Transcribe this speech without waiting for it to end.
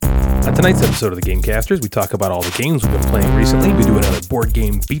On tonight's episode of the Gamecasters, we talk about all the games we've been playing recently. We do another board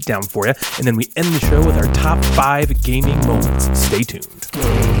game beatdown for you, and then we end the show with our top 5 gaming moments. Stay tuned.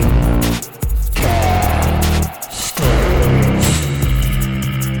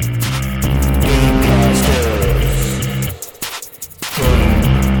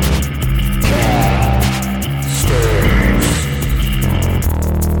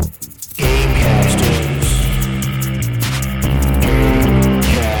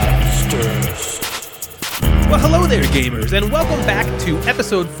 Hello there, gamers, and welcome back to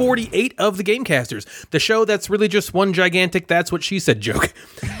episode 48 of the Gamecasters, the show that's really just one gigantic "that's what she said" joke.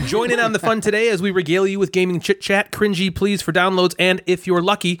 Join in on the fun today as we regale you with gaming chit-chat, cringy pleas for downloads, and, if you're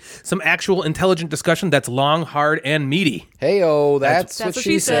lucky, some actual intelligent discussion that's long, hard, and meaty. Hey-oh, that's what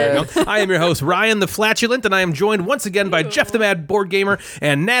she said. I am your host, Ryan the Flatulent, and I am joined once again by Jeff the Mad Board Gamer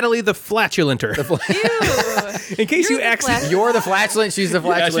and Natalie the Flatulenter. In case you accidentally... You're the flatulent, she's the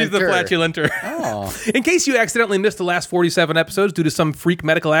flatulenter. Yeah, she's the flatulenter. Oh. In case you accidentally missed the last 47 episodes due to some freak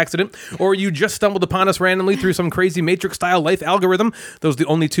medical accident, or you just stumbled upon us randomly through some crazy Matrix-style life algorithm, those are the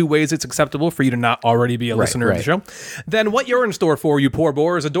only two ways it's acceptable for you to not already be a listener of the show, then what you're in store for, you poor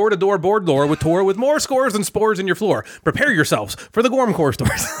boar, is a door-to-door board lore with tour with more scores than spores in your floor. Prepare yourselves for the Gormcore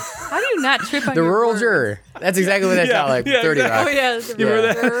stores. How do you not trip on the your rural word? Juror. That's exactly what that sounds like. 30 Rock. Oh, yeah. You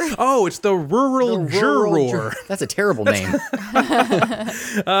remember that? Oh, it's the rural juror. That's a terrible name.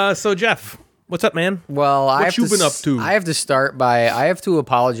 So, Jeff, what's up, man? Well, what you been up to? I have to start by, I have to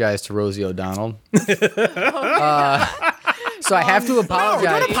apologize to Rosie O'Donnell. So I have to apologize.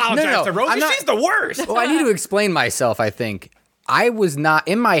 No, don't apologize to Rosie. She's the worst. Well, I need to explain myself, I think. I was not,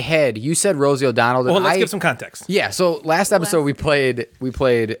 in my head, you said Rosie O'Donnell. Well, let's give some context. Yeah, so last episode we played,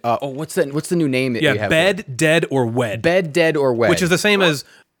 what's the new name that you have? Bed, Dead, or Wed. Bed, Dead, or Wed. Which is the same as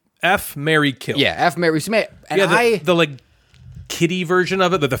F, Marry, Kill. Yeah, F, Marry, Kill. And the like kiddie version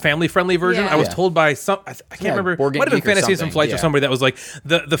of it, the family-friendly version. Yeah. I was told by some, I can't remember, it might have been Fantasies and Flights or somebody that was like,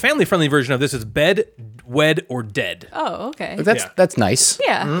 the family-friendly version of this is Bed, Wed, or Dead. Oh, okay. That's nice.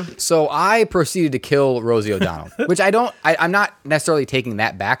 Yeah. Mm-hmm. So I proceeded to kill Rosie O'Donnell, which I'm not necessarily taking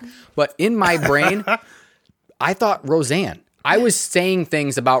that back, but in my brain, I thought Roseanne. I was saying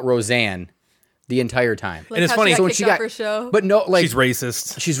things about Roseanne the entire time. Like and it's how funny. She So got kicked off her show. But no, like she's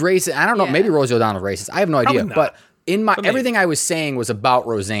racist. She's racist. I don't know. Yeah. Maybe Rosie O'Donnell's racist. I have no idea. Not. But in my everything I was saying was about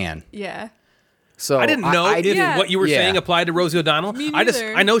Roseanne. Yeah. So I didn't know if Yeah. what you were Yeah. saying applied to Rosie O'Donnell. Me I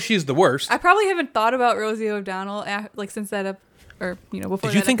neither. know she's the worst. I probably haven't thought about Rosie O'Donnell since that before.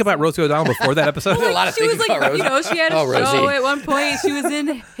 Did you think about Rosie O'Donnell before that episode? a lot of She was things like, about Rosie. she had a Oh, show Rosie. at one point. She was in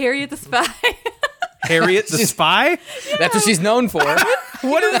Harriet the Spy. Harriet the Spy? That's what she's known for.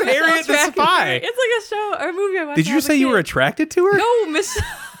 What is Harriet the Spy? It's like a show or a movie I watched. Did you say you were attracted to her? No,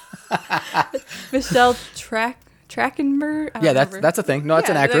 Michelle Trachtenberg. Yeah, that's a thing. No, that's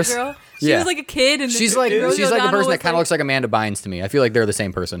an actress. That girl. She Yeah. was like a kid, and She's like Rosie a O'Donnell person that was kind of looks like Amanda Bynes to me. I feel like they're the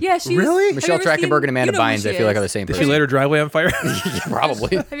same person. Yeah, she Really? Was, Michelle Trachtenberg and Amanda Bynes, I feel like are the same Did person. she light her driveway on fire? Yeah,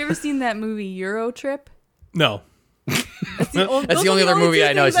 probably. Have you ever seen that movie Euro Trip? No. That's the only other movie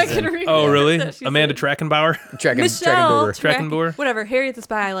I know she's in. Oh, really? Amanda Trachtenbauer? Michelle Trachtenbauer? Whatever. Harriet the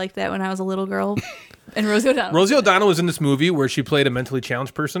Spy. I liked that when I was a little girl. And Rosie O'Donnell. Rosie O'Donnell was in this movie where she played a mentally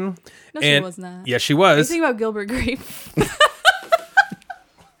challenged person. No, she was not. Yes, she Are you was. thinking about Gilbert Grape?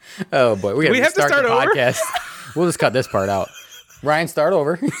 Oh boy, we have to start the over? podcast. We'll just cut this part out. Ryan, start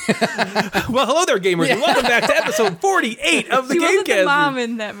over. Well, hello there, gamers, and welcome back to episode 48 of the She wasn't the Gamecast. mom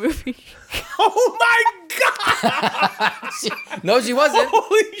in that movie. Oh my god! No, she wasn't.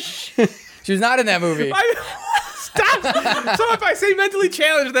 Holy shit! She was not in that movie. Stop! So if I say mentally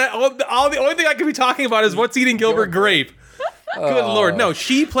challenged, that the only thing I could be talking about is what's eating Gilbert Grape. Good Lord. No,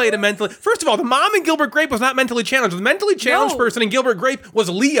 she played a mentally... First of all, the mom in Gilbert Grape was not mentally challenged. The mentally challenged person in Gilbert Grape was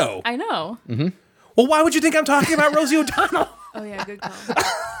Leo. I know. Mm-hmm. Well, why would you think I'm talking about Rosie O'Donnell? Oh, yeah, good call.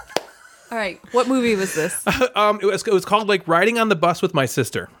 All right, what movie was this? It was called, like, Riding on the Bus with My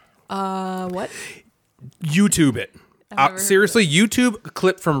Sister. What? YouTube it. Seriously, YouTube a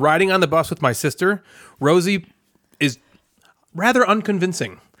clip from Riding on the Bus with My Sister. Rosie is rather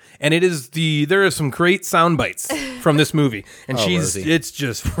unconvincing. And there are some great sound bites from this movie. And it's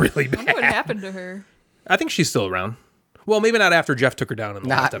just really bad. I wonder what happened to her. I think she's still around. Well, maybe not after Jeff took her down in the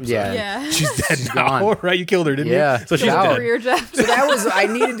last episode. Yeah. She's dead now, gone. right? You killed her, didn't Yeah. you? So she's Wow. dead. Career, Jeff. So that was, I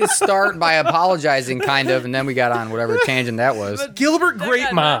needed to start by apologizing, kind of, and then we got on whatever tangent that was. Gilbert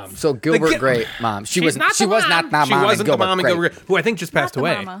Grape mom. So Gilbert Grape mom. She was not the mom in Gilbert Grape, who I think just passed Not the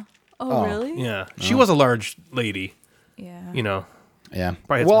away. mama. Oh, really? Yeah. She was a large lady, Yeah. you know. Yeah.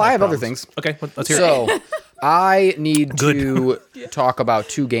 Probably had Well, some I have problems. other things. Okay, let's hear it. So I need to talk about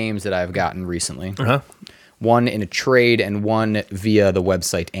 2 games that I've gotten recently. Uh-huh. one in a trade, and one via the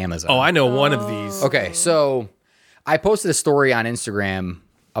website Amazon. Oh, I know one of these. Okay, so I posted a story on Instagram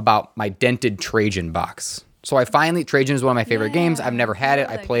about my dented Trajan box. So Trajan is one of my favorite games. I've never had it.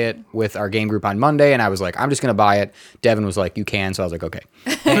 I play it with our game group on Monday, and I was like, I'm just going to buy it. Devin was like, you can. So I was like, okay.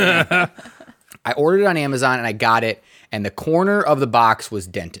 I ordered it on Amazon, and I got it, and the corner of the box was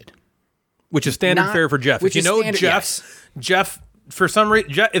dented. Which is standard fare for Jeff. If you know Jeff, for some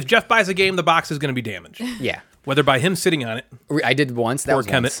reason, if Jeff buys a game, the box is going to be damaged. Yeah. Whether by him sitting on it. I did once. That was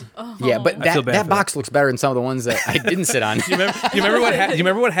once. Yeah, but that box looks better than some of the ones that I didn't sit on. Do you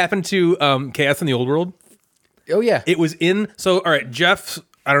remember what happened to Chaos in the Old World? Oh yeah, it was in. So all right, Jeff's.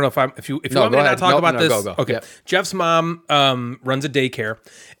 I don't know if you want me to talk about this. Go. Okay, yep. Jeff's mom runs a daycare,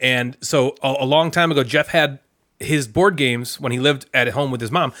 and so a long time ago, Jeff had his board games when he lived at home with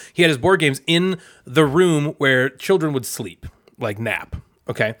his mom. He had his board games in the room where children would sleep, like nap.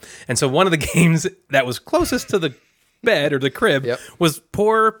 Okay, and so one of the games that was closest to the bed or the crib was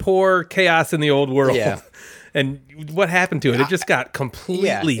poor Chaos in the Old World. Yeah. And what happened to it? It just got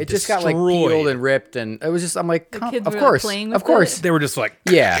completely it just destroyed. got like peeled and ripped, and it was just, I'm like, of course. They were just like,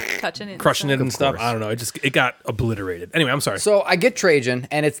 crushing it and stuff. I don't know. It got obliterated. Anyway, I'm sorry. So I get Trajan,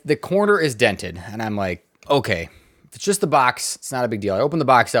 and the corner is dented, and I'm like, okay, if it's just the box, it's not a big deal. I open the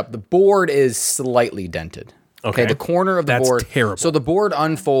box up. The board is slightly dented. Okay, the corner of the board. That's terrible. So the board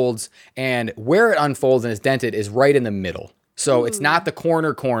unfolds, and where it unfolds and is dented is right in the middle. So it's not the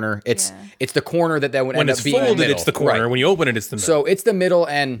corner. It's the corner that would end up being folded, the middle. it's the corner. Right. When you open it, it's the middle. So it's the middle,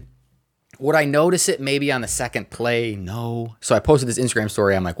 and would I notice it maybe on the second play? No. So I posted this Instagram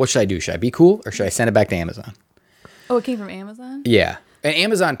story. I'm like, what should I do? Should I be cool, or should I send it back to Amazon? Oh, it came from Amazon? Yeah. And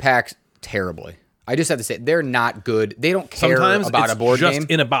Amazon packs terribly. I just have to say, they're not good. They don't care about a board game. Sometimes it's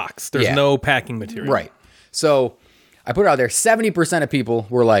just in a box. There's no packing material. Right. So I put it out there. 70% of people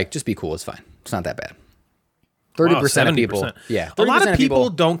were like, just be cool. It's fine. It's not that bad. 30% of people. Yeah. A lot of people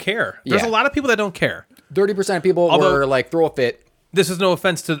don't care. There's a lot of people that don't care. 30% of people were like, throw a fit. This is no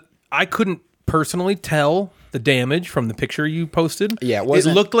offense to... I couldn't personally tell the damage from the picture you posted. Yeah, it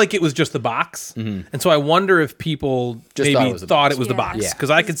looked like it was just the box. Mm-hmm. And so I wonder if people thought it was the box. Because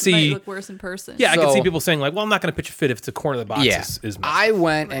I could see... It might look worse in person. Yeah, I could see people saying like, well, I'm not going to pitch a fit if it's the corner of the box is messy. I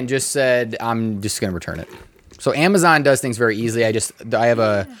went and just said, I'm just going to return it. So Amazon does things very easily. I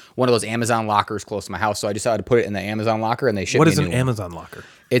have one of those Amazon lockers close to my house, so I decided to put it in the Amazon locker, and they ship me a new one. What is an Amazon locker?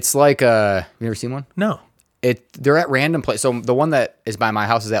 It's like you never seen one? No. They're at random places. So the one that is by my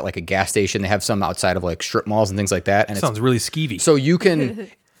house is at like a gas station. They have some outside of like strip malls and things like that. And sounds really skeevy. So you can,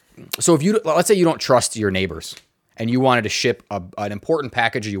 let's say you don't trust your neighbors, and you wanted to ship an important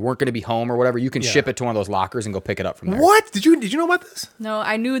package, or you weren't going to be home or whatever, you can ship it to one of those lockers and go pick it up from there. What? Did you know about this? No,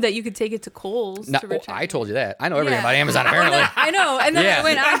 I knew that you could take it to Kohl's to return. I told you that. I know everything about Amazon, apparently. I know. And then I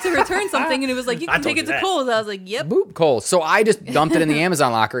went out to return something, and it was like, you can take it to Kohl's. I was like, yep. Boop, Kohl's. So I just dumped it in the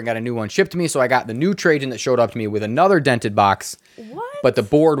Amazon locker and got a new one shipped to me. So I got the new Trajan that showed up to me with another dented box. What? But the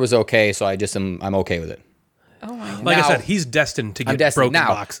board was okay, so I'm okay with it. Oh my God. Like I said, he's destined to get broken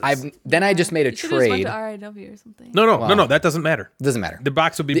boxes. I just made a trade. Just went to RIW or something. No, that doesn't matter. Doesn't matter. The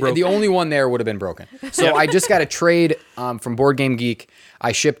box would be broken. The only one there would have been broken. So I just got a trade from Board Game Geek.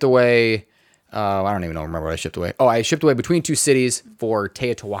 I shipped away. I don't even remember what I shipped away. Oh, I shipped away Between Two Cities for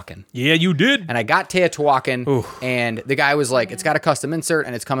Teotihuacan. Yeah, you did. And I got Teotihuacan, and the guy was like, it's got a custom insert,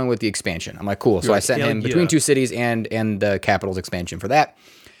 and it's coming with the expansion. I'm like, cool. So I sent him Between Two Cities and the Capitals expansion for that.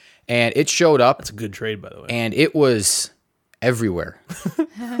 And it showed up. That's a good trade, by the way. And it was everywhere.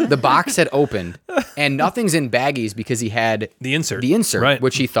 The box had opened, and nothing's in baggies because he had the insert, right,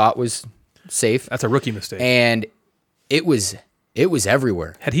 which he thought was safe. That's a rookie mistake. And it was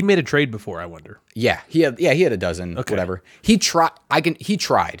everywhere. Had he made a trade before, I wonder? Yeah, he had a dozen, whatever. He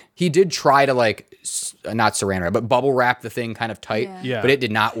tried. He did try to like not saran wrap, but bubble wrap the thing kind of tight. Yeah. But it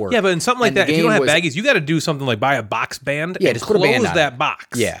did not work. Yeah, but in something like that, if you don't have baggies, you got to do something like buy a box band. Yeah, and just put a band on that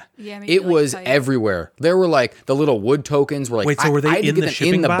box. Yeah. It was everywhere. There were like the little wood tokens were like. Wait, so were they in the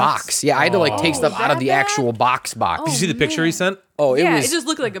shipping box? Yeah, I had to like take stuff out of the actual box. Did you see the picture he sent? Oh, it was. It just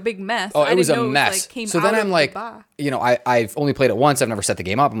looked like a big mess. Oh, it was a mess. So then I'm like, I've only played it once. I've never set the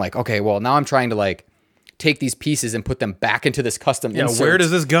game up. I'm like, okay, well now I'm trying to like take these pieces and put them back into this custom insert. Where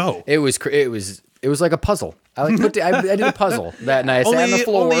does this go? It was like a puzzle. I did a puzzle that night. I sat on the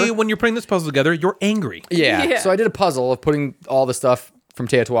floor. Only when you're putting this puzzle together, you're angry. Yeah. So I did a puzzle of putting all the stuff from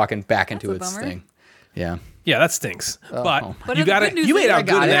Teotihuacan back into its thing. Yeah. Yeah, that stinks. But you got it. You made out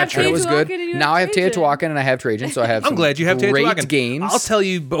good in that trade. It was good. Now I have Teotihuacan and I have Trajan, so I have. I'm glad you have great Teotihuacan. games. I'll tell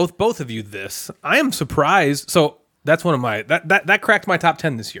you both of you this. I am surprised. So That's one of my that cracked my top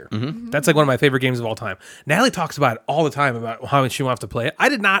 10 this year. That's like one of my favorite games of all time. Natalie talks about it all the time about how much she wants to play it. I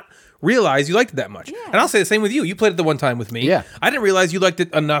did not realize you liked it that much. And I'll say the same with you. You played it the one time with me. Yeah. I didn't realize you liked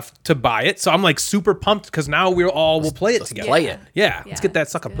it enough to buy it. So I'm like super pumped because now we'll play it together. Play it. Yeah. Let's get that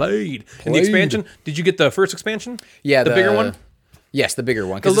sucker played. And the expansion, did you get the first expansion? Yeah. The bigger one? Yes, the bigger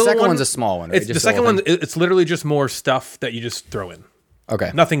one. Because the second one's a small one, right? The second one, it's literally just more stuff that you just throw in. Okay.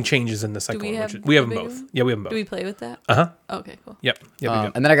 Nothing changes in the second one. We have them both. Yeah, we have them both. Do we play with that? Okay, cool. Yep. We do.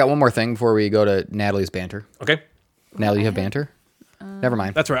 And then I got one more thing before we go to Natalie's banter. Okay. Natalie, you have banter? Never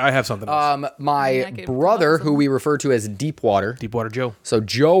mind. That's right. I have something else. My brother, who we refer to as Deepwater. Deepwater Joe. So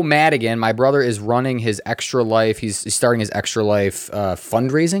Joe Madigan, my brother, is running his Extra Life. He's starting his Extra Life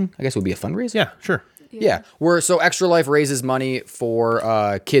fundraising. I guess it would be a fundraiser. Yeah, sure. Yeah. So Extra Life raises money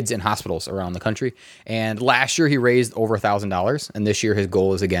for kids in hospitals around the country. And last year he raised over $1,000. And this year his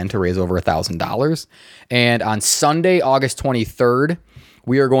goal is again to raise over $1,000. And on Sunday, August 23rd,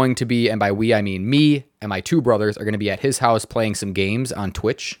 we are going to be, and by we I mean me and my two brothers, are going to be at his house playing some games on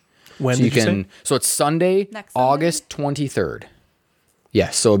Twitch. When did you say? So it's Sunday, Next Sunday? August 23rd.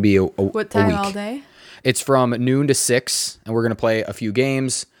 Yes, so it'll be a What time week. all day? It's from noon to 6, and we're going to play a few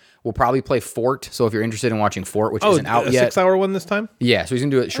games. We'll probably play Fort. So if you're interested in watching Fort, which isn't out a yet. 6-hour one this time? Yeah, so he's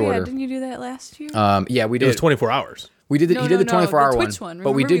going to do it Oh, shorter. yeah, didn't you do that last year? Yeah, we It did. was 24 hours. We did. No, He did the no, no, 24-hour the one, Twitch one.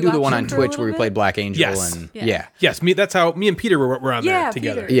 but we Remember did we do the one watched on him for a Twitch where we little played bit? Black Angel. Yes. And Yeah. Yes, that's how me and Peter were on there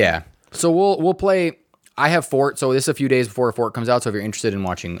together. Peter. yeah. So we'll play. I have Fort, so this is a few days before Fort comes out. So if you're interested in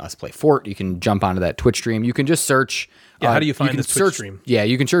watching us play Fort, you can jump onto that Twitch stream. You can just search. Yeah, how do you find can this Twitch search, stream? Yeah,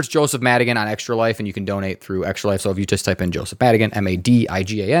 you can search Joseph Madigan on Extra Life, and you can donate through Extra Life. So if you just type in Joseph Madigan,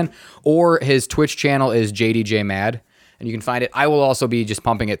 Madigan, or his Twitch channel is JDJMad, and you can find it. I will also be just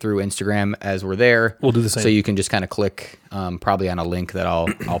pumping it through Instagram as we're there. We'll do the same. So you can just kind of click probably on a link that I'll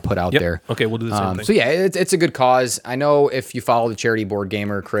put out there. Okay, we'll do the same thing. So yeah, it's a good cause. I know if you follow the charity board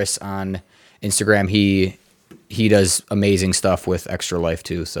gamer Chris on Instagram, he does amazing stuff with Extra Life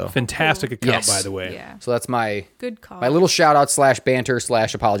too. So Fantastic account, Yes. by the way. Yeah. so that's my Good call. my little shout out / banter /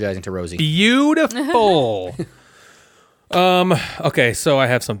 apologizing to Rosie. Beautiful. Okay, so I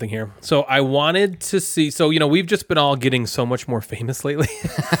have something here. So I wanted to see. So we've just been all getting so much more famous lately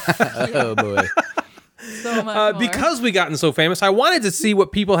Oh boy. So much more. because we gotten so famous. I wanted to see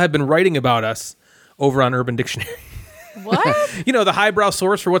what people had been writing about us over on Urban Dictionary. What? The highbrow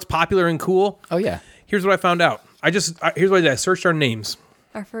source for what's popular and cool. Oh yeah. Here's what I found out. Here's what I did. I searched our names.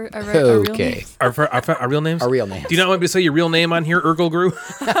 Our real Okay. names? Our real names? Our real names. Do you not want me to say your real name on here, Urkel Grew?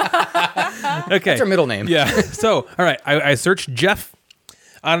 Okay. What's your middle name? Yeah. So, all right. I searched Jeff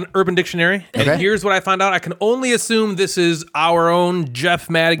on Urban Dictionary. And Okay. here's what I found out. I can only assume this is our own Jeff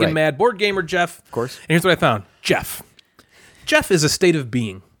Madigan, Right. Mad Board Gamer Jeff. Of course. And here's what I found. Jeff. Jeff is a state of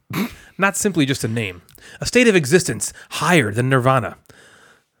being, not simply just a name. A state of existence higher than nirvana.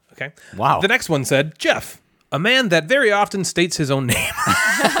 Okay. Wow. The next one said, Jeff, a man that very often states his own name.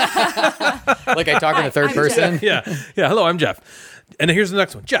 Like I talk in the third I'm person. Yeah. Hello, I'm Jeff. And then here's the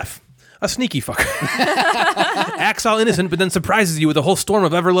next one. Jeff, a sneaky fucker. Acts all innocent, but then surprises you with a whole storm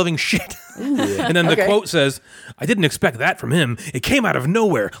of ever-loving shit. And then the Okay. quote says, I didn't expect that from him. It came out of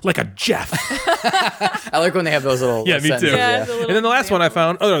nowhere, like a Jeff. I like when they have those little Yeah, me too. sentences, Yeah, yeah. And then the last one I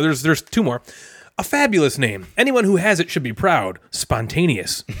found, no, there's two more. A fabulous name. Anyone who has it should be proud.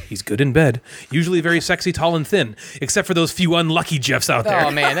 Spontaneous. He's good in bed. Usually very sexy, tall, and thin. Except for those few unlucky Jeffs out there.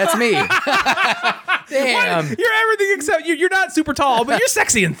 Oh man, that's me. Damn. You're everything except you're not super tall, but you're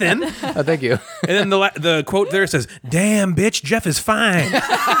sexy and thin. Oh, thank you. And then the quote there says, "Damn, bitch, Jeff is fine." All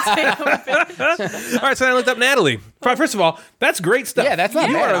right, so I looked up Natalie. First of all, that's great stuff. Yeah, that's not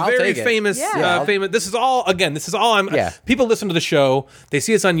You bad. are a I'll very take it. famous, Yeah. famous. This is all Yeah. People listen to the show. They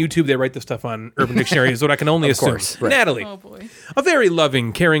see us on YouTube. They write the stuff on Urban Dictionary. Is what I can only assume. course, right. Natalie, Oh boy. a very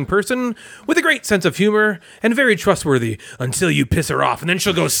loving, caring person with a great sense of humor and very trustworthy until you piss her off, and then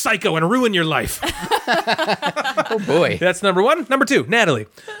she'll go psycho and ruin your life. Oh boy. That's number one. Number two, Natalie,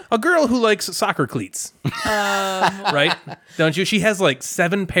 a girl who likes soccer cleats. Right? Don't you? She has like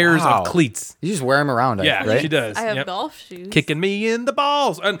 7 pairs Wow. of cleats. You just wear them around, Yeah, right? she does. I have Yep. golf shoes. Kicking me in the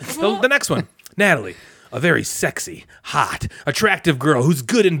balls. And the next one, Natalie, a very sexy, hot, attractive girl who's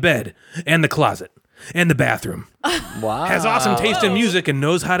good in bed and the closet and the bathroom. Wow. Has awesome taste in music and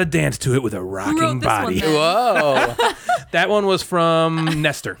knows how to dance to it with a rocking wrote this one body. then? Whoa. That one was from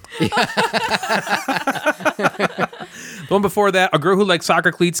Nestor. The one before that, a girl who likes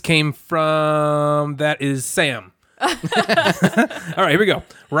soccer cleats, came from, that is Sam. All right, here we go.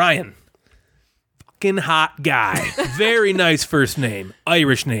 Ryan. Fucking hot guy. Very nice first name.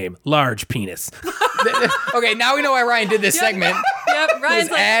 Irish name. Large penis. Okay, now we know why Ryan did this segment. Yep, Ryan's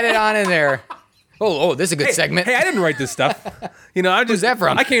Just like, add it on in there. Oh, this is a good segment. Hey, I didn't write this stuff. Who's that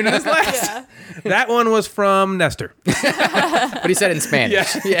from? I came to this last. Yeah. That one was from Nestor. But he said it in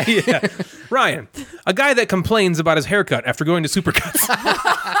Spanish. Yeah. Ryan, a guy that complains about his haircut after going to Supercuts.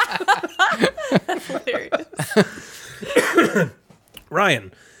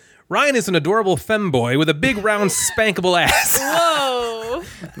 Ryan is an adorable femboy with a big, round, spankable ass. Whoa.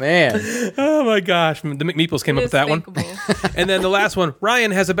 Man. Oh my gosh, the McMeeples came up with that one. And then the last one,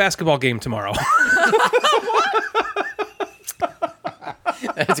 Ryan has a basketball game tomorrow.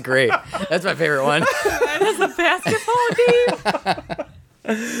 That's great. That's my favorite one. Ryan has a basketball game.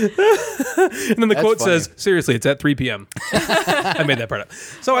 And then the quote funny. says, seriously, it's at 3 p.m. I made that part up.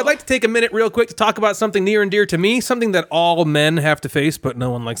 So I'd like to take a minute real quick to talk about something near and dear to me, something that all men have to face, but no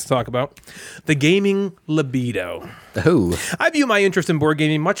one likes to talk about. The gaming libido. Ooh. I view my interest in board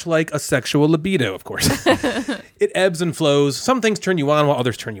gaming much like a sexual libido, of course. It ebbs and flows. Some things turn you on while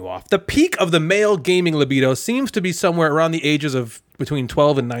others turn you off. The peak of the male gaming libido seems to be somewhere around the ages of between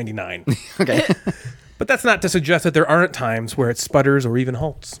 12 and 99. Okay. But that's not to suggest that there aren't times where it sputters or even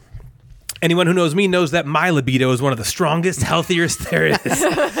halts. Anyone who knows me knows that my libido is one of the strongest, healthiest there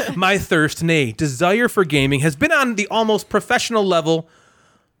is. My thirst, nay, desire for gaming has been on the almost professional level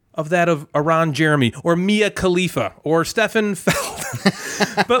of that of Iran Jeremy or Mia Khalifa or Stefan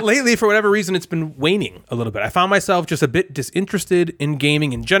Feld. But lately, for whatever reason, it's been waning a little bit. I found myself just a bit disinterested in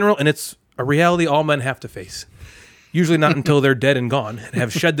gaming in general, and it's a reality all men have to face. Usually not until they're dead and gone and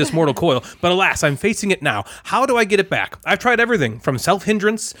have shed this mortal coil. But alas, I'm facing it now. How do I get it back? I've tried everything from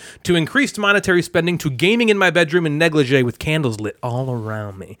self-hindrance to increased monetary spending to gaming in my bedroom in negligee with candles lit all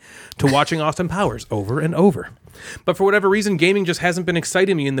around me to watching Austin Powers over and over. But for whatever reason, gaming just hasn't been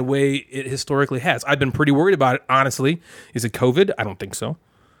exciting me in the way it historically has. I've been pretty worried about it, honestly. Is it COVID? I don't think so.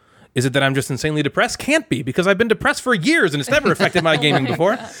 Is it that I'm just insanely depressed? Can't be, because I've been depressed for years and it's never affected my gaming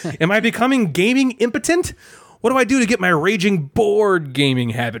before. Am I becoming gaming impotent? What do I do to get my raging board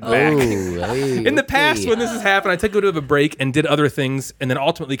gaming habit back? In the past, when this has happened, I took a bit of a break and did other things and then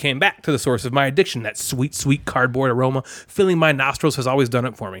ultimately came back to the source of my addiction. That sweet, sweet cardboard aroma filling my nostrils has always done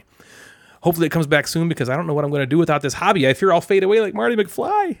it for me. Hopefully it comes back soon because I don't know what I'm going to do without this hobby. I fear I'll fade away like Marty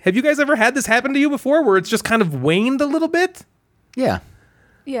McFly. Have you guys ever had this happen to you before where it's just kind of waned a little bit? Yeah.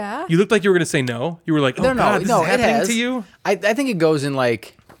 Yeah. You looked like you were going to say no. You were like, oh, God, this is happening to you? I think it goes in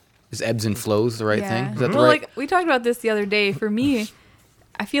like... Is ebbs and flows the right thing? Is that the well, right? like we talked about this the other day. For me,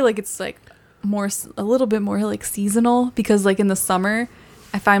 I feel like it's like a little bit more like seasonal because like in the summer,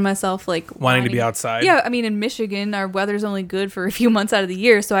 I find myself like wanting to be outside. Yeah, I mean in Michigan, our weather's only good for a few months out of the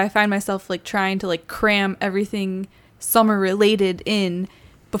year, so I find myself like trying to like cram everything summer related in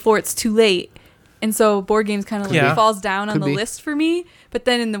before it's too late. And so board games kind of like falls down on the list for me. But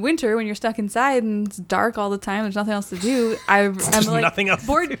then in the winter, when you're stuck inside and it's dark all the time, there's nothing else to do. I'm like, nothing else.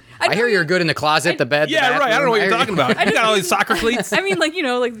 Bored. I hear you're good in the closet, the bed. Yeah, the right. I don't know what you're talking about. You got all these soccer cleats. I mean, like, you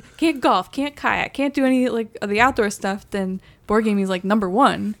know, like can't golf, can't kayak, can't do any like of the outdoor stuff. Then board gaming is like number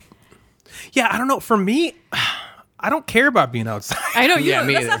one. Yeah, I don't know. For me, I don't care about being outside. I know. You Yeah, know,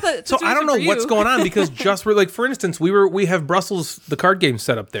 me that's either. not the So I don't know situation for what's you. going on because just for like, for instance, we have Brussels, the card game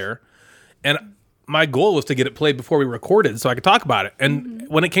set up there, and my goal was to get it played before we recorded so I could talk about it. And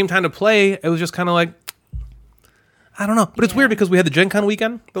when it came time to play, it was just kind of like, I don't know. But it's weird because we had the Gen Con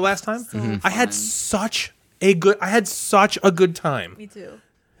weekend the last time. I had such a good time. Me too.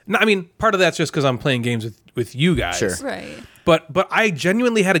 No, I mean, part of that's just because I'm playing games with you guys. Sure. Right. But I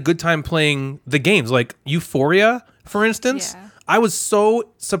genuinely had a good time playing the games. Like Euphoria, for instance. Yeah. I was so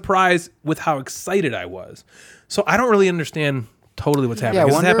surprised with how excited I was. So I don't really understand totally what's happening.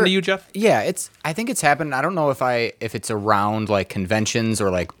 Has this happened to you, Jeff? Yeah, I think it's happened. I don't know if it's around like conventions or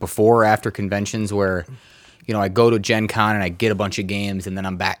like before or after conventions where, you know, I go to Gen Con and I get a bunch of games and then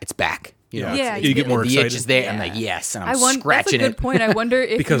I'm back. It's back. You know, Yeah, you get more the excited. itch is there. Yeah. I'm like, yes, and I'm That's a scratching good it. point. I wonder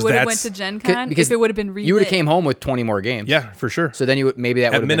if Because you would have went that's- to Gen Con, Because if it would have been relit. you would have came home with 20 more games. Yeah, for sure. So then maybe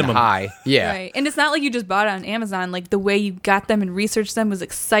that would have been minimum. high. Yeah. Right. And it's not like you just bought it on Amazon. Like the way you got them and researched them was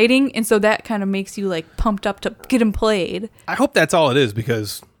exciting. And so that kind of makes you like pumped up to get them played. I hope that's all it is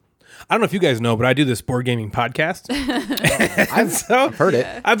because I don't know if you guys know, but I do this board gaming podcast. I've heard it.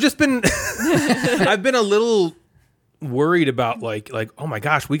 I've just been I've been a little worried about like oh my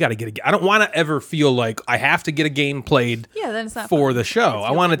gosh, we got to get I don't want to ever feel like I have to get a game played Yeah, then it's not for fun. the show. It's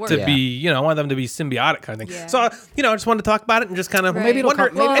I want it work. to be, you know, I want them to be symbiotic kind of thing. Yeah. So, you know, I just wanted to talk about it and just kind of Right. Maybe it'll wonder,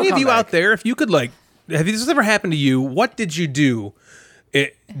 come- maybe any it'll of you come out back. there, if you could like, have this ever happened to you? What did you do?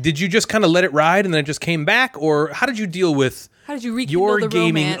 Did you just kind of let it ride and then it just came back, or how did you deal with How did you rekindle your the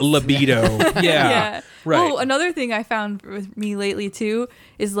gaming romance? libido? Yeah. Right. Oh, another thing I found with me lately too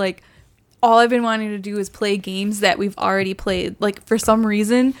is like all I've been wanting to do is play games that we've already played. Like for some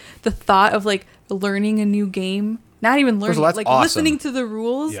reason, the thought of like learning a new game. Not even learning, that's like awesome. listening to the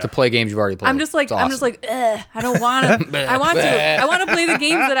rules. To play games you've already played. I'm just like, I don't want to. I want to play the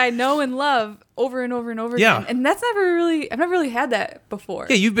games that I know and love over and over and over again. And that's I've never really had that before.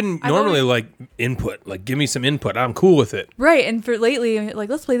 Yeah, you've been normally like input, like give me some input. I'm cool with it. Right, and for lately, I'm like,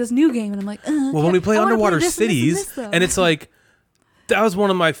 let's play this new game, and I'm like, well, when we play Underwater Cities, and it's like, that was one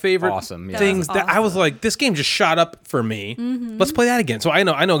of my favorite things that I was like, this game just shot up for me. Mm-hmm. Let's play that again. So I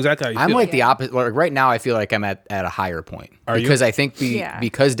know exactly how you feel. I'm like the opposite. Like right now, I feel like I'm at a higher point. Are you? Because I think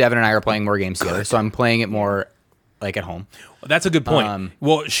because Devin and I are playing more games together, so I'm playing it more like at home. That's a good point.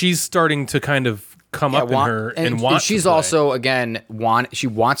 Well, she's starting to kind of come up in her and want. She's also she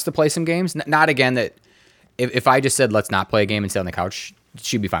wants to play some games. Not again that if I just said let's not play a game and sit on the couch,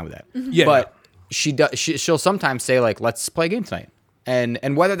 she'd be fine with that. Mm-hmm. Yeah, but she'll sometimes say like let's play a game tonight.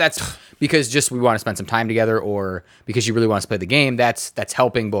 And whether that's because just we want to spend some time together or because she really wants to play the game, that's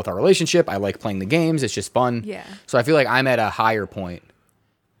helping both our relationship. I like playing the games. It's just fun. Yeah. So I feel like I'm at a higher point.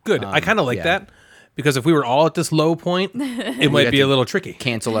 Good. I kind of like that because if we were all at this low point, it might be a little tricky.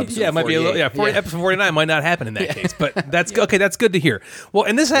 Cancel episode. Yeah, it might be a little. Yeah, episode 49 might not happen in that case, but that's okay. That's good to hear. Well,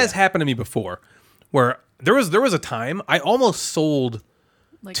 and this has happened to me before, where there was a time I almost sold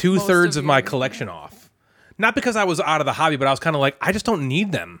like 2/3 of my collection off. Not because I was out of the hobby, but I was kind of like, I just don't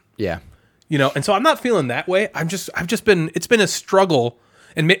need them. Yeah. You know, and so I'm not feeling that way. It's been a struggle.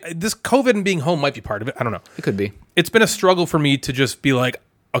 And this COVID and being home might be part of it. I don't know. It could be. It's been a struggle for me to just be like,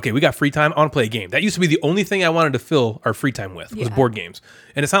 okay, we got free time. I want to play a game. That used to be the only thing I wanted to fill our free time with was board games.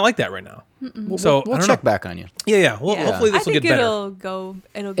 And it's not like that right now. So we'll check back on you. Yeah. Well, hopefully this will get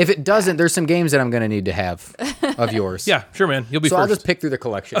better. If it doesn't, there's some games that I'm going to need to have of yours. Yeah, sure, man. You'll be first. So I'll just pick through the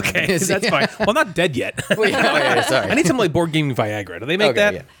collection. Okay, that's fine. Well, I'm not dead yet. Sorry. I need some like board gaming Viagra. Do they make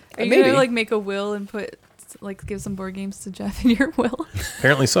that? Yeah. Are you going to like make a will and give some board games to Jeff in your will?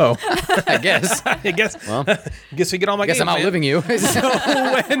 Apparently so. I guess. Well, guess we get all my games. I'm outliving you. So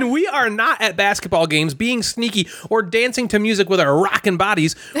when we are not at basketball games, being sneaky, or dancing to music with our rockin'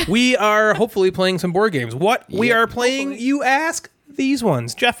 bodies, we are hopefully playing some board games. What we are playing, you ask? These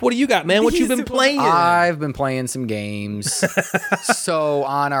ones. Jeff, what do you got, man? What you been playing? I've been playing some games. So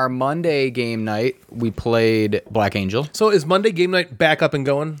on our Monday game night, we played Black Angel. So is Monday game night back up and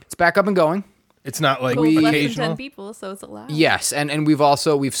going? It's back up and going. It's not like less than occasional. 10 people, so it's allowed. Yes, and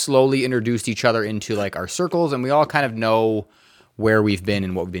we've slowly introduced each other into like our circles, and we all kind of know where we've been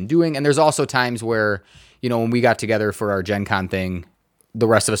and what we've been doing. And there's also times where, you know, when we got together for our Gen Con thing, the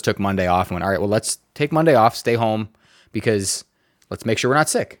rest of us took Monday off and went, all right, well, let's take Monday off, stay home, because let's make sure we're not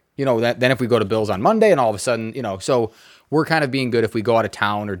sick. You know, then if we go to Bill's on Monday and all of a sudden, you know, so we're kind of being good if we go out of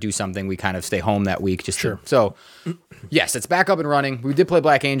town or do something, we kind of stay home that week. So, yes, it's back up and running. We did play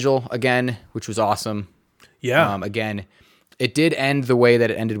Black Angel again, which was awesome. Yeah. Again, it did end the way that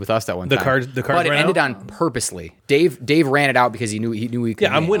it ended with us that one time. The card but it ran ended out? on purposely. Dave ran it out because he knew he could.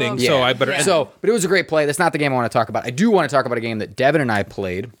 Yeah, I'm winning, so I better end. But it was a great play. That's not the game I want to talk about. I do want to talk about a game that Devin and I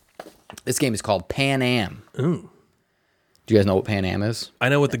played. This game is called Pan Am. Ooh. Do you guys know what Pan Am is? I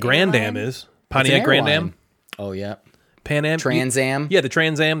know what the Grand Am is. Pontiac Grand Am. Oh, yeah. Pan Am. Trans Am. Yeah, the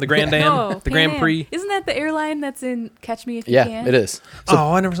Trans Am, the Grand Am, the Grand Prix. Isn't that the airline that's in Catch Me If You Can? Yeah, it is. So,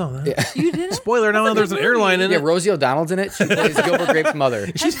 I never saw that. Yeah. You didn't? Spoiler, now there's an airline in yeah, it. Rosie O'Donnell's in it. She plays Gilbert Grape's mother.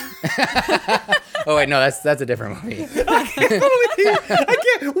 Oh, wait, no, that's a different movie. I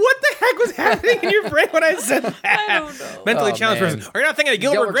can't. What the heck was happening in your brain when I said that? I don't know. Mentally challenged man. person. Are you not thinking of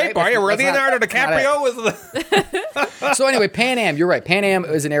Gilbert Grape, are you? Where Leonardo DiCaprio was the... So anyway, Pan Am, you're right. Pan Am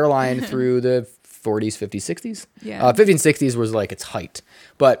is an airline through the 40s, 50s, 60s. Yeah. 50s and 60s was like its height.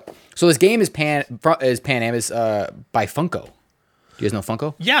 But so this game is Pan Am is by Funko. Do you guys know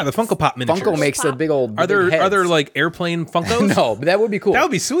Funko? Yeah, the Funko Pop miniatures. Funko makes the big old. Are there heads. like airplane Funkos? No, but that would be cool. That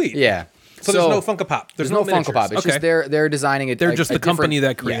would be sweet. Yeah. So there's no Funko Pop. There's no Funko Pop. It's just they're designing it. They're just the company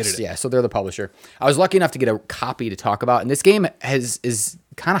that created it. Yeah, so they're the publisher. I was lucky enough to get a copy to talk about, and this game is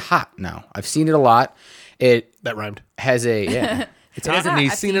kind of hot now. I've seen it a lot. It That rhymed. has a It's hot and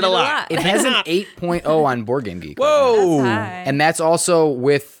he's seen it a lot. It has an 8.0 on Board Game Geek. Whoa. And that's also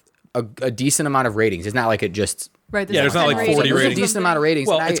with a decent amount of ratings. It's not like it just. Right, there's not like 40 There's a ratings. decent amount of ratings.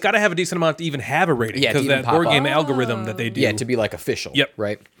 Well, and it's got to have a decent amount to even have a rating. Yeah, to because even that pop board up. game algorithm that they do. Yeah, to be like official. Yep.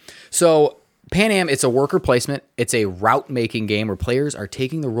 Right. So Pan Am, it's a worker placement. It's a route making game where players are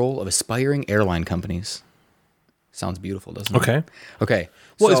taking the role of aspiring airline companies. Sounds beautiful, doesn't it? Okay. Okay.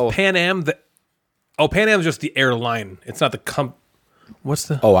 Well, so, is Pan Am the... Oh, Pan Am is just the airline. It's not the What's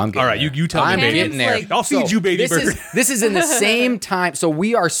the... Oh, I'm getting All right, there. you tell me, I'm baby. getting there. Like- I'll feed you, baby bird. This is in the same time. So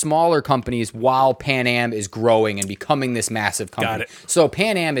we are smaller companies while Pan Am is growing and becoming this massive company. Got it. So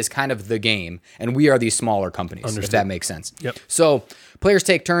Pan Am is kind of the game, and we are these smaller companies, if that makes sense. Yep. So Players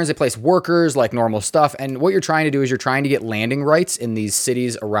take turns. They place workers like normal stuff. And what you're trying to do is you're trying to get landing rights in these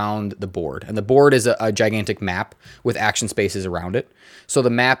cities around the board. And the board is a gigantic map with action spaces around it. So the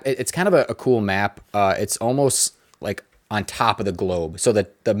map, it's kind of a cool map. It's almost like on top of the globe. So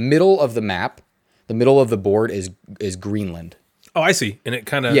that the middle of the map, the middle of the board is Greenland. Oh, I see. And it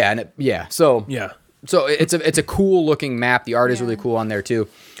kind of... So Yeah. So it's a cool looking map. The art is really cool on there too.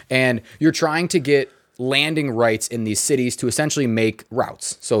 And you're trying to get landing rights in these cities to essentially make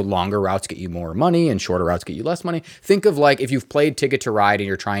routes. So longer routes get you more money and shorter routes get you less money. Think of like if you've played Ticket to Ride and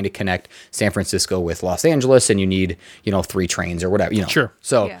you're trying to connect San Francisco with Los Angeles and you need, 3 trains or whatever, Sure.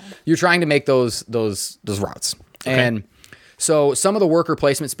 So you're trying to make those routes. Okay. And so some of the worker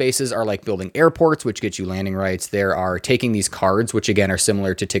placement spaces are like building airports, which gets you landing rights. There are taking these cards, which again are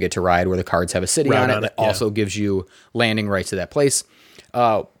similar to Ticket to Ride, where the cards have a city on it that also gives you landing rights to that place.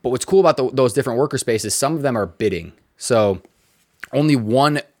 But what's cool about those different worker spaces, some of them are bidding. So only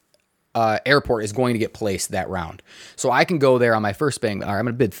one airport is going to get placed that round. So I can go there on my first bang. All right, I'm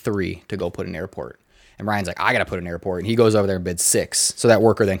going to bid 3 to go put an airport. And Ryan's like, I got to put an airport. And he goes over there and bids 6. So that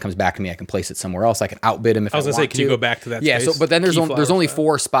worker then comes back to me. I can place it somewhere else. I can outbid him if I want to. I was going to say, can you go back to that space? Yeah, but then there's only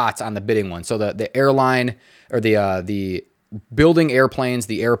 4 spots on the bidding one. So the airline or the building airplanes,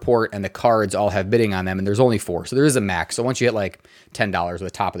 the airport, and the cards all have bidding on them. And there's only 4. So there is a max. So once you hit like $10 at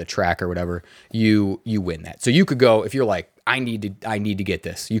the top of the track or whatever, you win that. So you could go, if you're like, I need to get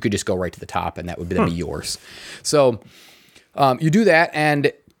this, you could just go right to the top and that would be yours. So you do that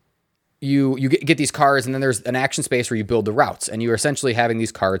and you get these cards, and then there's an action space where you build the routes, and you're essentially having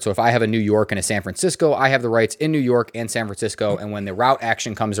these cards. So if I have a New York and a San Francisco, I have the rights in New York and San Francisco, and when the route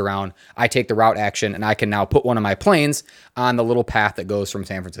action comes around, I take the route action, and I can now put one of my planes on the little path that goes from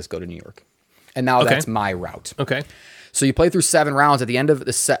San Francisco to New York. And now that's my route. Okay. So you play through 7 rounds. At the end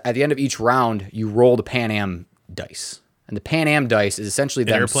of each round, you roll the Pan Am dice. And the Pan Am dice is essentially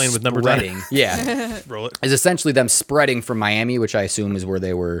them airplane with numbers spreading. on it. Yeah. Roll it. Is essentially them spreading from Miami, which I assume is where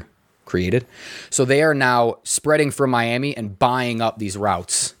they were created. So they are now spreading from Miami and buying up these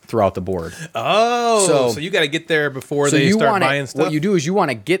routes throughout the board. Oh, so you got to get there before they start buying stuff? What you do is you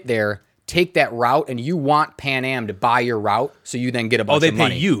want to get there, take that route, and you want Pan Am to buy your route, so you then get a bunch of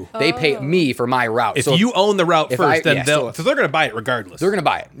money. They pay you. They pay me for my route. If you own the route first, then so they're going to buy it regardless. They're going to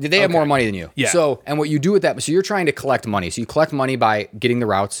buy it. They have more money than you. Yeah. So, and what you do with that, so you're trying to collect money. So you collect money by getting the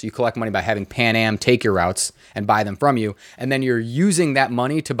routes. You collect money by having Pan Am take your routes and buy them from you. And then you're using that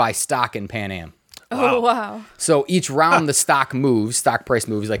money to buy stock in Pan Am. Oh, wow. So each round the stock price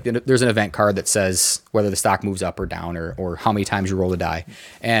moves. Like there's an event card that says whether the stock moves up or down or how many times you roll the die.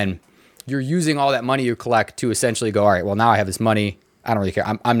 And you're using all that money you collect to essentially go, all right, well, now I have this money. I don't really care.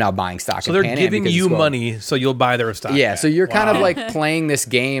 I'm now buying stock. So they're giving you money so you'll buy their stock. Yeah, so you're kind of like playing this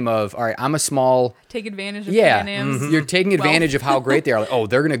game of, all right, I'm a small... Take advantage of Pan Am's You're taking advantage of how great they are. Like, oh,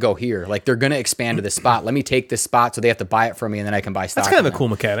 they're going to go here. Like, they're going to expand to this spot. Let me take this spot so they have to buy it from me, and then I can buy stock. That's kind of a cool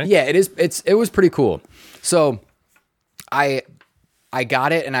mechanic. Yeah, it is. It was pretty cool. So I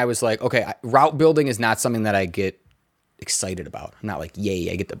got it, and I was like, okay, route building is not something that I get excited about. I'm not like,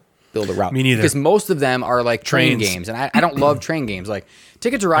 yay, I get to build a route. Me neither. Because most of them are like train games, and I don't love train games. Like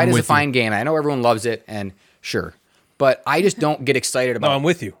Ticket to Ride is a fine game. I know everyone loves it, and sure, but I just don't get excited about. No, I'm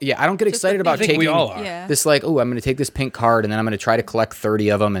with you. Yeah, I don't get excited about taking. We all are. Yeah. This like, oh, I'm going to take this pink card, and then I'm going to try to collect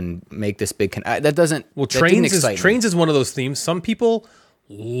 30 of them and make this big. That doesn't. Well, that didn't excite me. trains is one of those themes. Some people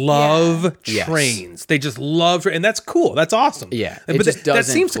love Yes. trains. They just love, and that's cool. That's awesome. Yeah, but that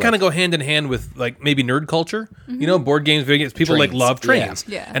seems to kind of go hand in hand with like maybe nerd culture. You know, board games, video games. People like love trains.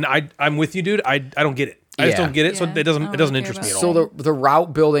 Yeah. And I'm with you, dude. I don't get it. I just don't get it. So it doesn't interest me at all. So the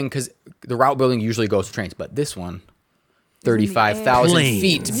route building, because the route building usually goes to trains, but this one, 35,000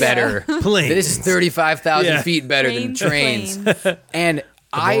 feet better. Planes. This is 35,000 feet better than trains. And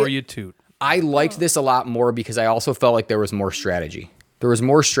the more you toot. I liked this a lot more because I also felt like there was more strategy. There was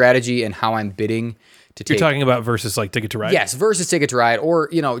more strategy in how I'm bidding to take. You're talking about versus like Ticket to Ride? Yes, versus Ticket to Ride, or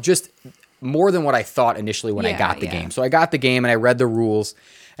just more than what I thought initially when I got the game. So I got the game and I read the rules,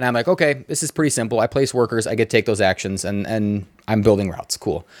 and I'm like, okay, this is pretty simple. I place workers, I get to take those actions, and I'm building routes.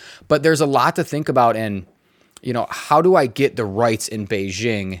 Cool. But there's a lot to think about in, how do I get the rights in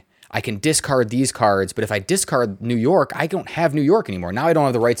Beijing? I can discard these cards, but if I discard New York, I don't have New York anymore. Now I don't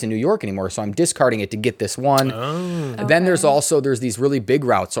have the rights in New York anymore, so I'm discarding it to get this one. Oh. And then there's these really big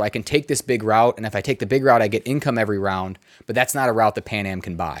routes, so I can take this big route, and if I take the big route, I get income every round, but that's not a route that Pan Am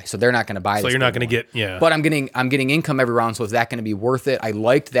can buy, so they're not going to buy. So this you're not going to get, But I'm getting income every round, so is that going to be worth it? I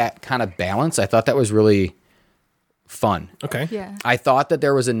liked that kind of balance. I thought that was really fun. Okay. Yeah. I thought that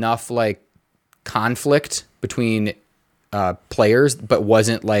there was enough like conflict between players, but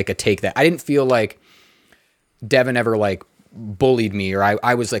wasn't like a take that. I didn't feel like Devin ever like bullied me or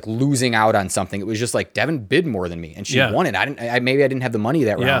I was like losing out on something. It was just like Devin bid more than me and she won it. Maybe I didn't have the money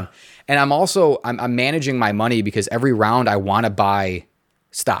that round. And I'm managing my money because every round I want to buy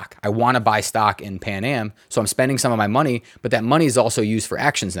stock. I want to buy stock in Pan Am. So I'm spending some of my money, but that money is also used for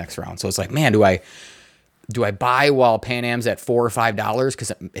actions next round. So it's like, man, do I buy while Pan Am's at $4 or $5?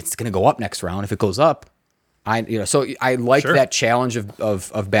 Cause it's going to go up next round. If it goes up, so I like that challenge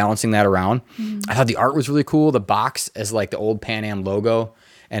of balancing that around. I thought the art was really cool. The box is like the old Pan Am logo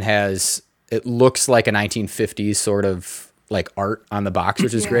and it looks like a 1950s sort of like art on the box,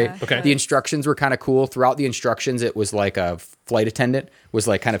 which is great. Okay. The instructions were kind of cool. Throughout the instructions, it was like a flight attendant was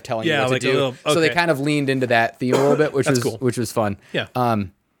like kind of telling you what to do. So they kind of leaned into that theme a little bit, which was cool. Which was fun. Yeah.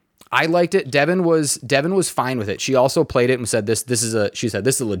 I liked it. Devin was fine with it. She also played it and said this is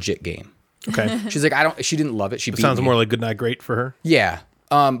a legit game. Okay. She's like, she didn't love it. She beat sounds me. more like Good Not Great for her. Yeah.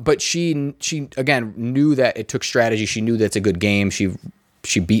 But she again knew that it took strategy. She knew that's a good game. She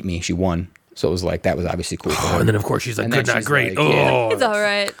beat me. She won. So it was like, that was obviously cool for her. And then of course she's like, Good Not Great. Like, It's all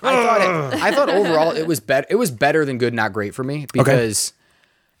right. I thought overall it was better than Good Not Great for me because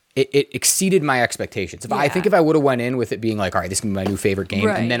it exceeded my expectations. I think if I would have went in with it being like, all right, this is gonna be my new favorite game,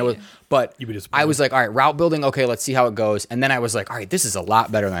 and then it was, but I was like, all right, route building, okay, let's see how it goes, and then I was like, all right, this is a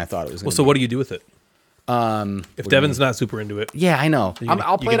lot better than I thought it was. So what do you do with it? If Devin's not super into it, yeah, I know.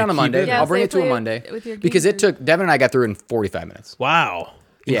 I'll play it on a Monday. I'll bring it to a Monday because it took Devin and I got through in 45 minutes. Wow.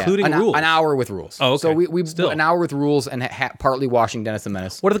 Including rules. An hour with rules. Oh, okay. So we an hour with rules and partly watching Dennis the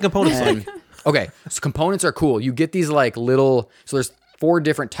Menace. What are the components like? Okay, so components are cool. You get these like little. So there's 4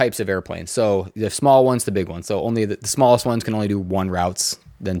 different types of airplanes. So the small ones, the big ones. So only the smallest ones can only do 1 routes,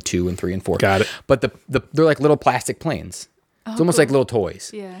 then 2 and 3 and 4. Got it. But they're like little plastic planes. It's almost like little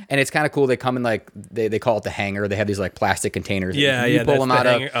toys. Yeah. And it's kind of cool. They come in like, they call it the hangar. They have these like plastic containers. Yeah, you pull them out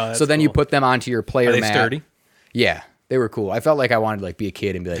of. So then you put them onto your player mat. Are they sturdy? Yeah. They were cool. I felt like I wanted to like be a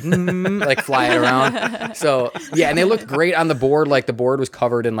kid and be like, like fly it around. So yeah, and they looked great on the board. Like the board was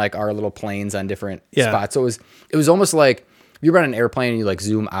covered in like our little planes on different spots. So it was almost like you run an airplane and you like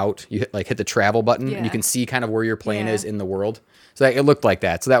zoom out, you hit the travel button and you can see kind of where your plane is in the world. So it looked like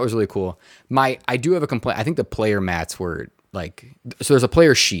that. So that was really cool. I do have a complaint. I think the player mats were like, so there's a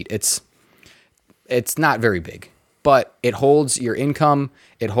player sheet. It's not very big, but it holds your income,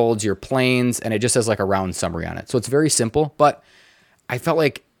 it holds your planes, and it just has like a round summary on it. So it's very simple, but I felt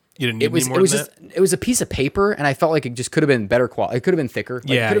like you didn't need more than that? It was a piece of paper, and I felt like it just could have been better quality. It could have been thicker. It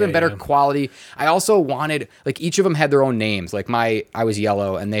could have been better quality. I also wanted, like, each of them had their own names. Like I was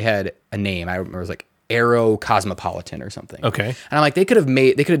yellow, and they had a name. I remember it was like Aero Cosmopolitan or something. Okay. And I'm like, they could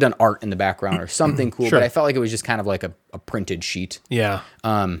have done art in the background or something cool, but I felt like it was just kind of like a printed sheet. Yeah.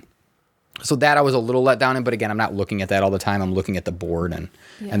 So that I was a little let down in, but again, I'm not looking at that all the time. I'm looking at the board and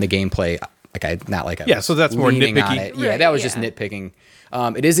the gameplay. So that's more nitpicky. Yeah, that was just nitpicking.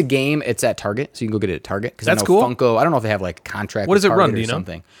 It is a game. It's at Target, so you can go get it at Target. That's cool. Funko, I don't know if they have like a contract. What does it run? Do you know?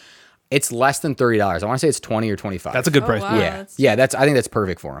 Something. It's less than $30. I want to say it's $20 or $25. That's a good price. Wow, Yeah. I think that's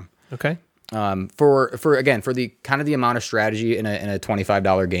perfect for them. Okay. For the kind of the amount of strategy in a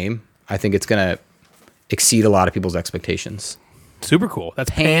 $25 game, I think it's gonna exceed a lot of people's expectations. Super cool.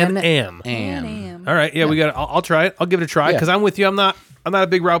 That's Pan Am. All right. Yeah, we got. I'll try it. I'll give it a try because I'm with you. I'm not a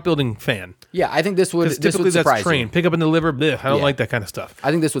big route building fan. Yeah, I think this would typically surprise that's train, you. pick up and deliver. Bleh, I don't like that kind of stuff.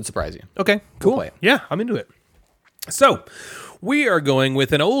 I think this would surprise you. Okay, cool. We'll play it. Yeah, I'm into it. So, we are going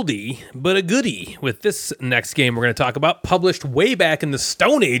with an oldie but a goodie with this next game we're going to talk about, published way back in the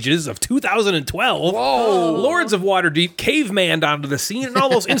Stone Ages of 2012. Whoa! Lords of Waterdeep cavemaned onto the scene and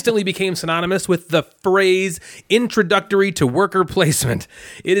almost instantly became synonymous with the phrase introductory to worker placement.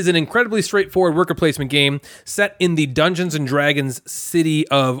 It is an incredibly straightforward worker placement game set in the Dungeons and Dragons city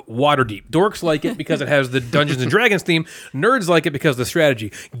of Waterdeep. Dorks like it because it has the Dungeons and Dragons theme, nerds like it because of the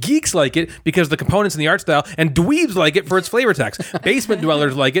strategy, geeks like it because of the components and the art style, and dweebs like it for its flavor text. Basement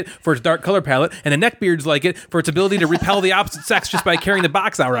dwellers like it for its dark color palette, and the neckbeards like it for its ability to repel the opposite sex just by carrying the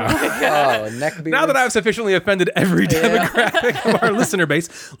box around. Oh, neckbeards. Now that I've sufficiently offended every demographic of our listener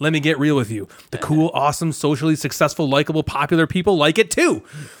base, let me get real with you. The cool, awesome, socially successful, likable, popular people like it too.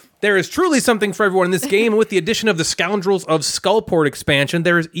 There is truly something for everyone in this game, and with the addition of the Scoundrels of Skullport expansion,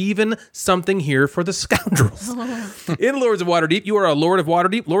 there is even something here for the Scoundrels. In Lords of Waterdeep, you are a Lord of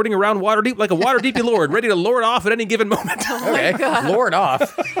Waterdeep, lording around Waterdeep like a Waterdeepy lord, ready to lord off at any given moment. Okay, lord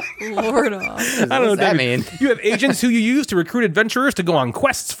off. Lord off. I don't know what that mean. You have agents who you use to recruit adventurers to go on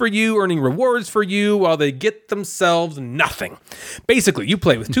quests for you, earning rewards for you while they get themselves nothing. Basically, you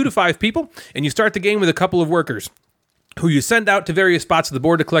play with 2 to 5 people, and you start the game with a couple of workers. who you send out to various spots of the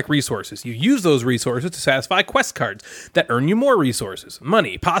board to collect resources. You use those resources to satisfy quest cards that earn you more resources,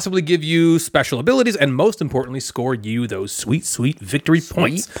 money, possibly give you special abilities, and most importantly, score you those sweet, sweet victory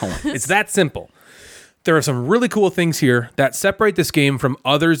points. It's that simple. There are some really cool things here that separate this game from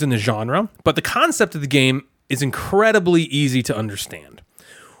others in the genre, but the concept of the game is incredibly easy to understand.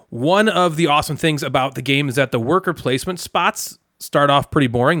 One of the awesome things about the game is that the worker placement spots start off pretty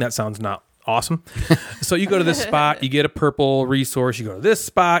boring. That sounds not awesome. So you go to this spot, you get a purple resource, you go to this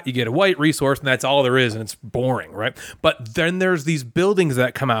spot, you get a white resource, and that's all there is, and it's boring, right? But then there's these buildings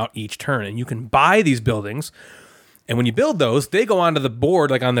that come out each turn, and you can buy these buildings, and when you build those, they go onto the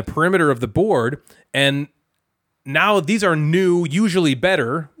board, like on the perimeter of the board, and now these are new, usually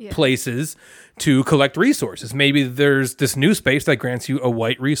better places to collect resources. Maybe there's this new space that grants you a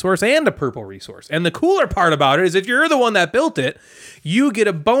white resource and a purple resource. And the cooler part about it is if you're the one that built it, you get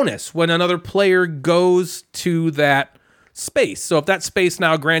a bonus when another player goes to that space. So if that space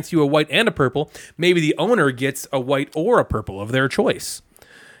now grants you a white and a purple, maybe the owner gets a white or a purple of their choice.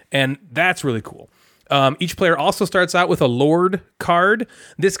 And that's really cool. Each player also starts out with a Lord card.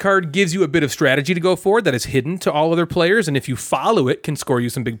 This card gives you a bit of strategy to go forward that is hidden to all other players, and if you follow it, can score you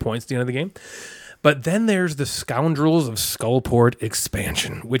some big points at the end of the game. But then there's the Scoundrels of Skullport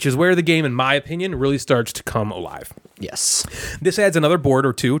expansion, which is where the game, in my opinion, really starts to come alive. Yes. This adds another board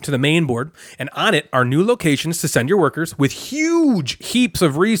or two to the main board, and on it are new locations to send your workers with huge heaps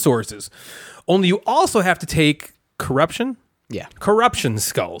of resources. Only you also have to take corruption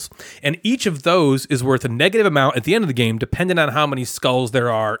skulls. And each of those is worth a negative amount at the end of the game, depending on how many skulls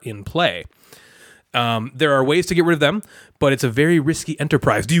there are in play. There are ways to get rid of them, but it's a very risky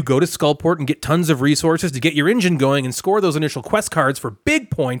enterprise. Do you go to Skullport and get tons of resources to get your engine going and score those initial quest cards for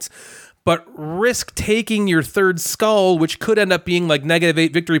big points, but risk taking your third skull, which could end up being like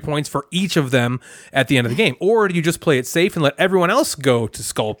 -8 victory points for each of them at the end of the game? Or do you just play it safe and let everyone else go to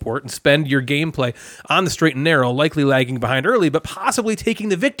Skullport and spend your gameplay on the straight and narrow, likely lagging behind early, but possibly taking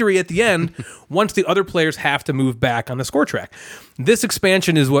the victory at the end once the other players have to move back on the score track? This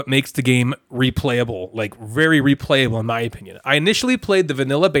expansion is what makes the game replayable, like very replayable in my opinion. I initially played the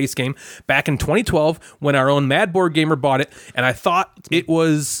vanilla base game back in 2012 when our own Mad Board Gamer bought it, and I thought it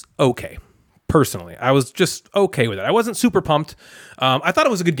was okay. Personally, I was just okay with it. I wasn't super pumped. I thought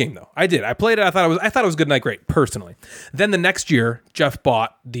it was a good game, though. I did. I played it. I thought it was good night great. Personally, then the next year, Jeff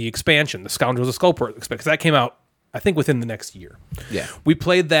bought the expansion, the Scoundrels of Skullport expansion, because that came out, I think, within the next year. Yeah, we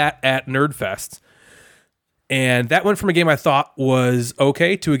played that at Nerdfest, and that went from a game I thought was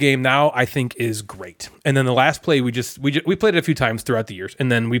okay to a game now I think is great. And then the last play we played it a few times throughout the years,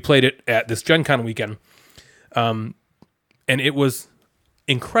 and then we played it at this Gen Con weekend, and it was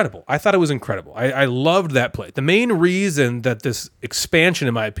incredible. I thought it was incredible. I loved that play. The main reason that this expansion,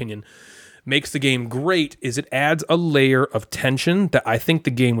 in my opinion, makes the game great is it adds a layer of tension that I think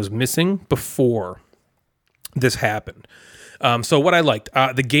the game was missing before this happened. So what I liked,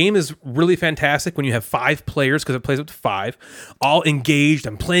 the game is really fantastic when you have 5 players, because it plays up to 5, all engaged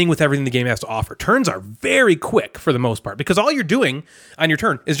and playing with everything the game has to offer. Turns are very quick for the most part, because all you're doing on your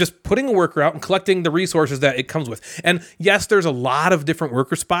turn is just putting a worker out and collecting the resources that it comes with. And yes, there's a lot of different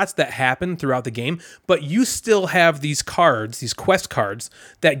worker spots that happen throughout the game, but you still have these cards, these quest cards,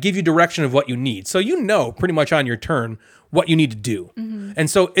 that give you direction of what you need. So you know pretty much on your turn what you need to do. Mm-hmm. And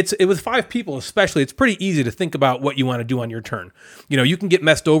so it with 5 people especially, it's pretty easy to think about what you want to do on your turn. You know, you can get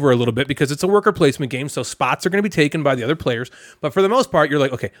messed over a little bit because it's a worker placement game, so spots are going to be taken by the other players. But for the most part, you're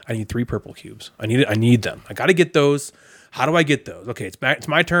like, okay, I need 3 purple cubes. I need them. I got to get those. How do I get those? Okay, it's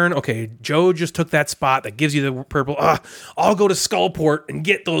my turn. Okay, Joe just took that spot that gives you the purple. I'll go to Skullport and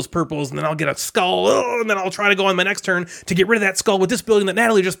get those purples, and then I'll get a skull, and then I'll try to go on my next turn to get rid of that skull with this building that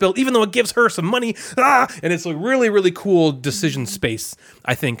Natalie just built, even though it gives her some money. And it's a really, really cool decision space,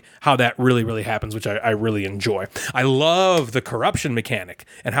 I think, how that really, really happens, which I really enjoy. I love the corruption mechanic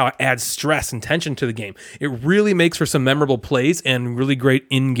and how it adds stress and tension to the game. It really makes for some memorable plays and really great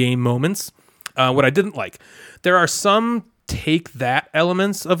in-game moments. What I didn't like, there are some take that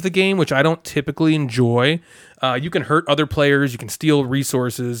elements of the game, which I don't typically enjoy. You can hurt other players, you can steal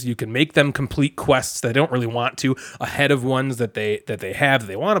resources, you can make them complete quests that they don't really want to ahead of ones that they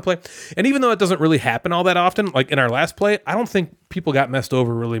want to play. And even though it doesn't really happen all that often, like in our last play, I don't think people got messed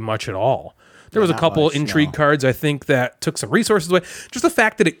over really much at all. There was a couple intrigue cards, I think, that took some resources away. Just the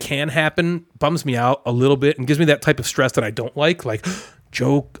fact that it can happen bums me out a little bit and gives me that type of stress that I don't like. Like,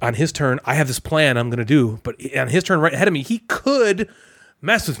 Joe, on his turn, I have this plan I'm going to do, but on his turn right ahead of me, he could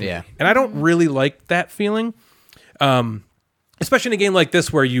mess with me. Yeah. And I don't really like that feeling, especially in a game like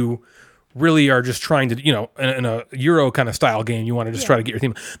this where you really are just trying to, in a Euro kind of style game, you want to just try to get your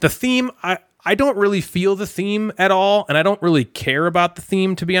theme. The theme, I don't really feel the theme at all, and I don't really care about the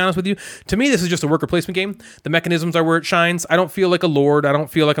theme, to be honest with you. To me, this is just a worker placement game. The mechanisms are where it shines. I don't feel like a lord. I don't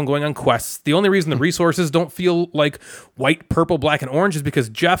feel like I'm going on quests. The only reason the resources don't feel like white, purple, black, and orange is because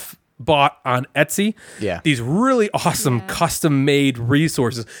Jeff bought on Etsy these really awesome custom-made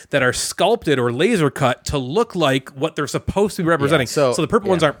resources that are sculpted or laser cut to look like what they're supposed to be representing. So the purple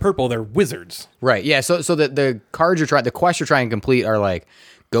ones aren't purple, they're wizards. Right, yeah. So the cards the quests you're trying to complete are like,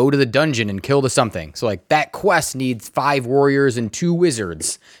 go to the dungeon and kill the something. So like that quest needs 5 warriors and 2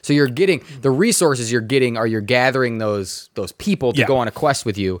 wizards. So you're getting the resources you're gathering those people to go on a quest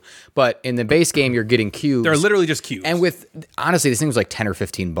with you. But in the base game, you're getting cubes. They're literally just cubes. And honestly, this thing was like $10 or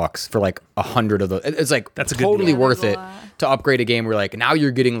 $15 for like 100 of those. It's like that's totally worth it to upgrade a game where like now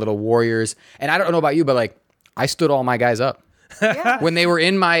you're getting little warriors. And I don't know about you, but like I stood all my guys up. When they were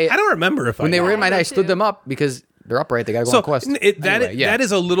in my I don't remember if when they were in my I stood them up because they're upright. They got to go on quest. That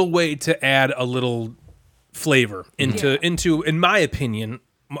is a little way to add a little flavor into, in my opinion,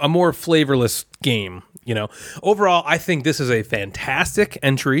 a more flavorless game. You know, overall, I think this is a fantastic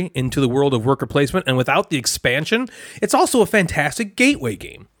entry into the world of worker placement, and without the expansion, it's also a fantastic gateway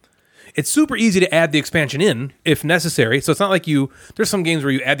game. It's super easy to add the expansion in if necessary. So it's not like there's some games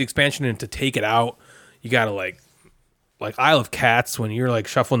where you add the expansion in to take it out. You got to like Isle of Cats, when you're like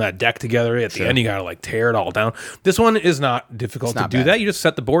shuffling that deck together at the end, you gotta like tear it all down. This one is not difficult to do that. You just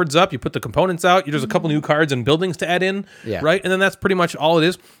set the boards up, you put the components out, there's a couple new cards and buildings to add in, right? And then that's pretty much all it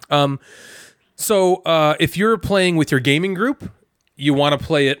is. So if you're playing with your gaming group, you want to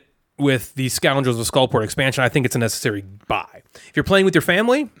play it with the Scoundrels of Skullport expansion. I think it's a necessary buy. If you're playing with your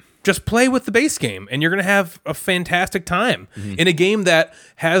family, just play with the base game, and you're going to have a fantastic time in a game that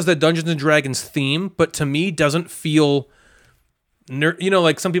has the Dungeons and Dragons theme, but to me doesn't feel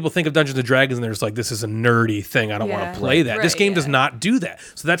like some people think of Dungeons and Dragons and there's like, this is a nerdy thing. I don't want to play that. This game does not do that.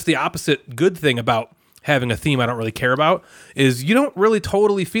 So that's the opposite good thing about having a theme I don't really care about, is you don't really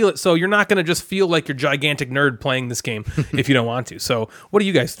totally feel it. So you're not going to just feel like you're gigantic nerd playing this game if you don't want to. So what do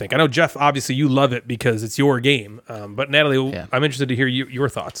you guys think? I know, Jeff, obviously you love it because it's your game. But Natalie, I'm interested to hear your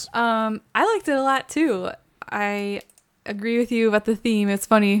thoughts. I liked it a lot too. I agree with you about the theme. It's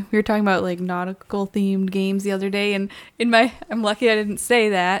funny, we were talking about like nautical themed games the other day, and I'm lucky I didn't say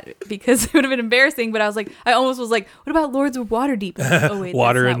that because it would have been embarrassing, but I almost was like, what about Lords of Waterdeep? Like, oh wait,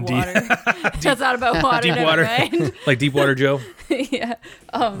 water that's and not water. That's not about water. Deep water. Like Deepwater Joe. Yeah.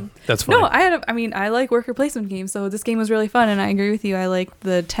 That's funny. No, I like worker placement games, so this game was really fun, and I agree with you. I like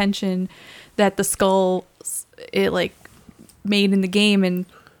the tension that the skull it like made in the game, and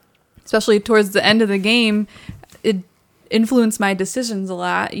especially towards the end of the game, it influenced my decisions a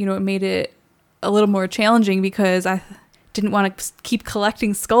lot. You know, it made it a little more challenging because I didn't want to keep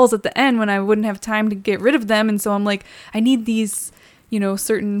collecting skulls at the end when I wouldn't have time to get rid of them. And so I'm like, I need these,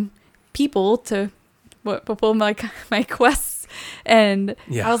 certain people to fulfill my quests. And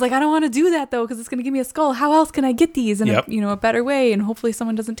I was like, I don't want to do that though, because it's going to give me a skull. How else can I get these in a better way? And hopefully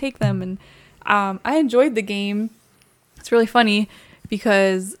someone doesn't take them. And I enjoyed the game. It's really funny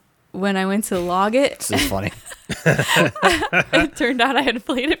because when I went to log it, this is funny. It turned out I had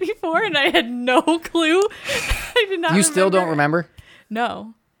played it before and I had no clue. I did not. You still don't remember?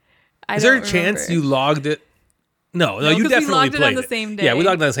 No. Is there a chance you logged it? No, you definitely we logged played it on the same day. Yeah, we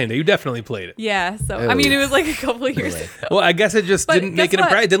logged on the same day. You definitely played it. Yeah, so I mean, it was like a couple of years ago. Well, I guess it just didn't make it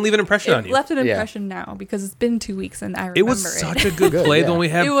didn't leave an impression on you. It left an impression now because it's been 2 weeks and I remember it. Was such a good play. Then we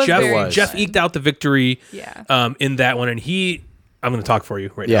have Jeff eked out the victory in that one, and I'm going to talk for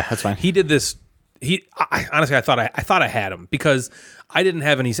you right now. Yeah, that's fine. He did this. Honestly, I thought I had him because I didn't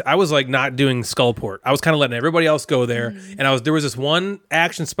have any. I was like not doing Skullport. I was kind of letting everybody else go there, and there was this one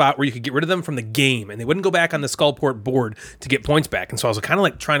action spot where you could get rid of them from the game, and they wouldn't go back on the Skullport board to get points back. And so I was kind of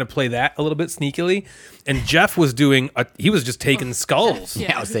like trying to play that a little bit sneakily. And Jeff was he was just taking skulls.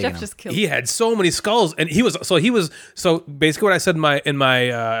 I was taking Jeff just killed. He had so many skulls, and he was so basically what I said in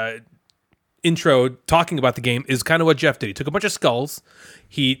my intro talking about the game is kind of what Jeff did. He took a bunch of skulls.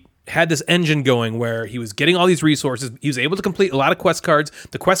 He had this engine going where he was getting all these resources. He was able to complete a lot of quest cards.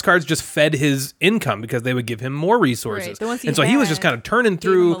 The quest cards just fed his income because they would give him more resources. Right. And so he was just kind of turning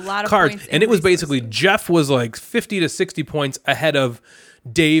through cards. And it was basically Jeff was like 50 to 60 points ahead of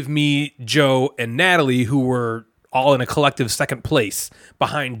Dave, me, Joe, and Natalie, who were all in a collective second place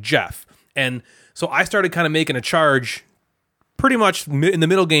behind Jeff. And so I started kind of making a charge pretty much in the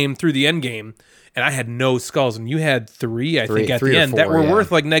middle game through the end game and I had no skulls, and you had three, I think, at three the or end four, that were yeah. worth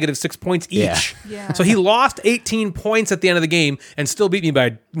like -6 points each. Yeah. Yeah. So he lost 18 points at the end of the game and still beat me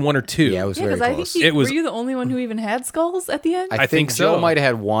by 1 or 2. Yeah, it was very because I think close. he, It was- were you the only one who even had skulls at the end? I think so. Joe might have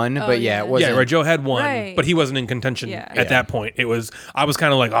had one, but yeah, yeah. it wasn't. Yeah, right. Joe had one, Right. but he wasn't in contention Yeah. at that point. I was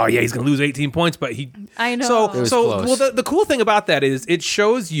kind of like, oh yeah, he's gonna lose 18 points, but he. I know. So It was close. well, the cool thing about that is it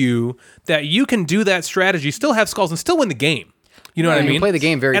shows you that you can do that strategy, still have skulls, and still win the game. You know what I You mean? can play the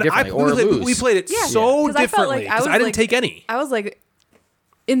game very And differently or lose. We played it Yeah. so 'Cause I felt differently like I because was I didn't like- take any. I was like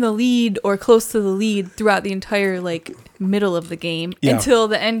in the lead or close to the lead throughout the entire like middle of the game Yeah. until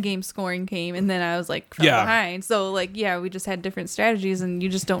the end game scoring came, and then I was like fell Yeah. behind. So like we just had different strategies, and you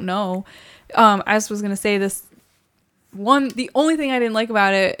just don't know. I just was gonna say this one. The only thing I didn't like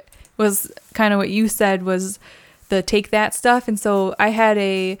about it was kind of what you said was the take that stuff, and so I had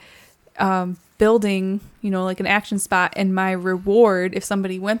a building, like an action spot, and my reward if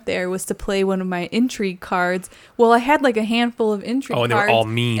somebody went there was to play one of my intrigue cards. Well, I had like a handful of intrigue cards. Oh,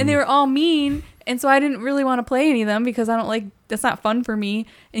 and they were all mean. And so I didn't really want to play any of them because I don't like, that's not fun for me.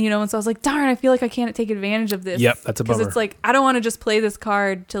 And and so I was like, darn, I feel like I can't take advantage of this. Yep, that's a bummer. Because it's like, I don't want to just play this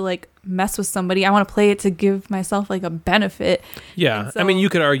card to like mess with somebody. I want to play it to give myself like a benefit. Yeah, And so- I mean, you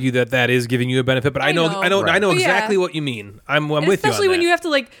could argue that is giving you a benefit, but I know Right. But exactly yeah. what you mean. I'm And with you on especially when that. you have to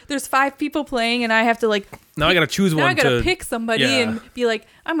like, there's 5 people playing, and I have to like, Now I got to choose now one I gotta to pick somebody yeah. and be like,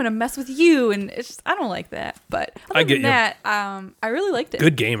 I'm gonna mess with you, and it's just, I don't like that. But other I get than you. that, I really liked it.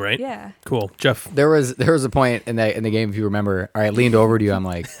 Good game, right? Yeah. Cool, Jeff. There was a point in the game, if you remember. All right, I leaned over to you. I'm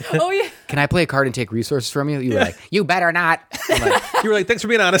like, Oh yeah. "Can I play a card and take resources from you?" You were like, "You better not." I'm like, You were like, thanks for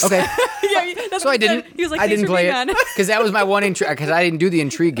being honest. okay. Yeah, that's So what I he said. didn't. He was like, I "Thanks didn't for play being it honest." because that was my one intrigue. Because I didn't do the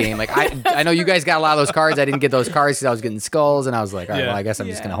intrigue game. Like I know you guys got a lot of those cards. I didn't get those cards because I was getting skulls, and I was like, all right, Yeah. well, I guess I'm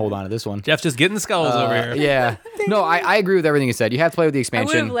just Yeah. gonna hold on to this one. Jeff's just getting skulls over here. Yeah. No, I agree with everything you said. You have to play with the I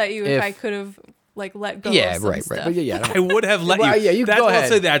expansion. would have let you if I could have like let go. Yeah, of some right. stuff. But yeah. I would have let Well, you. yeah, you that's go what I'll ahead.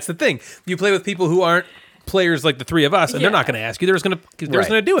 say. That's the thing. You play with people who aren't players like the three of us, and they're Yeah. not going to ask you. They're just going to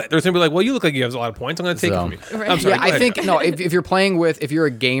Right. do it. They're just going to be like, "Well, you look like you have a lot of points. I'm going to take it So- from you." Right. I'm sorry. Yeah, go I ahead, think Jeff. no. If you're playing with, if you're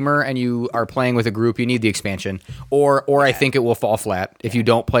a gamer and you are playing with a group, you need the expansion. Or I think it will fall flat if you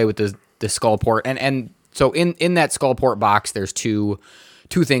don't play with the skull port. And so in that skull port box, there's two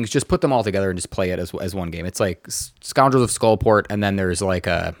things. Just put them all together and just play it as one game. It's like Scoundrels of Skullport, and then there's like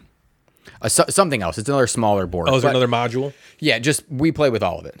a something else. It's another smaller board. Oh, is there But, another module? Yeah, just we play with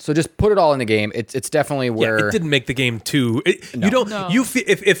all of it. So just put it all in the game. It's definitely where Yeah, it didn't make the game too. You don't. No. You feel,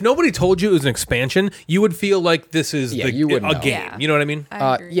 if nobody told you it was an expansion, you would feel like this is you wouldn't a know. game. Yeah. You know what I mean?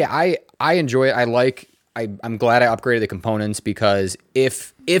 I agree. yeah, I enjoy it. I'm glad I upgraded the components because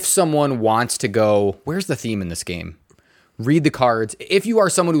if someone wants to go, where's the theme in this game? Read the cards. If you are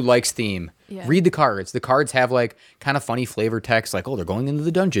someone who likes theme, Yeah. read the cards. The cards have like kind of funny flavor text, like, oh, they're going into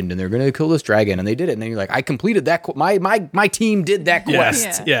the dungeon and they're going to kill this dragon, and they did it. And then you're like, I completed that. My team did that quest.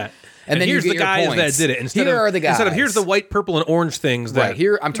 Yes. Yeah. Yeah. And then you here's get the your guys points. that did it. Instead Here of, are the Instead of guys. here's the white, purple, and orange things that Right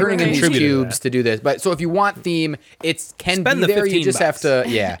here, I'm turning in these contributed to cubes that. to do this. But so if you want theme, it can Spend be the there. You 15 just have bucks. to,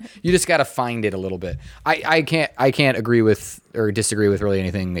 yeah. You just got to find it a little bit. I can't agree with or disagree with really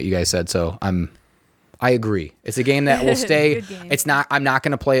anything that you guys said. So I agree. It's a game that will stay. Good game. It's not. I'm not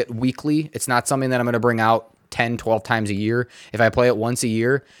going to play it weekly. It's not something that I'm going to bring out 10, 12 times a year. If I play it once a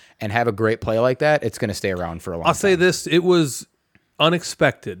year and have a great play like that, it's going to stay around for a long time. I'll say this: it was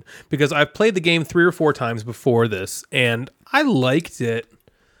unexpected because I've played the game 3 or 4 times before this, and I liked it.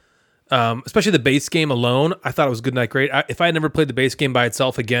 Especially the base game alone, I thought it was good night great. If I had never played the base game by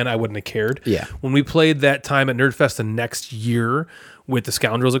itself again, I wouldn't have cared. Yeah. When we played that time at Nerdfest the next year with the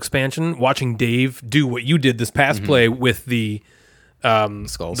Scoundrels expansion, watching Dave do what you did this past play with the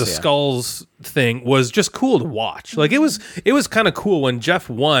Skulls. the yeah. skulls thing was just cool to watch. Like it was kind of cool when Jeff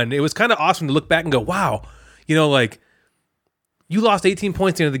won. It was kind of awesome to look back and go, wow, like you lost 18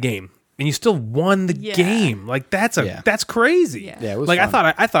 points at the end of the game and you still won the Yeah. game. Like that's crazy. Yeah. Yeah, it was like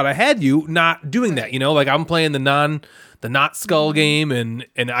fun. I thought I had you not doing that. Like I'm playing the not skull game and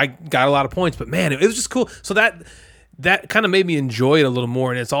I got a lot of points. But man, it was just cool. So that kind of made me enjoy it a little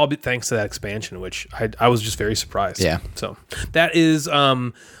more, and it's all thanks to that expansion, which I was just very surprised. Yeah. So that is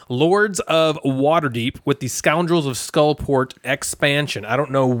Lords of Waterdeep with the Scoundrels of Skullport expansion. I don't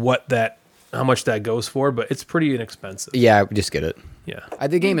know how much that goes for, but it's pretty inexpensive. Yeah, just get it. Yeah.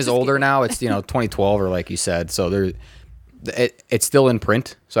 The game is older now. It's 2012 or like you said. So it's still in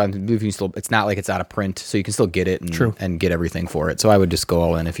print. So it's not like it's out of print. So you can still get it and get everything for it. So I would just go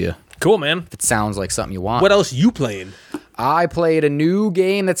all in if you Cool, man. If it sounds like something you want. What else you playing? I played a new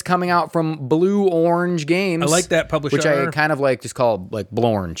game that's coming out from Blue Orange Games. I like that publisher. Which I kind of like just call like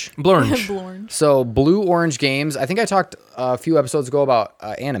Blornge. Blornge. So Blue Orange Games. I think I talked a few episodes ago about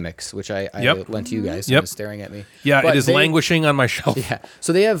Animix, which I lent to you guys. So staring at me. Yeah, but it is languishing on my shelf. Yeah.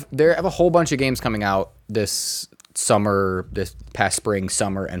 So they have a whole bunch of games coming out this summer, this past spring,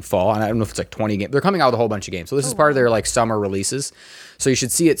 summer, and fall. And I don't know if it's like 20 games. They're coming out with a whole bunch of games. So this is part of their like summer releases. So you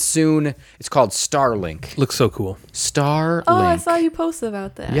should see it soon. It's called Starlink. Looks so cool. Starlink. Oh, I saw you post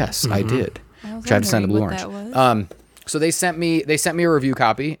about that. Yes, I did. I was Tried to send a Blue wondering Orange. what that was. So they sent me a review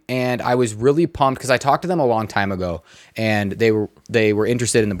copy, and I was really pumped because I talked to them a long time ago, and they were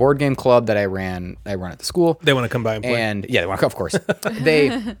interested in the board game club that I run at the school. They want to come by and play. And yeah, they want to, of course.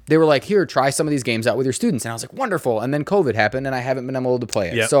 they were like, here, try some of these games out with your students, and I was like, wonderful. And then COVID happened, and I haven't been able to play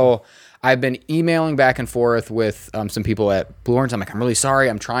it. Yep. So I've been emailing back and forth with some people at Blue Orange. I'm like, I'm really sorry,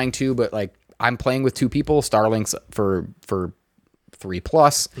 I'm trying to, but like I'm playing with 2 people. Starlink's for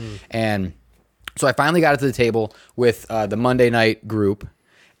 3+, and so I finally got it to the table with the Monday night group,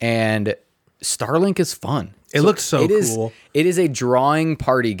 and Starlink is fun. It looks so cool. It is a drawing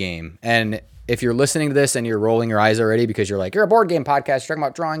party game, and if you're listening to this and you're rolling your eyes already because you're like, you're a board game podcast, you're talking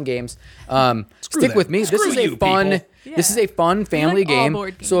about drawing games, stick with me. This is a fun family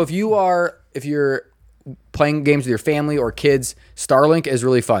game. So if you're playing games with your family or kids, Starlink is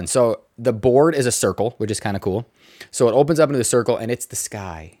really fun. So the board is a circle, which is kind of cool. So it opens up into the circle, and it's the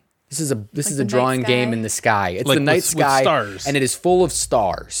sky. This is a drawing game in the sky. It's like the night sky, with stars. And it is full of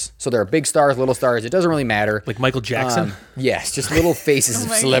stars. So there are big stars, little stars. It doesn't really matter. Like Michael Jackson? Yes, just little faces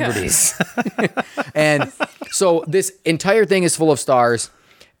of celebrities. And so this entire thing is full of stars.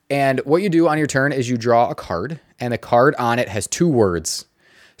 And what you do on your turn is you draw a card, and the card on it has 2 words.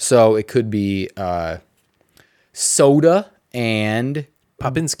 So it could be soda and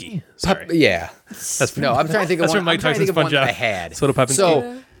Popinski. Yeah. That's no, I'm trying to think of that's one. from Mike Tyson's Punch Out. I had. Soda Popinski.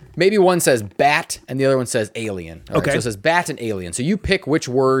 So maybe one says bat and the other one says alien. All right, okay. so it says bat and alien. So you pick which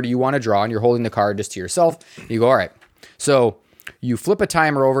word you want to draw, and you're holding the card just to yourself. You go, all right. So you flip a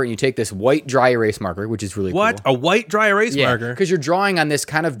timer over, and you take this white dry erase marker, which is really what? cool. A white dry erase marker? Because you're drawing on this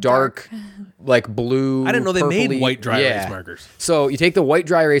kind of dark, like blue. I didn't know they made white dry erase yeah. markers. So you take the white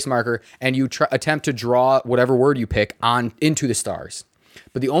dry erase marker, and you attempt to draw whatever word you pick into the stars.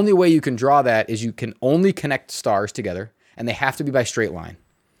 But the only way you can draw that is you can only connect stars together, and they have to be by straight line.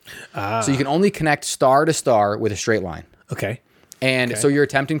 So you can only connect star to star with a straight line. Okay. And so you're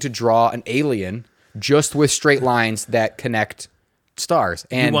attempting to draw an alien just with straight lines that connect stars.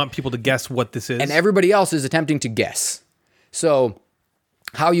 And you want people to guess what this is? And everybody else is attempting to guess. So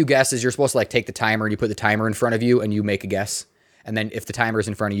how you guess is you're supposed to like take the timer, and you put the timer in front of you, and you make a guess. And then if the timer is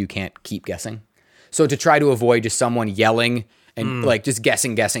in front of you, you can't keep guessing. So to try to avoid just someone yelling and like just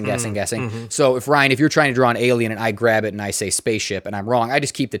guessing. So if you're trying to draw an alien, and I grab it and I say spaceship and I'm wrong, I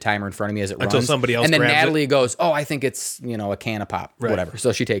just keep the timer in front of me as it runs. Until somebody else and then grabs Natalie it. goes, oh, I think it's, a can of pop, whatever.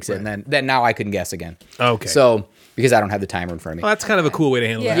 So she takes it, and then now I can guess again. Okay. So because I don't have the timer in front of me. Well, that's kind of a cool way to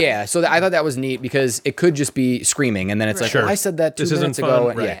handle that. Yeah, so I thought that was neat because it could just be screaming, and then it's like, Sure. I said that 2 This isn't minutes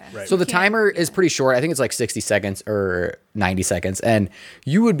ago. fun. And Right. So the timer is pretty short. I think it's like 60 seconds or 90 seconds, and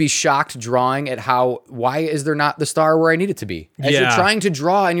you would be shocked drawing at why is there not the star where I need it to be? As you're trying to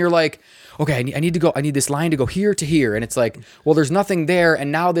draw, and you're like, okay, I need this line to go here to here, and it's like, well, there's nothing there,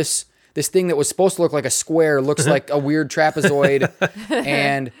 and now this thing that was supposed to look like a square looks like a weird trapezoid,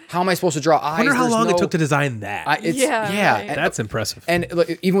 and how am I supposed to draw eyes? I wonder how long it took to design that. Right. And that's impressive. And look,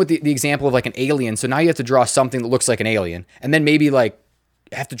 even with the example of like an alien, so now you have to draw something that looks like an alien, and then maybe like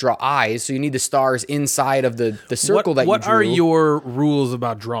have to draw eyes, so you need the stars inside of the circle that you drew. What are your rules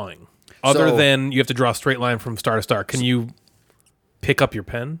about drawing? Other than you have to draw a straight line from star to star, can you pick up your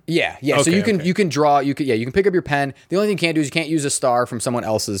pen? Yeah. Okay, so you can draw. You can pick up your pen. The only thing you can't do is you can't use a star from someone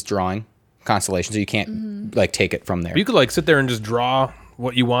else's drawing constellation, so you can't like take it from there. But you could like sit there and just draw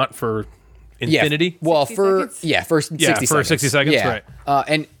what you want for infinity. Well, 60 for seconds? 60 seconds. 60 seconds, yeah. right.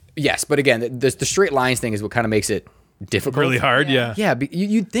 And yes, but again, the straight lines thing is what kind of makes it difficult. Really hard, yeah. Yeah, but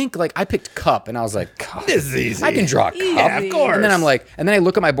you'd think like I picked cup, and I was like, God, This is easy. I can draw a cup. Yeah, of course. And then I'm like, and then I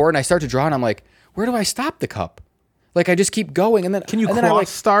look at my board and I start to draw, and I'm like, where do I stop the cup? Like I just keep going, and then Can you and then I, cross like,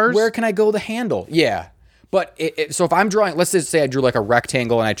 stars? Where can I go the handle? Yeah. But so if I'm drawing, let's just say I drew like a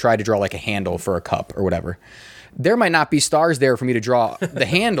rectangle and I tried to draw like a handle for a cup or whatever. There might not be stars there for me to draw the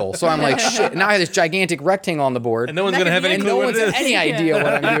handle. So I'm like, shit, now I have this gigantic rectangle on the board. And no one's going to have any and clue no what one's it is. any idea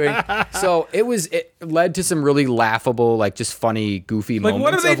what I'm doing. So it led to some really laughable, like just funny, goofy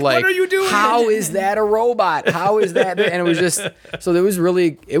moments of like, what are you doing? How is that a robot? How is that? And it was just, so it was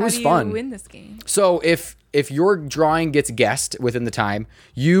really, it was How do fun. you win this game? So if if your drawing gets guessed within the time,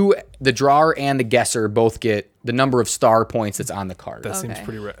 the drawer and the guesser both get the number of star points that's on the card. That seems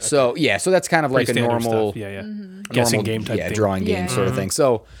pretty rare. So so that's kind of Pretty like a normal, stuff. Guessing game type thing. drawing game sort of thing.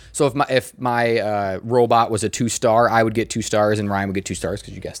 So if my robot was a 2-star, I would get 2 stars, and Ryan would get 2 stars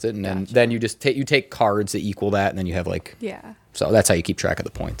because you guessed it, and then you just take cards that equal that, and then you have like So that's how you keep track of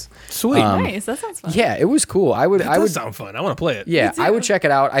the points. Sweet, nice. That sounds fun. Yeah, it was cool. I would sound fun. I want to play it. Yeah, I would check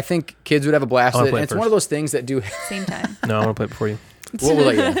it out. I think kids would have a blast with it. And it's one of those things that do same time. No, I want to play it before you. We'll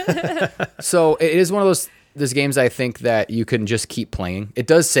let you know. So it is one of those games I think that you can just keep playing. It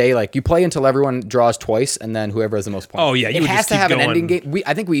does say like you play until everyone draws twice, and then whoever has the most points. Oh yeah, it has to have an ending game.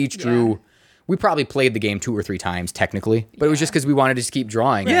 I think we each drew. We probably played the game 2 or 3 times technically, but it was just because we wanted to just keep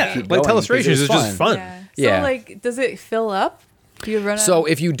drawing. Yeah, keep like going, illustrations is just fun. Yeah. So like, does it fill up? Do you run out? So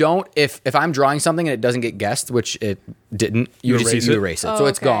if you don't, if I'm drawing something and it doesn't get guessed, which it didn't, you erase it. Oh, so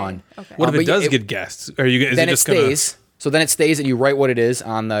it's okay. gone. Okay. What if it does get guessed? Are you? Then it stays. So then it stays, and you write what it is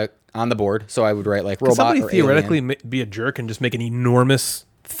on the board. So I would write like robot. Somebody or theoretically alien. be a jerk and just make an enormous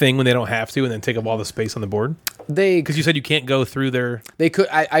thing when they don't have to, and then take up all the space on the board. Because you said you can't go through their. They could.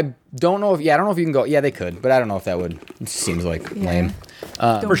 I don't know if. Yeah, I don't know if you can go. Yeah, they could, but I don't know if that would. It seems like lame.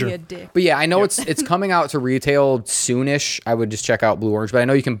 Don't for sure. be a dick. But yeah, I know it's coming out to retail soonish. I would just check out Blue Orange, but I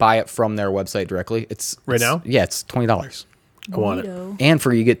know you can buy it from their website directly. It's now. Yeah, it's $20. I want it. And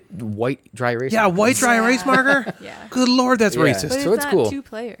you get white dry erase. Yeah, white dry erase marker. Yeah. Good lord, that's Yeah. racist. But So it's not cool.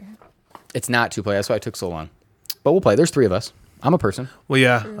 2-player. It's not 2-player. That's why it took so long. But we'll play. There's 3 of us. I'm a person. Well,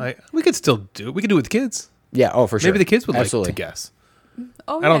 yeah, we could still do it. We could do it with kids. Yeah. Oh, for sure. Maybe the kids would Absolutely. like to guess.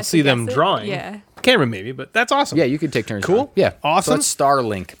 Oh, I don't see them guess it. drawing. Yeah. Cameron maybe, but that's awesome. Yeah, you could take turns. Cool. drawing. Yeah. Awesome. So it's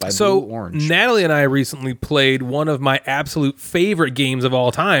Starlink by Blue Orange. Natalie and I recently played one of my absolute favorite games of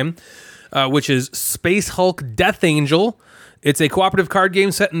all time, which is Space Hulk Death Angel. It's a cooperative card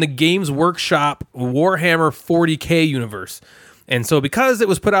game set in the Games Workshop Warhammer 40K universe. And so because it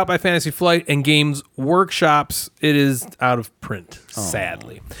was put out by Fantasy Flight and Games Workshops, it is out of print,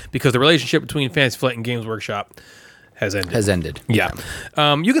 sadly. Because the relationship between Fantasy Flight and Games Workshop has ended. Yeah.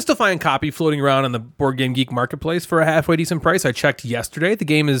 You can still find a copy floating around on the Board Game Geek marketplace for a halfway decent price. I checked yesterday. The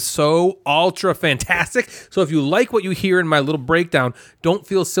game is so ultra fantastic. So if you like what you hear in my little breakdown, don't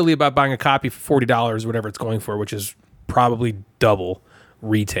feel silly about buying a copy for $40 or whatever it's going for, which is probably double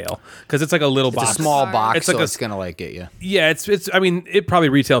retail, because it's like a little box. It's a small box, it's like so it's gonna like get you. Yeah, it's. I mean, it probably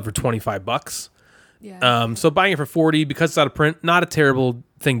retailed for $25. Yeah. So buying it for $40 because it's out of print, not a terrible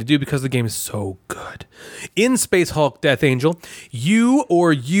thing to do because the game is so good. In Space Hulk Death Angel, you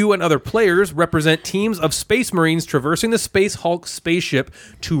and other players represent teams of Space Marines traversing the Space Hulk spaceship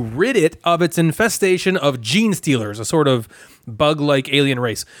to rid it of its infestation of gene stealers, a sort of bug-like alien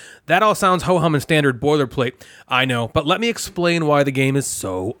race. That all sounds ho-hum and standard boilerplate, I know, but let me explain why the game is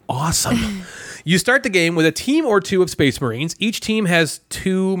so awesome. You start the game with a team or 2 of Space Marines. Each team has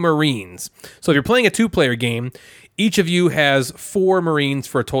 2 Marines. So if you're playing a 2-player game, each of you has 4 Marines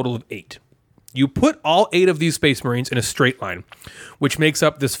for a total of 8. You put all 8 of these Space Marines in a straight line, which makes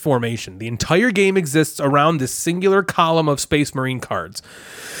up this formation. The entire game exists around this singular column of Space Marine cards.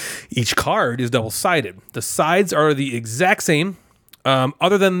 Each card is double-sided. The sides are the exact same,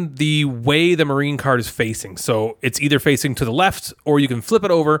 other than the way the Marine card is facing. So it's either facing to the left, or you can flip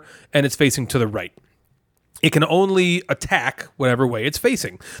it over, and it's facing to the right. It can only attack whatever way it's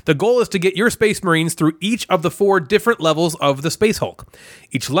facing. The goal is to get your Space Marines through each of the 4 different levels of the Space Hulk.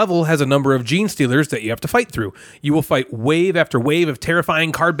 Each level has a number of gene stealers that you have to fight through. You will fight wave after wave of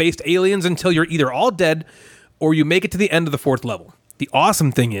terrifying card-based aliens until you're either all dead or you make it to the end of the 4th level. The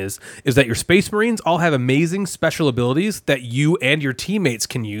awesome thing is that your Space Marines all have amazing special abilities that you and your teammates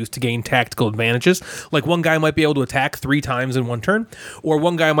can use to gain tactical advantages. Like one guy might be able to attack 3 times in one turn, or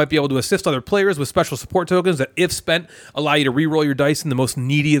one guy might be able to assist other players with special support tokens that, if spent, allow you to reroll your dice in the most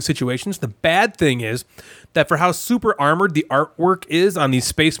needy of situations. The bad thing is that for how super armored the artwork is on these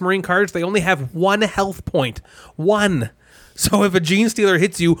Space Marine cards, they only have 1 health point. 1. So if a gene stealer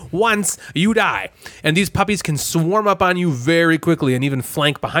hits you once, you die. And these puppies can swarm up on you very quickly and even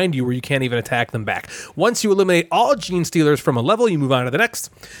flank behind you where you can't even attack them back. Once you eliminate all gene stealers from a level, you move on to the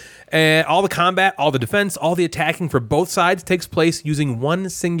next. And all the combat, all the defense, all the attacking for both sides takes place using one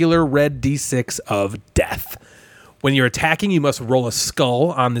singular red D6 of death. When you're attacking, you must roll a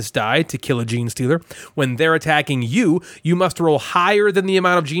skull on this die to kill a Gene Stealer. When they're attacking you, you must roll higher than the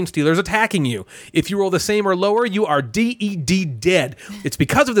amount of Gene Stealers attacking you. If you roll the same or lower, you are DED dead. It's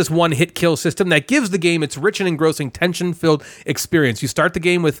because of this one-hit kill system that gives the game its rich and engrossing tension-filled experience. You start the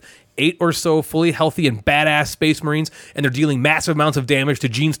game with 8 or so fully healthy and badass Space Marines, and they're dealing massive amounts of damage to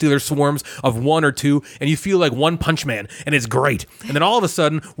Gene Stealer swarms of 1 or 2, and you feel like One Punch Man, and it's great. And then all of a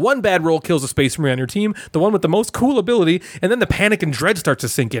sudden, one bad roll kills a Space Marine on your team, the one with the most cool ability, and then the panic and dread starts to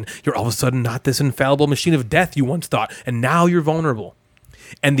sink in. You're all of a sudden not this infallible machine of death you once thought, and now you're vulnerable.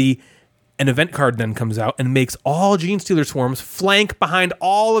 And an event card then comes out and makes all Gene Stealer swarms flank behind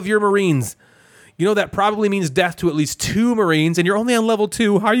all of your Marines. You know, that probably means death to at least 2 Marines, and you're only on level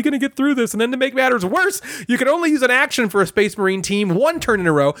 2. How are you going to get through this? And then to make matters worse, you can only use an action for a Space Marine team 1 turn in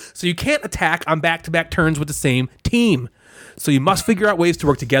a row, so you can't attack on back-to-back turns with the same team. So you must figure out ways to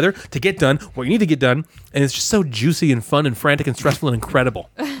work together to get done what you need to get done, and it's just so juicy and fun and frantic and stressful and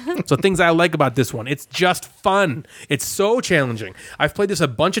incredible. So things I like about this one, it's just fun. It's so challenging. I've played this a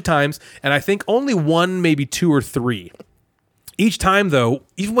bunch of times, and I think only 1, maybe 2 or 3. Each time, though,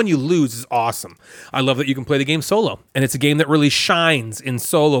 even when you lose, is awesome. I love that you can play the game solo, and it's a game that really shines in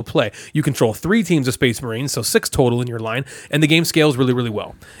solo play. You control 3 teams of Space Marines, so 6 total in your line, and the game scales really, really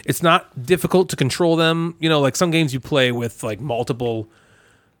well. It's not difficult to control them. You know, like some games you play with like multiple...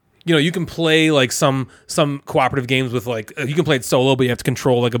 You know, you can play like some cooperative games with like you can play it solo, but you have to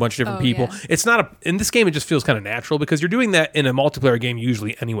control like a bunch of different people. Yeah. It's not in this game. It just feels kind of natural because you're doing that in a multiplayer game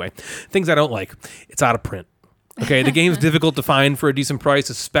usually anyway. Things I don't like. It's out of print. Okay, the game's difficult to find for a decent price,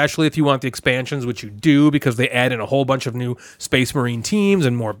 especially if you want the expansions, which you do because they add in a whole bunch of new Space Marine teams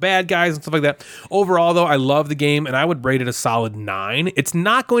and more bad guys and stuff like that. Overall, though, I love the game, and I would rate it a solid 9. It's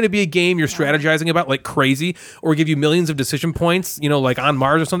not going to be a game you're strategizing about like crazy or give you millions of decision points, you know, like on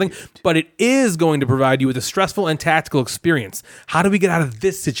Mars or something, but it is going to provide you with a stressful and tactical experience. How do we get out of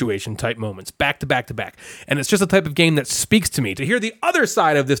this situation type moments, back to back to back? And it's just a type of game that speaks to me. To hear the other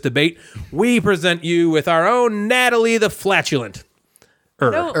side of this debate, we present you with our own Natalie the Flatulent.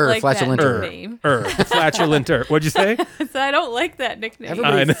 I don't like flatulent that nickname. Flatulenter. What'd you say? I don't like that nickname.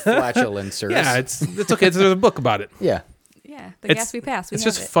 Everybody flatulents. Yeah, it's okay. There's a book about it. Yeah. Yeah, the Gatsby Pass. It's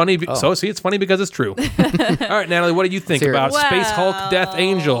just funny. So, see, it's funny because it's true. All right, Natalie, what do you think about Space Hulk Death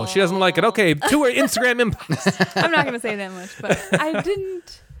Angel? She doesn't like it. Okay, to her Instagram inbox. I'm not going to say that much, but I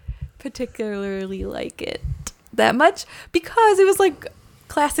didn't particularly like it that much because it was like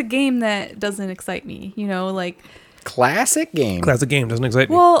classic game that doesn't excite me, you know, like classic game doesn't excite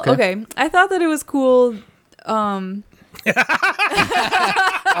me. Well, okay. I thought that it was cool. You don't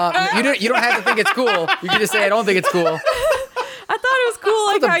have to think it's cool. You can just say I don't think it's cool. I thought it was cool,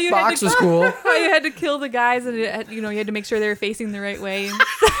 like how you box was cool. How you had to kill the guys, and it, you know, you had to make sure they were facing the right way.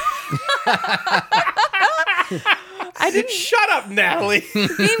 I didn't. Shut up, Natalie.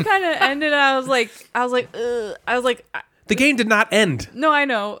 The game kind of ended. And I was like, ugh. The game did not end. No, I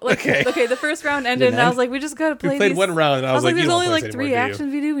know. Like, okay, the first round ended, and I was like, we just gotta play. We played these. 1 round, and I was like, there's only like 3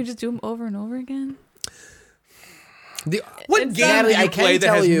 actions we do. We just do them over and over again. What game do you play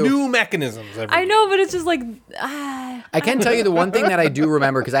that has new mechanisms? I know, but it's just like... I can tell you the one thing that I do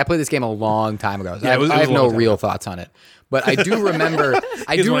remember, because I played this game a long time ago. So I have no real thoughts on it. But I do remember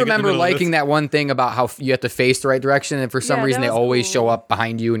liking that one thing about how you have to face the right direction, and for some reason they always show up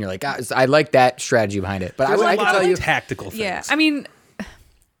behind you, and you're like, I like that strategy behind it. But I can tell you tactical things. Yeah, I mean,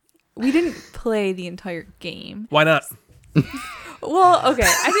 we didn't play the entire game. Why not? Well, okay.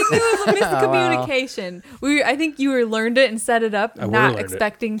 I think there was a miscommunication. Wow. I think you learned it and set it up, not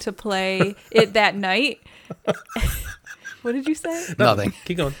expecting to play it that night. What did you say? Nothing.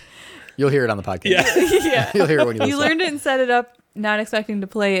 Keep going. You'll hear it on the podcast. Yeah. You'll hear it when you listen. You learned it and set it up, not expecting to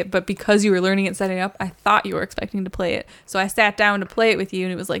play it, but because you were learning it and setting it up, I thought you were expecting to play it. So I sat down to play it with you,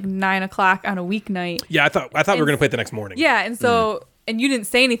 and it was like 9:00 on a weeknight. Yeah, I thought we were going to play it the next morning. Yeah, and so... And you didn't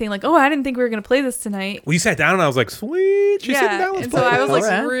say anything like, oh, I didn't think we were going to play this tonight. Well, you sat down and I was like, sweet. She's sitting down. And so I was like,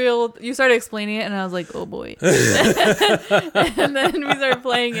 you started explaining it and I was like, oh boy. And then we started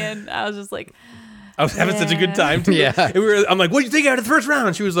playing it and I was just like, I was having such a good time too. Yeah. And I'm like, what did you think after the first round?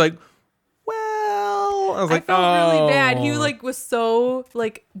 And she was like, well, I was like, I felt really bad. He was so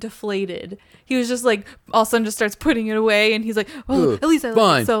deflated. He was just like, all of a sudden just starts putting it away. And he's like, well, at least I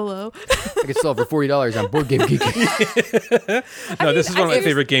like it solo. I could sell it for $40 on Board Game Geek. This is one of my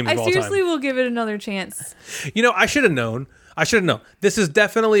favorite games of all time. I seriously will give it another chance. You know, I should have known. This is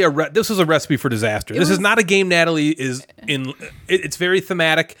definitely this was a recipe for disaster. This is not a game Natalie is in. It's very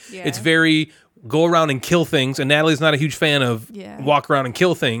thematic. Yeah. It's very go around and kill things. And Natalie's not a huge fan of walk around and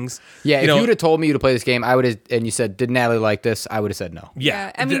kill things. Yeah, if you would have told me to play this game, I would have, and you said, did Natalie like this? I would have said no.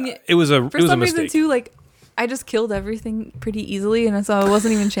 Yeah. I mean, it was a for some mistake. reason too, like I just killed everything pretty easily, and so I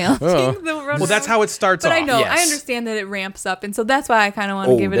wasn't even challenging the run. Well, that's how it starts But off. I know, Yes. I understand that it ramps up, and so that's why I kind of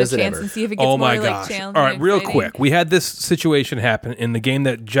want to give it a does it chance ever? and see if it gets Oh my more gosh. like challenging. All right, and real exciting. quick. We had this situation happen in the game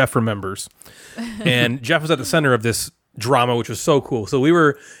that Jeff remembers. And Jeff was at the center of this drama, which was so cool. So we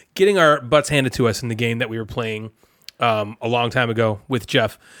were getting our butts handed to us in the game that we were playing a long time ago with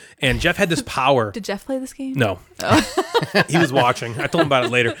Jeff. And Jeff had this power. Did Jeff play this game? No. He was watching. I told him about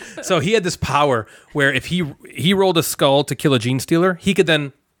it later. So he had this power where if he rolled a skull to kill a gene stealer, he could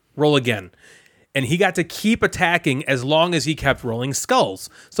then roll again. And he got to keep attacking as long as he kept rolling skulls.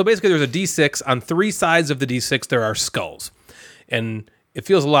 So basically there's a D6. On 3 sides of the D6, there are skulls. And it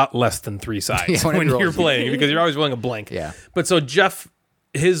feels a lot less than 3 sides when you're playing because you're always rolling a blank. Yeah. But so Jeff,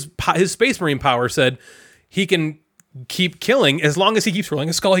 his Space Marine power said he can keep killing as long as he keeps rolling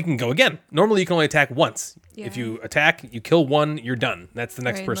a skull. He can go again. Normally, you can only attack once. Yeah. If you attack, you kill one, you're done. That's the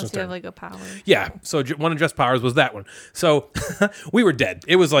next Right, person's unless you turn. have like a power. Yeah. So one of Jeff's powers was that one. So we were dead.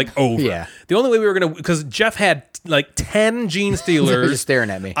 It was like over. Yeah. The only way we were gonna, because Jeff had like 10 gene stealers just staring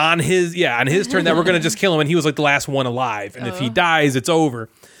at me on his turn that we're gonna just kill him, and he was like the last one alive. And if he dies, it's over.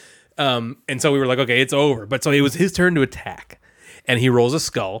 And so we were like, okay, it's over. But so it was his turn to attack, and he rolls a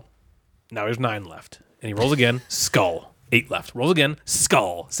skull. Now there's 9 left, and he rolls again, skull. 8 left. Rolls again.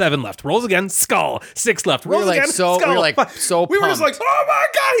 Skull. 7 left. Rolls again. Skull. 6 left. Rolls again. Skull. We were so we were just like, oh my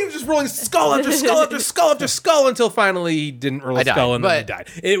god! He was just rolling skull after skull after skull after skull until finally he didn't roll a skull and then he died.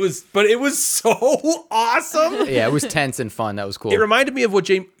 It was so awesome. Yeah, it was tense and fun. That was cool. It reminded me of what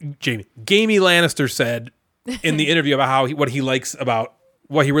Jamie Lannister said in the interview about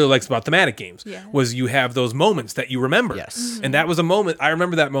what he really likes about thematic games was you have those moments that you remember. Yes. And that was a moment. I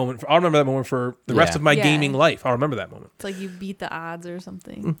remember that moment. I'll remember that moment for the rest of my gaming life. I'll remember that moment. It's like you beat the odds or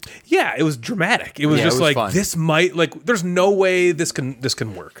something. Yeah, it was dramatic. It was just it was like fun. this might there's no way this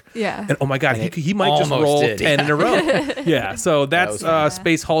can work. Yeah. And oh my god, he might just almost roll did. 10 in a row. Yeah. So that's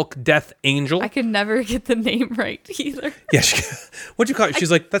Space Hulk Death Angel. I could never get the name right either. Yeah. What'd you call it? She's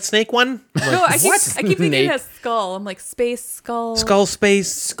like, that snake one? I'm No, like, I keep thinking Snake? it has skull. I'm like space skull. Skull Space.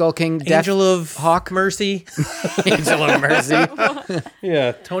 Skull King, Angel of Hawk Mercy. Angel of Mercy.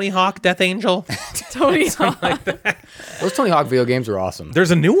 Yeah. Tony Hawk Death Angel. Tony Hawk. Those Tony Hawk video games were awesome. There's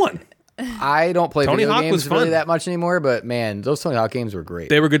a new one. I don't play Tony video Hawk games was really fun. that much anymore, but man, those Tony Hawk games were great.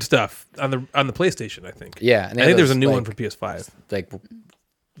 They were good stuff on the PlayStation, I think. Yeah, and they I had think there's a those, new like- one for PS5. Like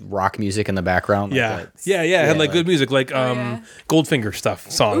rock music in the background. Yeah. Like that. Yeah. It had like good music, like yeah. Goldfinger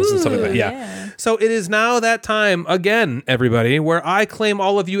songs and stuff like that. Yeah. So it is now that time again, everybody, where I claim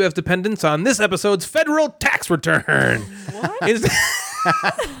all of you as dependents on this episode's federal tax return. What?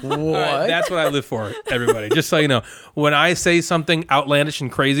 What? That's what I live for, everybody. Just so you know, when I say something outlandish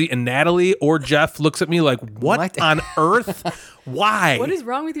and crazy, and Natalie or Jeff looks at me like, "What on earth? Why? What is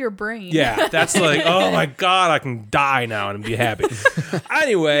wrong with your brain? Yeah, that's like, oh my god, I can die now and be happy."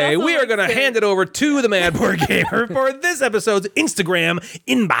 Anyway, we are going to hand it over to the Mad Board Gamer for this episode's Instagram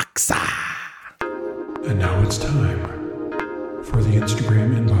inbox. And now it's time for the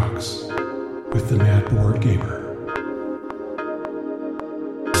Instagram inbox with the Mad Board Gamer.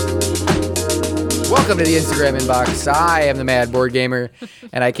 Welcome to the Instagram inbox. I am the Mad Board Gamer,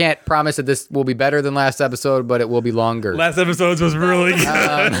 and I can't promise that this will be better than last episode, but it will be longer. Last episode was really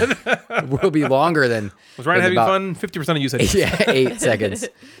good. Will be longer than. Was Ryan having fun? 50% of you said yes. 8 seconds.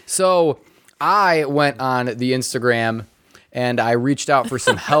 So I went on the Instagram and I reached out for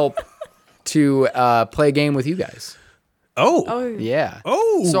some help to play a game with you guys. Oh. Yeah.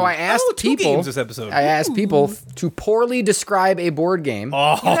 Oh. So I asked two people. games this episode. I asked people to poorly describe a board game You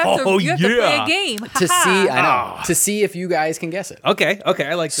have to play a game to see. I know to see if you guys can guess it. Okay,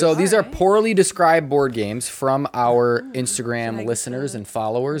 I like this. So these are poorly described board games from our Instagram listeners and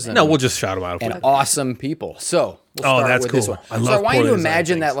followers. And, No, we'll just shout them out. and awesome people. So we'll start that's with this cool. one. I So love I want you to poorly designed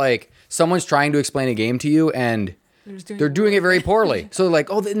imagine things. that like someone's trying to explain a game to you and they're doing it very poorly. So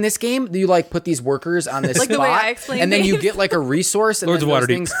like, oh, in this game, you like put these workers on this Like the spot, way I explain and then you games. get like a resource. And Lords then of those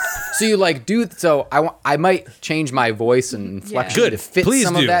Waterdeep. things, so you like do. So I might change my voice and inflection Good. to fit Please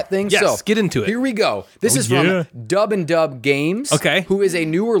some do. of that thing. Yes, so get into it. Here we go. This is yeah. from Dub and Dub Games. Okay. Who is a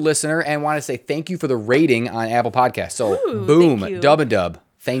newer listener and want to say thank you for the rating on Apple Podcasts. So Ooh, boom, thank you. Dub and Dub.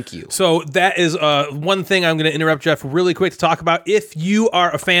 Thank you. So that is one thing I'm going to interrupt Jeff really quick to talk about. If you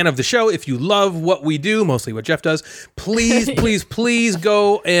are a fan of the show, if you love what we do, mostly what Jeff does, please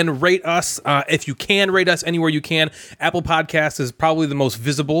go and rate us. If you can rate us anywhere you can. Apple Podcasts is probably the most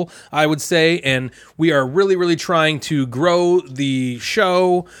visible, I would say, and we are really, really trying to grow the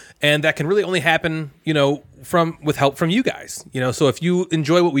show, and that can really only happen, with help from you guys. So if you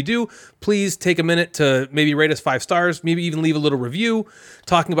enjoy what we do, please take a minute to maybe rate us 5 stars, maybe even leave a little review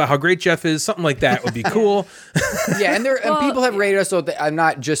talking about how great Jeff is. Something like that would be cool. Yeah, and people have rated us, so I'm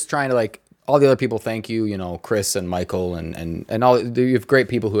not just trying to like all the other people. Thank you, Chris and Michael and all. You have great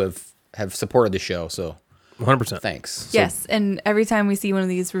people who have supported the show. So 100%. Thanks. Yes, and every time we see one of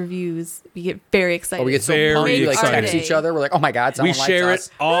these reviews, we get very excited. We get so Very pumped. We like excited. text each other. We're like, oh my god, someone We likes share us.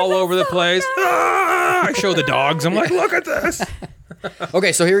 it all over the place. I show the dogs. I'm like, look at this.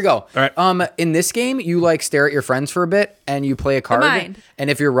 Okay, so here we go. All right. In this game, you like stare at your friends for a bit, and you play a card. mind.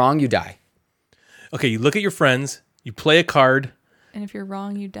 And if you're wrong, you die. Okay, you look at your friends. You play a card. And if you're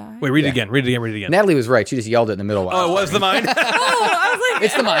wrong, you die. Wait, read it again. Read it again. Natalie was right. She just yelled it in the middle. Oh, it was the mine? Oh, I was like,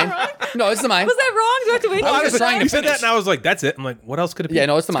 It's the mine. No, it's the mine. Was that wrong? Do I have to wait? I was just trying to You said finish. that, and I was like, that's it. I'm like, what else could it be? Yeah,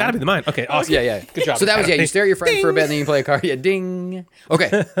 no, it's the mine. Gotta be the mine. Okay, awesome. Yeah. Good job. So that was, you stare at your friend for a bit, and then you play a card. Yeah, ding.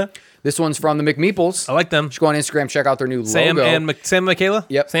 Okay. This one's from the McMeeples. I like them. You should go on Instagram, check out their new Sam logo. and Michaela?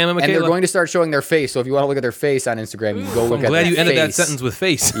 Yep. Sam and Michaela. And they're going to start showing their face. So if you want to look at their face on Instagram, you can go look I'm at glad their you ended that face. sentence with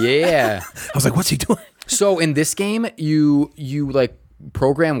face. Yeah. I was like, what's he doing? So in this game, you like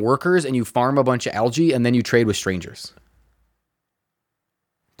program workers and you farm a bunch of algae and then you trade with strangers.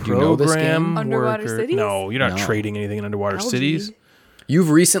 Do you know this game? Underwater worker. cities? No, you're not No. trading anything in underwater Algae. cities. You've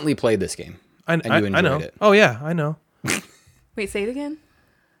recently played this game. And you enjoyed know. it. Oh, yeah, I know. Wait, say it again.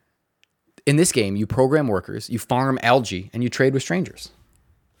 In this game, you program workers, you farm algae, and you trade with strangers.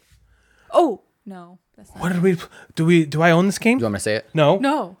 Oh no, that's not. What did we do? I own this game? Do you want me to say it? No.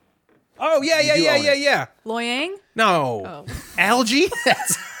 No, Oh, yeah. own Loyang. No. Oh. Algae?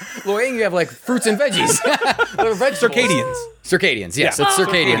 Loyang, you have like fruits and veggies. Little vegetables. Circadians. Circadians, yes. Yeah. It's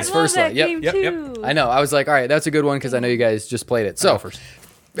Circadians, I love first that one. Yep. game Yep, yep. too. I know. I was like, all right, that's a good one because I know you guys just played it. So, first.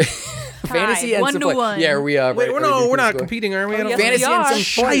 fantasy and 1 some to flight. 1. Yeah, are we? Wait, are we're we not score? competing, are we? I don't yes, think- Fantasy we and are.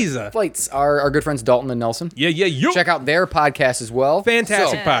 some Shiza. flights. Our good friends Dalton and Nelson. Yeah. Yo. Check out their podcast as well.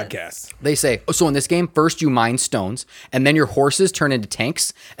 Fantastic So, podcast. they say, so in this game, first you mine stones, and then your horses turn into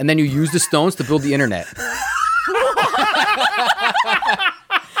tanks, and then you use the stones to build the internet.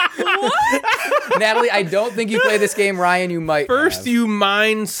 Natalie, I don't think you play this game. Ryan, you might. First, have. you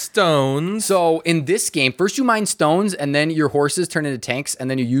mine stones. So in this game, first you mine stones, and then your horses turn into tanks, and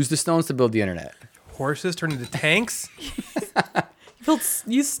then you use the stones to build the internet. Horses turn into tanks.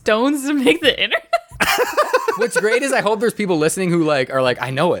 Use stones to make the internet. What's great is I hope there's people listening who are like,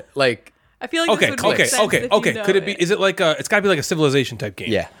 I know it. Like, I feel like this would make sense if you know Could it be? it. Is it like a? It's got to be like a civilization type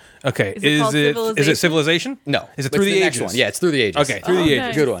game. yeah. Okay. Is it called Is it civilization? No. Is it It's through the next ages? one. Yeah, it's through the ages. Okay. Through the Oh, ages.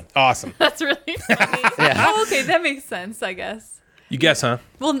 nice. Good one. Awesome. That's really funny. Oh, okay, that makes sense, I guess. You guess, huh?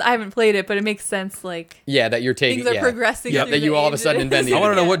 Well, I haven't played it, but it makes sense. Like Yeah, that you're taking. things are yeah. progressing. Yep. through That you the all of a sudden ages. invent the I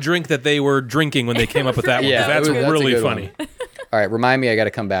want to know Yeah. what drink that they were drinking when they came up with that one. 'cause Yeah, that's that's a really good funny. one. All right, remind me. I got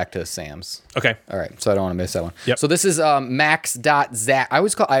to come back to Sam's. Okay. All right, so I don't want to miss that one. Yep. So this is max.zax.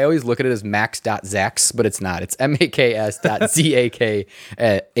 I always look at it as max.zax, but it's not. It's maks.zakh.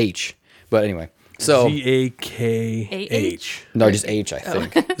 But anyway, so ZAKH. no, just H, I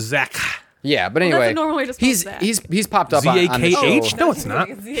think. Zach. Yeah, but that's anyway, a normal way to spell he's Zach. he's popped up on the ZAKH? show. No, it's not.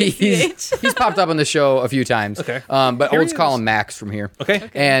 He's popped up on the show a few times. Okay. But Here let's he call is. him Max from here. Okay.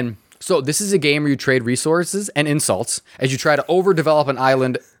 And so this is a game where you trade resources and insults as you try to overdevelop an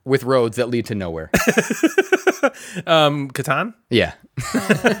island with roads that lead to nowhere. Catan? Yeah.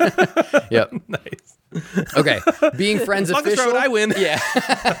 Yep. Nice. Okay. Being Friends Longest official. road, I win. Yeah.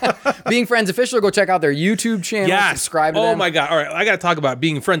 Being Friends official. Go check out their YouTube channel. Yes. Subscribe to them. Oh my God. All right. I got to talk about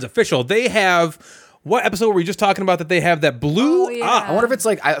Being Friends Official. They have, what episode were we just talking about that they have that blew Oh, yeah. up? I wonder if it's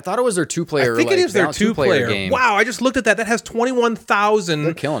like, I thought it was their two-player. I think it is their two-player game. Wow, I just looked at that. That has 21,000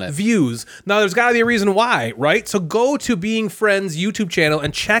 They're killing it. views. Now, there's got to be a reason why, right? So go to Being Friends YouTube channel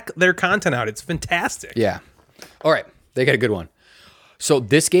and check their content out. It's fantastic. Yeah. All right. They got a good one. So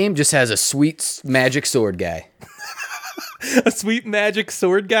this game just has a sweet magic sword guy. A sweet magic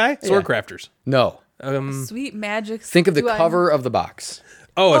sword guy? Sword crafters. No. Sweet magic. Think of the Do I- cover of the box.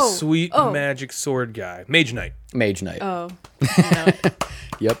 Oh, a Oh, sweet oh. magic sword guy. Mage Knight. Mage Knight. Oh, no.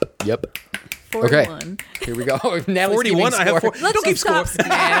 Yep. 41. Here we go. Natalie's 41? keeping I have score. 4. Let's Don't keep just stop. score.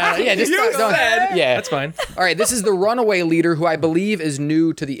 Yeah, just You don't. said. Yeah, That's fine. All right, this is the runaway leader who I believe is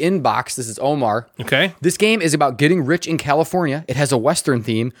new to the inbox. This is Omar. Okay. This game is about getting rich in California. It has a Western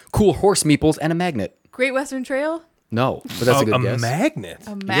theme, cool horse meeples, and a magnet. Great Western Trail. No, but that's a good guess. magnet.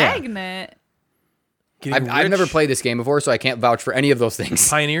 A magnet. Getting I've never rich. played this game before, so I can't vouch for any of those things.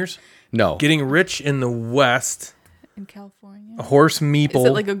 Pioneers. No. Getting rich in the West. In California. A horse meeple. Is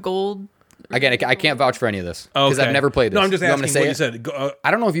it like a gold? Again, I can't vouch for any of this because Okay. I've never played this. No, I'm just You want me asking to what say you it? said.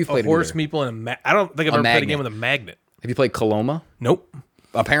 I don't know if you've A played horse it either. meeple and I don't think I've ever played a magnet. game with a magnet. Have you played Coloma? Nope.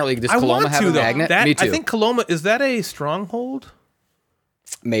 apparently does I Coloma want have to a though. magnet? That, Me too. I think Coloma, is that a Stronghold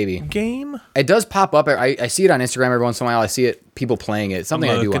Maybe. game? It does pop up. I see it on Instagram every once in a while. I see it, people playing it. It's something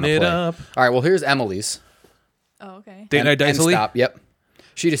I do want to Looking play. it up. All right, well, here's Emily's. Oh, okay. Date Night And Dicely? stop. Yep.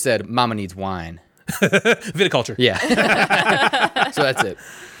 She just said, Mama needs wine. Viticulture. Yeah. So that's it.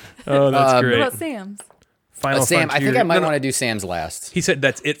 Oh, that's What great. about Sam's? Final Sam, I think Frontier. I might No, no. want to do Sam's last. He said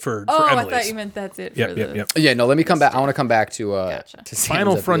that's it for Oh, I Emily's. thought you meant that's it. Yep, for yep, the, yep. Yeah, no, let me come back. I want to come back to Gotcha. to Sam's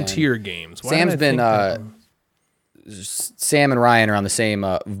Final at the end. Frontier games. Why Sam's did I been think Sam and Ryan are on the same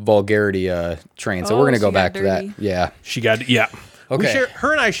vulgarity train, so we're gonna she go got back to dirty. that. Yeah, she got We Okay. share,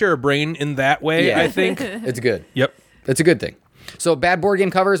 her and I share a brain in that way. Yeah. I think. it's good. Yep. It's a good thing. So bad board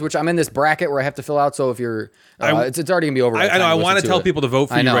game covers, which I'm in this bracket where I have to fill out. So if you're, it's already gonna be over. by the I know. time I you want listen to tell it. people to vote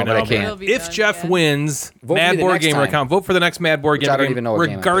for I know, you right but now. I can't. It'll be If done, Jeff yeah. wins, Vote for Mad me the Board next Gamer time. account. Vote for the next Mad Board Gamer I don't game, even know what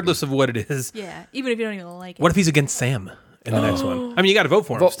game I'm regardless of what it is. Yeah, even if you don't even like it. What if he's against Sam in the next one? I mean, you got to vote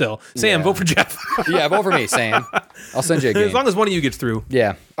for him Vote- still. Sam, yeah. vote for Jeff. Yeah, vote for me, Sam. I'll send you a game. As long as one of you gets through.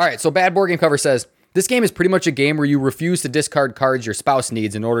 Yeah. All right. So bad board game cover says this game is pretty much a game where you refuse to discard cards your spouse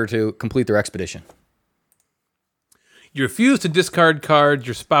needs in order to complete their expedition. You refuse to discard cards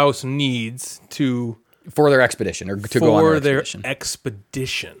your spouse needs to For their expedition or to go on for their their expedition.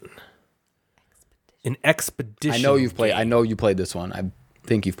 expedition. An expedition. I know you've played. game. I know you played this one. I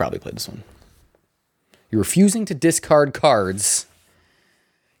think you've probably played this one. You're refusing to discard cards.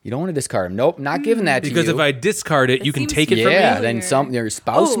 You don't want to discard them. Nope, not giving that to you. Because if I discard it, you can seems take it from me. yeah, familiar. then your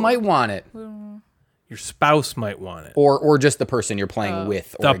spouse Oh. might want it, Your spouse might want it. or just the person you're playing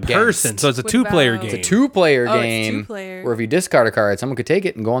with. Or The against. person. So it's a What two-player about- game. It's a two-player Oh, it's game. two-player. Where if you discard a card, someone could take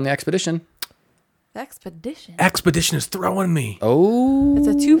it and go on the expedition. Expedition. Expedition is throwing me. Oh, It's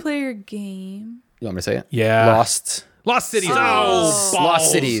a 2-player game. you want me to say it? Yeah. Lost Cities. Oh. Oh, Lost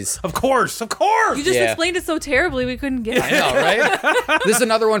balls. Cities. Of course. Of course. You just Yeah. explained it so terribly we couldn't get I it. know, right? This is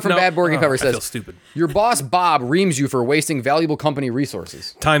another one from No. Bad Board Game Cover. I feel Says stupid. your boss Bob reams you for wasting valuable company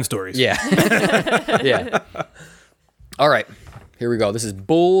resources. Time stories. Yeah. Yeah. All right. Here we go. This is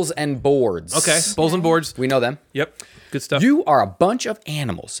Bulls and Boards. Okay. Bowls and boards. We know them. Yep. Good stuff. You are a bunch of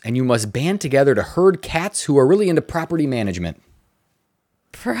animals, and you must band together to herd cats who are really into property management.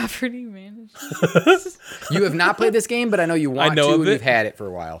 Property management. You have not played this game, but I know you want know to, of and it. you've had it for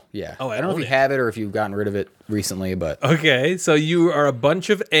a while. Yeah. Oh, I don't know if own you it. have it or if you've gotten rid of it recently, but Okay. So you are a bunch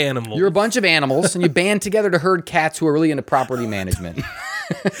of animals. you're a bunch of animals, and you band together to herd cats who are really into property management.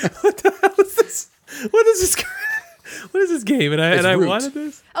 What is this? What is this game? And I Root. wanted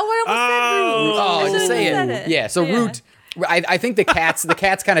this. Oh, I almost Oh, said root. just say Said it. Yeah. So Root. I think the cats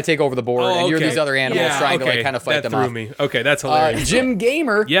kind of take over the board, Oh, and you're okay. these other animals Yeah. trying to Okay, like kind of fight that them threw off. me. Okay, that's hilarious. Jim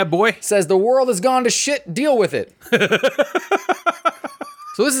Gamer Yeah, boy. says the world has gone to shit. Deal with it.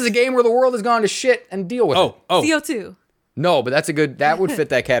 So this is a game where the world has gone to shit and deal with it. Oh, CO2. No, but that would fit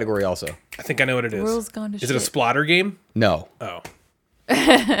that category also. I think I know what it is. World's gone to Is it a shit. splatter game? No, Oh.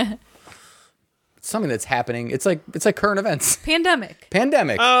 it's something that's happening. It's like current events. Pandemic.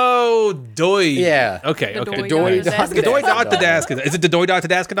 Pandemic. Oh, Doy. Yeah. Okay, The okay. Doy Doy Dot Dot Doy Dot Dot Dadaskadal. Is it the Doy Dot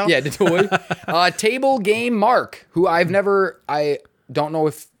Dadaskadal? Yeah, Dedoy. Table Game Mark, who I don't know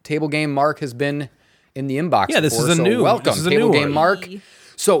if Table Game Mark has been in the inbox. Yeah, this before, is a so new- welcome, this is a Table new Game one. Mark.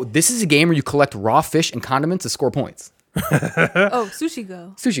 So this is a game where you collect raw fish and condiments to score points. Oh, Sushi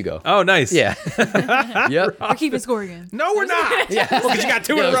Go. Sushi Go. Oh, nice. Yeah. Yep. We're keeping score again. No, we're not. Yeah. Because you got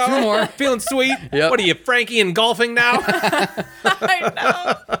two in a Yeah, row. two more. Feeling sweet. Yep. What are you, Frankie, in golfing now? I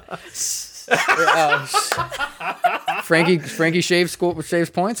know. Frankie shaves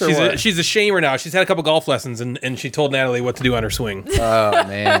points or what? she's a shamer now. She's had a couple golf lessons, and she told Natalie what to do on her swing. Oh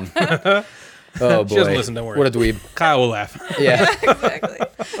man. Oh boy. She doesn't listen, don't worry. What a dweeb. Kyle will laugh. Yeah. Exactly.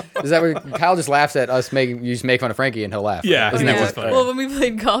 Is that what Kyle just laughs at us making you just make fun of Frankie and he'll laugh? Yeah, Isn't that that was what- funny. Well, when we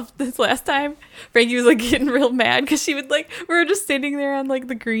played golf this last time, Frankie was like getting real mad because she would like we were just sitting there on like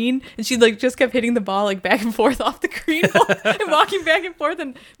the green and she like just kept hitting the ball like back and forth off the green and walking back and forth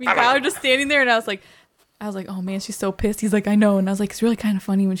and me and Kyle were just standing there and I was like, oh man, she's so pissed. He's like, I know. And I was like, it's really kind of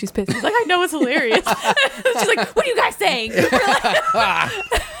funny when she's pissed. He's like, I know, it's hilarious. She's like, what are you guys saying?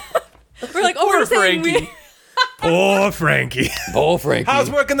 We're like, oh, Poor we're saying Frankie. Poor Frankie. Oh, Frankie. How's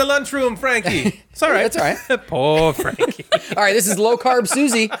work in the lunchroom, Frankie? It's all right. That's all right. Poor Frankie. All right, this is Low Carb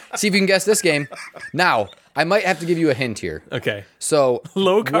Susie. See if you can guess this game. Now, I might have to give you a hint here. Okay. So,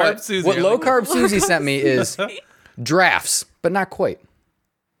 Low Carb Susie. What I Low like Carb Susie sent me is drafts, but not quite.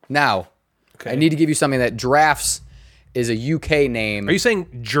 Now, Okay. I need to give you something that drafts is a UK name. Are you saying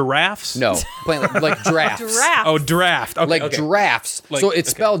giraffes? No, plain like drafts. Giraffe. Oh, draft. Okay. Like okay. drafts. Like- so it's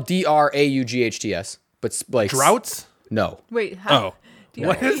okay. spelled DRAUGHTS, but like Droughts? No. Wait, how? Oh.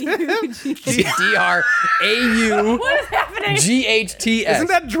 What is DRAU. What is happening? happening? GHTS. Isn't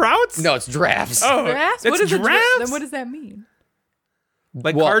that droughts? No, it's drafts. Oh, Drafts? It's What is drafts? Then what does that mean?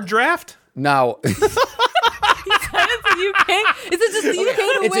 Like Well- card draft? Now, It's the UK. Is it just the UK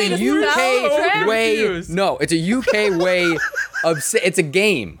it's way a to spell draft? UK way. confused. No, it's a UK way of. It's a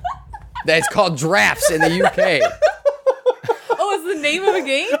game that's called drafts in the UK. Oh, it's the name of a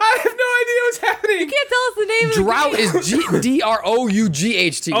game? I have no idea what's happening. You can't tell us the name of Drought the game. is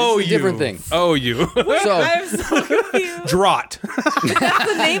DROUGHT. Oh, It's a different thing. Oh, you. So I'm so confused. Draught. That's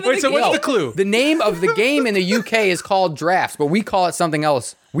the name Wait, of so the what's game. the clue? the name of the game in the UK is called drafts, but we call it something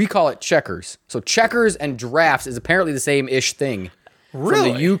else. We call it checkers. So checkers and drafts is apparently the same-ish thing.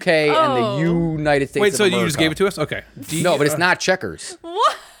 Really? From the UK and Oh. the United States. Wait, of so you America. just gave it to us? Okay. No, but it's not checkers.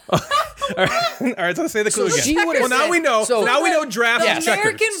 What? All right, so say the clue again. she would've Well, now said- we know. so- now we know drafts Yeah. and The checkers.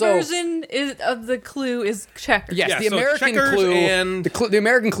 American So- version of the clue is checkers. Yes, Yeah, the so American checkers clue. and- The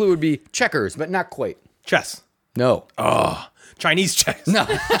American clue would be checkers, but not quite. Chess. No. Chinese chess. No.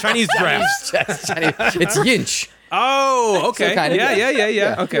 Chinese drafts. It's yinch. Oh, okay. So kind of, yeah.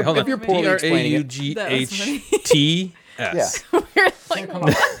 yeah. Okay, If hold on. you're poorly explaining it. DRAUGHTS. We're like,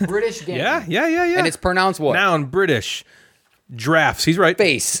 what? British game. Yeah. And it's pronounced what? Noun, British. Drafts. He's right.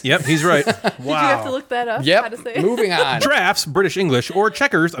 Face. Yep, he's right. Wow. Did you have to look that up? How to Yep. say it? Moving on. Drafts, British English, or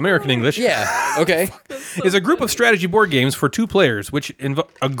checkers, American English, Yeah. Okay. is a group of strategy board games for two players, which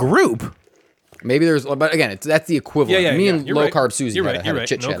a group. Maybe there's, but again, that's the equivalent. Yeah, Me yeah, and you're Low right. Carb Susie You're had right, a you're right.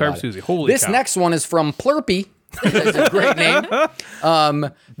 chit chat No Carb about it. Susie. Holy This cow. next one is from Plurpy. That's a great name.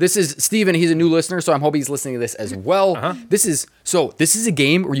 This is Steven. He's a new listener, so I'm hoping he's listening to this as well. This is a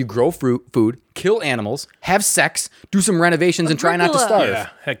game where you grow food, kill animals, have sex, do some renovations, and try not to Agricola. starve. Yeah,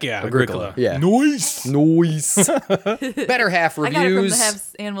 heck yeah. Agricola. Agricola. Yeah. Nice. Noise. Better half I got it from reviews. the have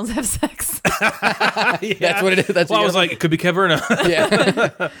animals have sex. That's what it is. That's Well, I what was like, it could be Kevin or not.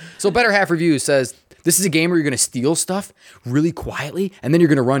 yeah. So Better Half Reviews says this is a game where you're going to steal stuff really quietly, and then you're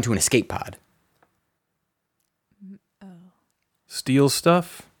going to run to an escape pod. Steal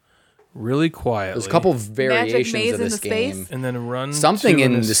stuff really quietly. There's a couple of variations maze of in this the game. space? And then run Something to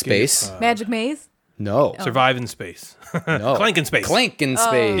in an the escape space. pod. Magic Maze? No. Survive in space. No. Clank in space. Clank in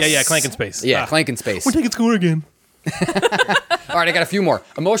space. Yeah, Clank in space. Yeah, Ah. Clank in space. We're taking score again. All right, I got a few more.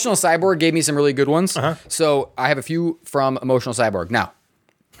 Emotional Cyborg gave me some really good ones. So I have a few from Emotional Cyborg. Now,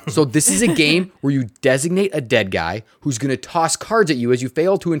 so this is a game where you designate a dead guy who's going to toss cards at you as you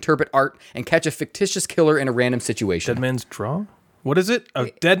fail to interpret art and catch a fictitious killer in a random situation. Dead man's draw? What is it?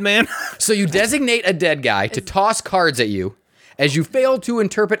 A dead man? So you designate a dead guy to toss cards at you as you fail to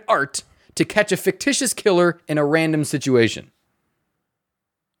interpret art to catch a fictitious killer in a random situation.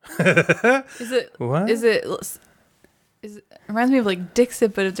 Is it? What? Is it? Reminds me of like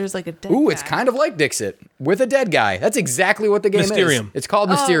Dixit, but there's like a dead Ooh, it's guy. kind of like Dixit with a dead guy. That's exactly what the game Mysterium. is. It's called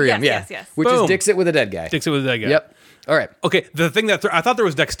Mysterium, yes, yeah. yes. Which Boom. is Dixit with a dead guy. Dixit with a dead guy. Yep. All right. Okay, the thing that I thought there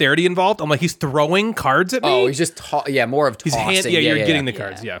was dexterity involved. I'm like, he's throwing cards at me. Oh, he's just more of He's tossing. you're yeah, getting yeah. the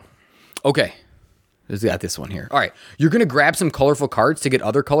cards. Yeah. Okay. Let's got this one here. All right. You're going to grab some colorful cards to get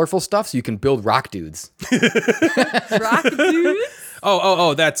other colorful stuff so you can build rock dudes. Rock dude.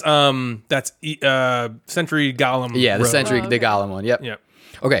 Oh, that's Century Golem. Yeah, the Road. Century, Oh, the okay. Golem one. Yep. Yep.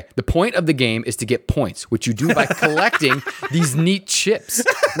 Okay. The point of the game is to get points, which you do by collecting these neat chips,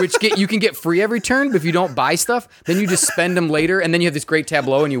 which you can get free every turn. But if you don't buy stuff, then you just spend them later, and then you have this great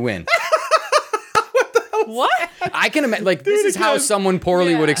tableau and you win. What? I can imagine, like, this is how someone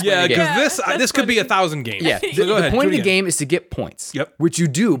poorly would explain Yeah, a game. because Yeah, this could be 1,000 games. Yeah, So go the ahead. point do of it the again. game is to get points. Yep. Which you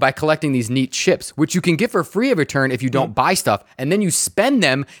do by collecting these neat chips, which you can get for free every turn if you don't buy stuff, and then you spend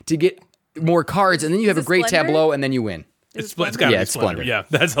them to get more cards, and then you have a it great Splendor? tableau, and then you win. It's gotta Yeah, be it's Splendor. Splendor. Yeah,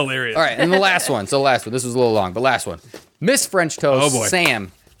 that's hilarious. All right, and the last one. So the last one. This was a little long, but last one. Miss French Toast. Oh, boy.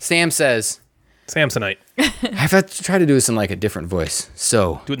 Sam. Sam says, Samsonite. I have to try to do this in like a different voice.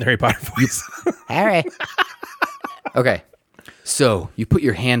 So, Do it in the Harry Potter voice. all right. Okay. So you put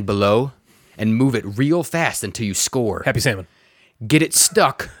your hand below and move it real fast until you score. Happy Salmon. Get it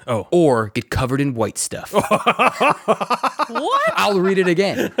stuck, Oh. or get covered in white stuff. What? I'll read it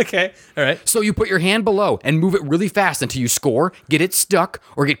again. Okay. All right. So you put your hand below and move it really fast until you score, get it stuck,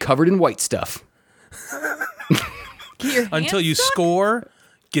 or get covered in white stuff. Get your Until hand you stuck? score,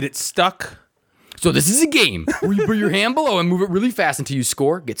 get it stuck. So this is a game where you put your hand below and move it really fast until you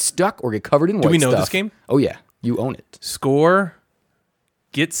score, get stuck, or get covered in white stuff. we know this game? Oh yeah, you own it. Score,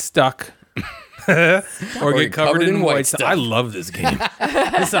 get stuck, or get covered in white stuff. I love this game.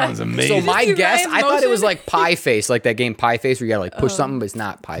 This sounds amazing. So my you guess, rhyme I thought it was motion? like Pie Face, like that game Pie Face, where you gotta like push something, but it's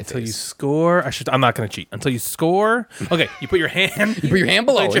not Pie Until you Face. score, I'm not going to cheat. Until you score, okay, you put your hand. You put your hand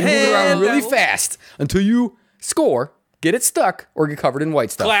below and Put you your move it around hand really below. fast until you score, get it stuck, or get covered in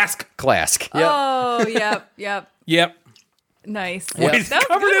white stuff. Clask. Clask. Yep. Oh, yep. Yep. Nice. Yep. It's That was a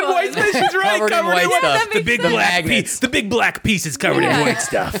covered good in white one. stuff. She's right. Covered in white stuff. The big The black magnets. piece. The big black piece is covered in Yeah. white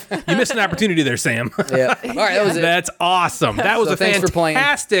stuff. You missed an opportunity there, Sam. Yeah. All right, that was it. That's awesome. That was So a thanks for playing.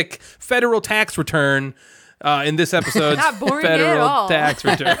 fantastic federal tax return. In this episode's Not boring at federal all. tax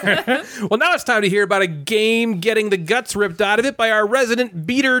return. Well, now it's time to hear about a game getting the guts ripped out of it by our resident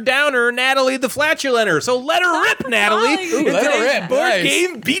beater downer, Natalie the Flatulenter. So let her rip, Natalie. Ooh, in let her today's rip. board Nice.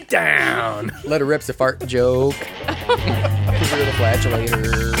 game beatdown. Let her rip's a fart joke. Because you're the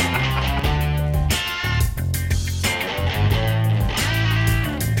flatulator.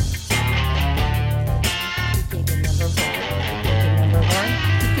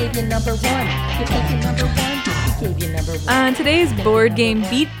 On today's board game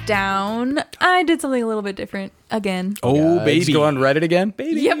beatdown, I did something a little bit different again. Oh, Just baby. go on Reddit again?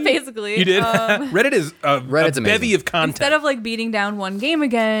 Yep, basically. You did? Reddit is a Reddit's bevy amazing. of content. Instead of like beating down one game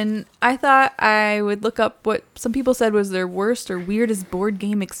again, I thought I would look up what some people said was their worst or weirdest board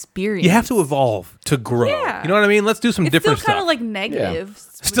game experience. You have to evolve to grow. Yeah. You know what I mean? Let's do some It's different still kind stuff. of like negative.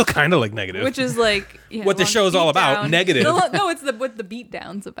 Still kind of like negative. Which is like What the show's all about, negative. No, it's what the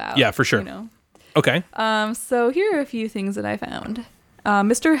beatdown's about. Yeah, for sure. You know. Okay. So here are a few things that I found.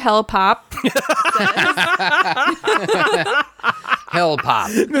 Mr. Hell Pop says, Hell pop.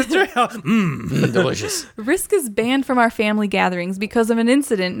 Mr. Hell. Delicious. Risk is banned from our family gatherings because of an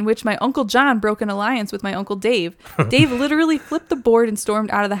incident in which my Uncle John broke an alliance with my Uncle Dave. Dave literally flipped the board and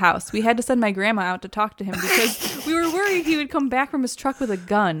stormed out of the house. We had to send my grandma out to talk to him because we were worried he would come back from his truck with a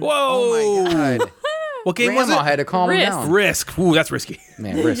gun. Whoa. Oh my god. What game was Grandma it? had to calm him Risk. down. Risk. Ooh, that's risky.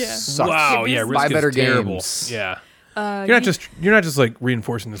 Man, Risk Yeah. sucks. Wow. Yeah, Risk. Risk Buy is better terrible. games. Yeah. You're not just like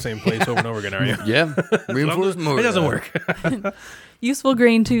reinforcing the same place over and over again, are you? Yeah. Reinforced more. It doesn't work. Useful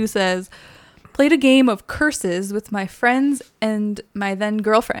Grain 2 says, played a game of curses with my friends and my then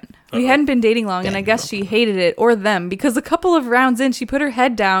girlfriend. We hadn't been dating long, and I guess she hated it, or them, because a couple of rounds in, she put her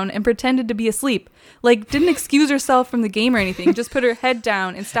head down and pretended to be asleep. Like, didn't excuse herself from the game or anything, just put her head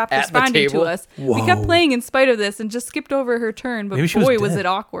down and stopped At the responding to table? us. We kept playing in spite of this and just skipped over her turn, but Maybe she was boy, was dead. it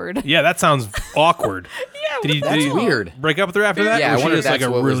awkward. Yeah, that sounds awkward. Did That's he weird. break up with her after that? Yeah, Or I was she wonder if just like that's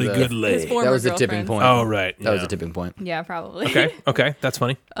a what was really the- good His lay? former That was the tipping girlfriend. point. Oh, right. That was yeah. a tipping point. Yeah, probably. Okay, that's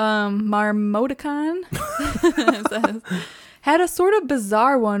funny. Marmoticon says, had a sort of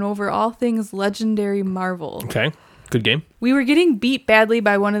bizarre one over all things legendary Marvel. Okay, good game. We were getting beat badly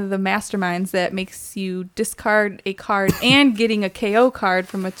by one of the masterminds that makes you discard a card and getting a KO card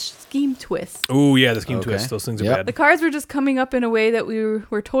from a scheme twist. Oh, yeah, the scheme Okay. twist. Those things are Yep. The bad. cards were just coming up in a way that we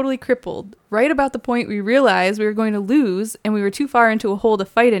were totally crippled. Right about the point we realized we were going to lose and we were too far into a hole to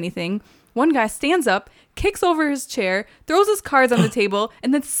fight anything, one guy stands up, kicks over his chair, throws his cards on the table,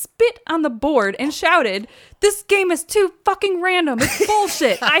 and then spit on the board and shouted, "This game is too fucking random. It's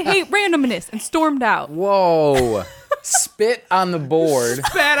bullshit. I hate randomness," and stormed out. Whoa. Spit on the board.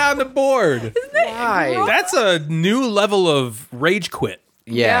 Bad on the board. Why? That's a new level of rage quit.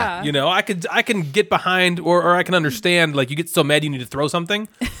 Yeah. You know, I can get behind or I can understand, like, you get so mad you need to throw something,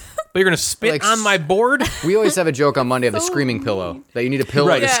 but you're going to spit Like, on my board? We always have a joke on Monday of the So screaming pillow that you need a pillow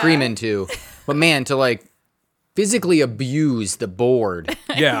Right. to Yeah. scream into. But man, to like physically abuse the board.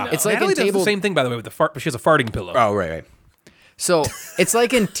 Yeah. It's like Natalie in does table- the same thing, by the way, with the fart, but she has a farting pillow. Oh, right. So it's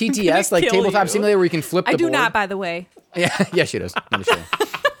like in TTS, like kill tabletop you. simulator where you can flip the I do board. not, by the way. Yeah, she does. Let me show you.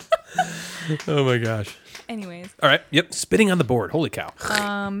 Oh, my gosh. Anyways, All right. Yep. Spitting on the board. Holy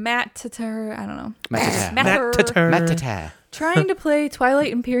cow. Matt Tatar, I don't know. Matata. Matter. Trying to play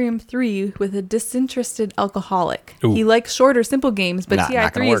Twilight Imperium 3 with a disinterested alcoholic. Ooh. He likes short or simple games, but Not gonna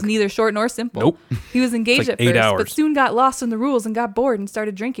TI3 is work. neither short nor simple. Nope. He was engaged like at 8 first, hours. but soon got lost in the rules and got bored and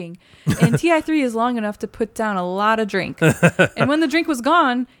started drinking. And TI3 is long enough to put down a lot of drink. And when the drink was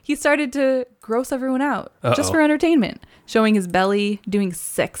gone, he started to gross everyone out, just for entertainment. Showing his belly, doing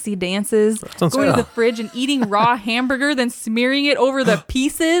sexy dances, sounds going to fun. the fridge and eating raw hamburger, then smearing it over the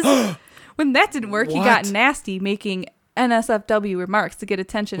pieces. When that didn't work, he got What? nasty, making NSFW remarks to get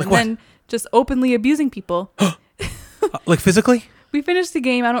attention, and then just openly abusing people. Like physically? We finished the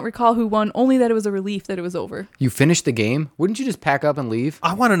game. I don't recall who won, only that it was a relief that it was over. You finished the game? Wouldn't you just pack up and leave?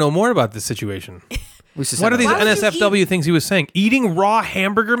 I want to know more about this situation. We should What are send these a- Why would you NSFW things he was saying? Eating raw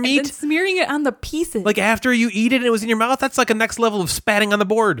hamburger And meat? smearing it on the pieces. Like after you eat it and it was in your mouth? That's like a next level of spatting on the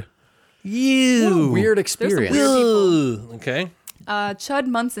board. Ew. Weird There's some experience. weird people. Ugh. Okay. Chud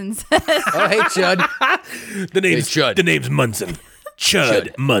Munson says, Oh, hey, Chud. The name's Chud. The name's Munson.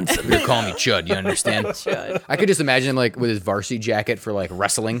 Chud Munson. You're calling me Chud, you understand? Chud. I could just imagine him like with his varsity jacket for like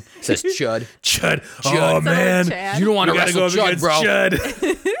wrestling. It says Chud. Chud. Chud. Oh Sound like man. Chad. You don't want We to gotta wrestle go up Chud, against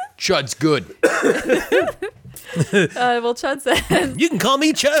bro. Chud. Chud's good. Well, Chud says, You can call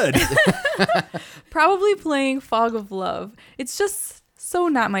me Chud. Probably playing Fog of Love. It's just so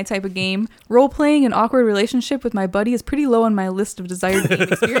not my type of game. Role-playing an awkward relationship with my buddy is pretty low on my list of desired game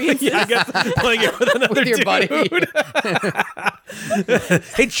experiences. Yeah, I guess playing it with another With your dude. buddy.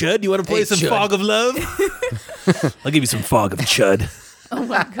 Hey, Chud, you want to play some Chud. Fog of Love? I'll give you some Fog of Chud. Oh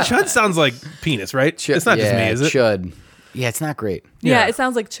my god. Chud sounds like penis, right? It's not just me, is it? Chud. Yeah, it's not great. Yeah, Yeah. it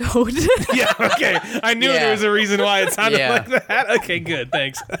sounds like chode. Yeah, okay. I knew Yeah. there was a reason why it sounded Yeah. like that. Okay, good.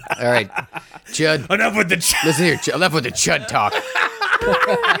 Thanks. All right. Chud. Enough with the Chud. Listen here. Enough with the Chud talk.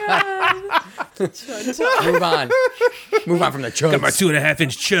 Move on. Move on from the Chud. Got my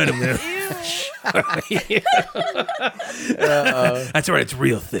 2.5-inch Chud. I'm gonna... That's right. It's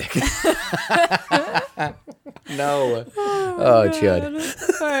real thick. No. Oh, Chud.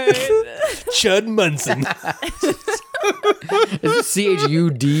 All right. Chud Munson. Is it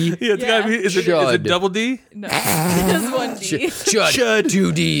C-H-U-D? Yeah, it's gotta be. Is it Chud. double D? No, just one D. Chud.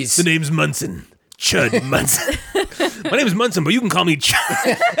 2 Ds. The name's Munson. Chud Munson. My name's Munson, but you can call me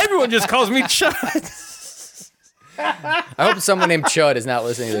Chud. Everyone just calls me Chud. I hope someone named Chud is not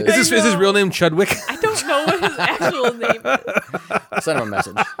listening to this. Is his real name Chudwick? I don't know what his actual name is. Send him a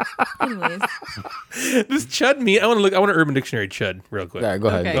message. Anyways. Does Chud mean? I want to Urban Dictionary Chud real quick. All right, go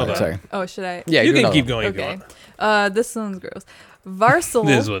ahead. Okay. Go ahead. Sorry. Oh, should I? Yeah, You do can another keep one. going if you Okay. want. This one's gross. Varsal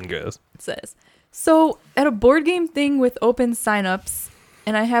This one goes. says, so at a board game thing with open signups,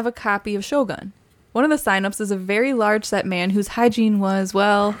 and I have a copy of Shogun. One of the signups is a very large set man whose hygiene was,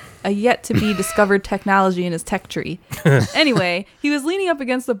 well, a yet to be discovered technology in his tech tree. Anyway, he was leaning up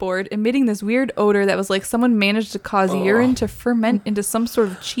against the board, emitting this weird odor that was like someone managed to cause urine to ferment into some sort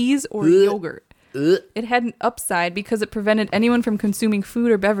of cheese or yogurt. It had an upside because it prevented anyone from consuming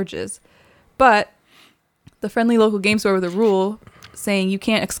food or beverages. But the friendly local game store with a rule saying you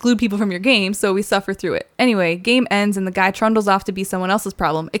can't exclude people from your game, so we suffer through it. Anyway, game ends and the guy trundles off to be someone else's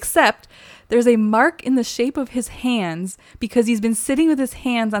problem, except there's a mark in the shape of his hands because he's been sitting with his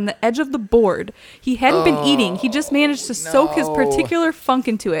hands on the edge of the board. He hadn't been eating. He just managed to soak his particular funk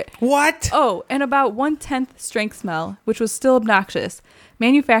into it. What? Oh, and about 1/10 strength smell, which was still obnoxious.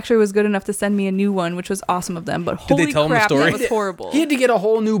 Manufacturer was good enough to send me a new one, which was awesome of them, but Did they holy tell him the crap, story? that was horrible. He had to get a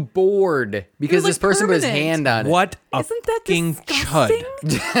whole new board because like, this person put his permanent. hand on it. What a Isn't that fucking disgusting?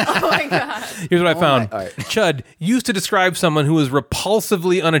 Chud. Oh my god. Here's what I found. all right. Chud used to describe someone who is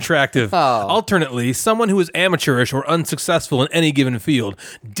repulsively unattractive. Alternately, someone who is amateurish or unsuccessful in any given field.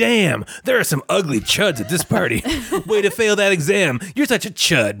 Damn, there are some ugly chuds at this party. Way to fail that exam. You're such a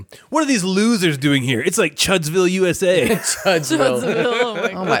chud. What are these losers doing here? It's like Chudsville, USA. Chudsville. Oh my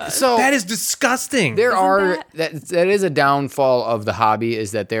Oh god. my. So That is disgusting. there are that- that is a downfall of the hobby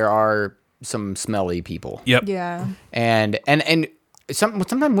is that there are some smelly people. Yep. Yeah. And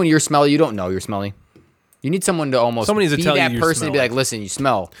sometimes when you're smelly, you don't know you're smelly. You need someone to almost Someone needs to be tell you that you're person to be smelly. like, listen, you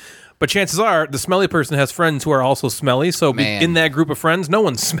smell. But chances are the smelly person has friends who are also smelly. So Man. in that group of friends, no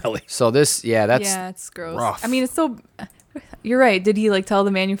one's smelly. So this, that's Yeah, it's gross. rough. I mean, it's so. You're right. Did he like tell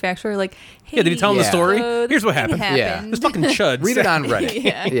the manufacturer like, hey? Yeah, did he tell him the Yeah. story? so Here's what this thing happened. Yeah. This fucking chud. read it on Reddit.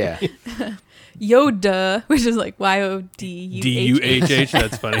 Yeah. Yeah. Yoda, which is like YODUHH. D-U-H-H.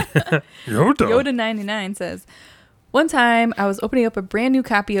 That's funny. Yoda. Yoda99 says, one time I was opening up a brand new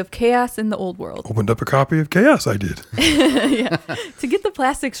copy of Chaos in the Old World. Opened up a copy of Chaos, I did. To get the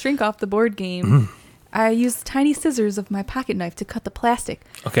plastic shrink off the board game, I used tiny scissors of my pocket knife to cut the plastic.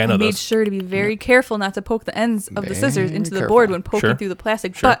 Okay, I know made those. sure to be very careful not to poke the ends of the scissors Very into the careful. board when poking Sure. through the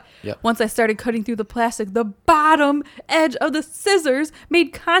plastic. But Yep. once I started cutting through the plastic, the bottom edge of the scissors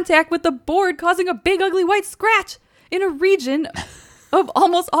made contact with the board, causing a big ugly white scratch in a region of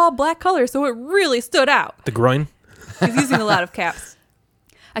almost all black color. So it really stood out. The groin. He's using a lot of caps.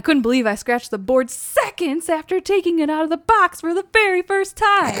 I couldn't believe I scratched the board seconds after taking it out of the box for the very first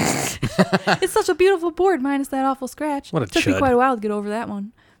time. It's such a beautiful board, minus that awful scratch. What a Took me chud. quite a while to get over that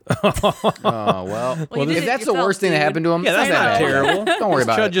one. Oh well. you did if it that's the yourself, worst thing that dude. happened to him, Yeah, that's it's not bad. terrible. Don't worry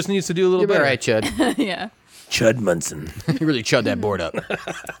about Chud it. just needs to do a little You'll be better. all right, Chud. Yeah. Chud Munson. You really chud that board up.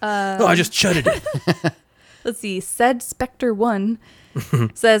 Oh, I just chudded it. Let's see. Said Spectre 1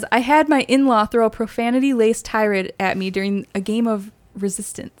 says, I had my in-law throw a profanity-laced tirade at me during a game of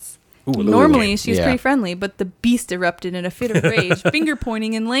Resistance. Ooh, Normally, she's Yeah. pretty friendly, but the beast erupted in a fit of rage, finger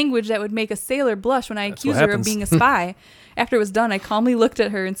pointing in language that would make a sailor blush when I accused her of happens. being a spy. After it was done, I calmly looked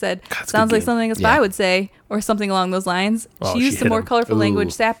at her and said, God, it's a sounds good like game. something a spy Yeah. would say, or something along those lines. Oh, she she used some hit more him. colorful language,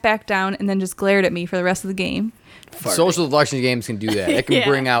 Ooh. sat back down, and then just glared at me for the rest of the game. Social deduction games can do that. It can Yeah.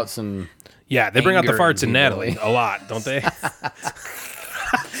 bring out some. Yeah, they bring out the Anger farts in in people. Natalie a lot, don't they? That's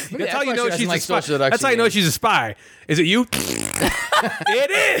how you know That's why she she's doesn't a like spy. social deduction That's how you know games. she's a spy. Is it you?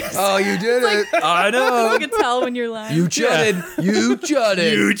 It is. Oh, you did it. I know. I can tell when you're lying. You chudded. You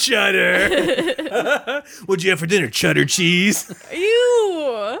chudded. You chutter. What'd you have for dinner? Cheddar cheese.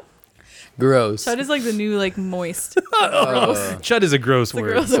 Ew. Gross. Chud is like the new like moist. Chud is a gross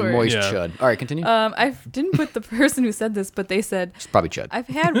word. gross It's a word. moist Yeah. chud. All right, continue. I didn't put the person who said this, but they said, It's probably chud. I've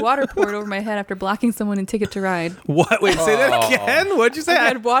had water poured over my head after blocking someone in Ticket to Ride. What? Wait, say that again? What'd you say? I've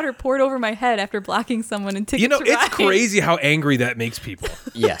had water poured over my head after blocking someone in Ticket You know, to Ride. it's crazy how angry that makes people.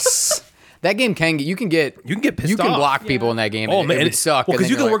 Yes. That game you can get pissed you can off. block people in that game. Oh and man, it would suck. Well, and because then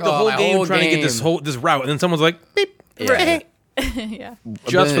you can you're work the like, whole my game trying to get game. this route, and then someone's like, beep, Yeah. Yeah.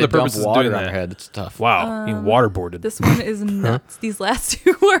 just for the Dump purposes of water doing on that. their head. It's tough. Wow, being waterboarded. This one is nuts. These last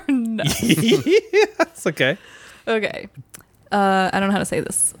two are nuts. It's okay. Okay. I don't know how to say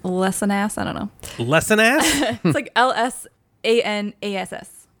this. Lesson ass? I don't know. Lesson ass. It's like LSANASS.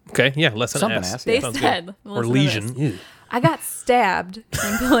 Okay, yeah, lesson Something ass. ass, They yeah. Sounds said. good. Or listen to this. lesion. Ew. I got stabbed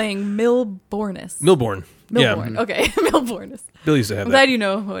when playing Milbornis. Milborn. Milborn. Yeah, Okay, Milbornis. Bill used to have I'm that. glad you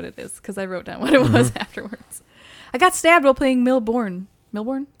know what it is because I wrote down what it was afterwards. I got stabbed while playing Milborn.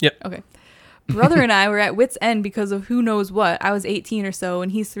 Milborn? Yep. Okay. Brother and I were at wit's end because of who knows what. I was 18 or so,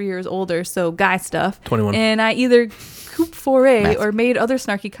 and he's 3 years older, so guy stuff. 21. And I either coup foray Math. or made other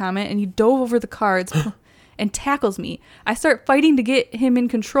snarky comment, and he dove over the cards and tackles me. I start fighting to get him in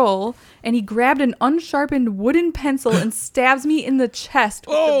control, and he grabbed an unsharpened wooden pencil and stabs me in the chest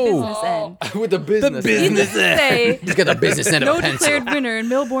with the business end. With the business. Needless to say, He's got the business end no of a pencil. declared winner, and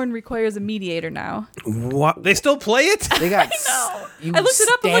Milborn requires a mediator now. What? They still play it? They got. You I looked it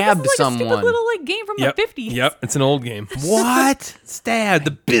up. I'm like, stabbed this is like a someone. stupid little like game from Yep. the 50s. Yep. It's an old game. What? Stab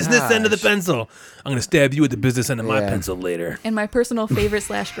the business end of the Gosh. pencil. I'm gonna stab you with the business end of my Yeah. pencil later. And my personal favorite /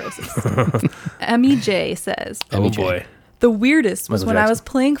 grossest. Emmy J says, Oh MJ. boy. the weirdest was Michael when I Jackson. was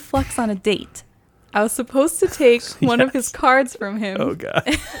playing Flex on a date. I was supposed to take one of his cards from him. Oh god.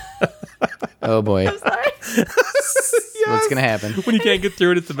 Oh boy. Sorry. What's gonna happen? When you can't get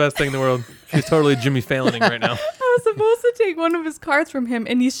through it, it's the best thing in the world. She's totally Jimmy Falloning right now. I was supposed to take one of his cards from him,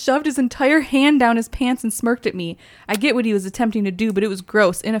 and he shoved his entire hand down his pants and smirked at me. I get what he was attempting to do, but it was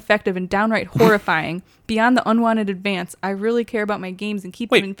gross, ineffective, and downright horrifying. Beyond the unwanted advance, I really care about my games and keep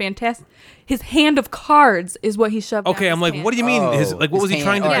Wait. them in fantastic. His hand of cards is what he shoved down Okay, his I'm like, pants. what do you mean? Oh, What his was he hand-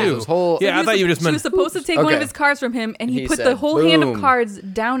 trying to oh, do? his whole- yeah, I He thought you were just She meant. was supposed to take one Okay. of his cards from him, and he He put the said, whole hand of "Boom." cards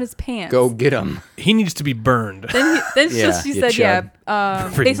down his pants. Go get him. He needs to be burned. Then Yeah, she you said, chud.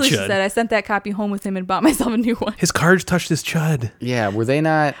 Freaking basically she chud. said, I sent that copy home with him and bought myself a new one. His cards touched his chud. Yeah, were they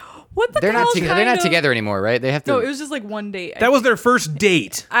not? What the They're hell not. They're kind not of- together anymore, right? They have to. No, it was just like one date. That was their first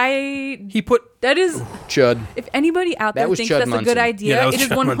date. He put. That is, chud. if anybody out That there was thinks Chud that's a Munson. good idea, Yeah, that was it is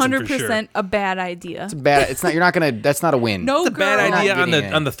Chud Munson for 100% a bad idea. It's bad. It's not. You're not gonna. That's not a win. No That's a bad girl- idea Not on getting the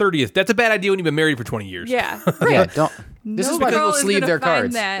it. on the 30th. That's a bad idea when you've been married for 20 years. Yeah. Yeah. Don't. This No is why girl people is sleeve gonna their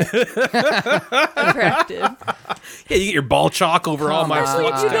find cards. that attractive. Yeah, you get your ball chalk over all my Especially if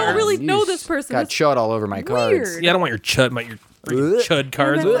flex you don't cards. really You know just this person. Got It's chud all over my cards. weird. Yeah, I don't want your chud, your freaking chud And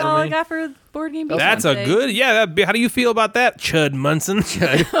cards. that's over all I me. got for board game. That's a good. Yeah, how do you feel about that, Chud Munson?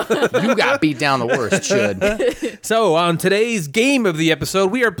 You got beat down the worst, chud. So, on today's game of the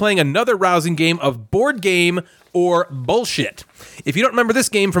episode, we are playing another rousing game of board game or bullshit. If you don't remember this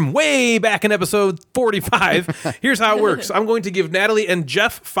game from way back in episode 45, here's how it works. I'm going to give Natalie and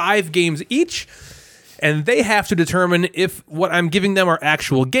Jeff 5 games each, and they have to determine if what I'm giving them are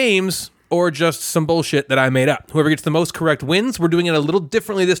actual games or just some bullshit that I made up. Whoever gets the most correct wins. We're doing it a little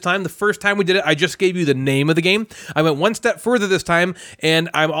differently this time. The first time we did it, I just gave you the name of the game. I went one step further this time, and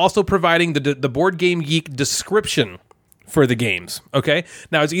I'm also providing the Board Game Geek description for the games, okay?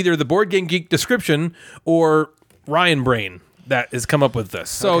 Now, it's either the Board Game Geek description or Ryan Brain that has come up with this.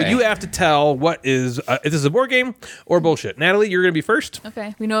 So Okay. you have to tell what is, if this is a board game or bullshit. Natalie, you're going to be first.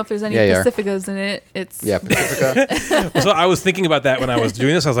 Okay. We know if there's any Yeah, you are. Pacificas in it. It's Yeah, Pacifica. So I was thinking about that when I was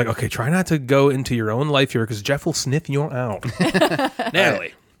doing this. I was like, okay, try not to go into your own life here because Jeff will sniff you out.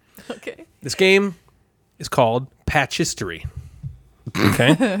 Natalie, okay. this game is called Patch History.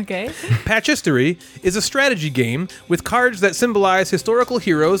 Okay? Okay. Patch History is a strategy game with cards that symbolize historical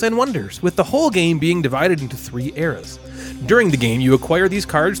heroes and wonders, with the whole game being divided into 3 eras. During the game, you acquire these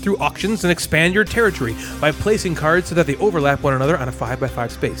cards through auctions and expand your territory by placing cards so that they overlap one another on a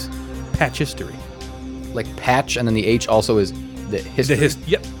 5x5 space. Patch History. Like patch, and then the H also is the history.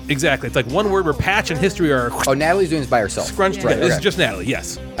 Yep, exactly. It's like one word where patch and history are Oh, Natalie's doing this by herself. scrunched Yeah. together. This is okay. just Natalie,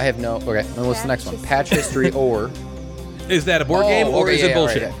 yes. I have no. Okay, then what's the next one? Patch history or. Is that a board Oh, game or okay, is it yeah,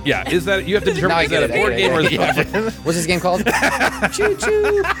 bullshit? right, Yeah, is that you have to Now determine I is that get a it. board game or is it Yeah. bullshit? What's this game called? Choo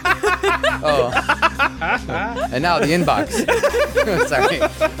choo. Oh, And now the inbox. Sorry.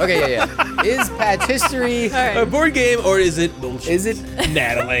 Okay, yeah. Is Patch History A board game, or is it bullshit? Is it?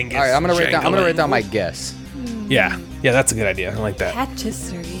 Natalangus? All right, I'm gonna write down my guess. Yeah, that's a good idea. I like that. Patch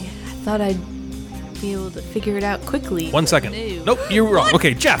History. I thought I'd be able to figure it out quickly. 1 second. No. Nope, you're wrong. What?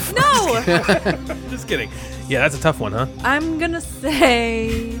 Okay, Jeff. No! Just kidding. Yeah, that's a tough one, huh? I'm gonna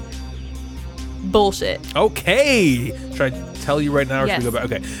say bullshit. Okay. Should I tell you right now, or should we Yes. go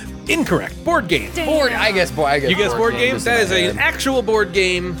back? Okay. Incorrect. Board game. Damn. Board. I guess. You guess board game? just That in is my an head. actual board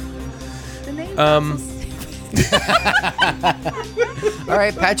game. The name All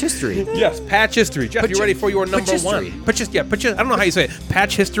right, Patch History. Yes, Patch History. Jeff, you ready for your number history. one? I don't know how you say it.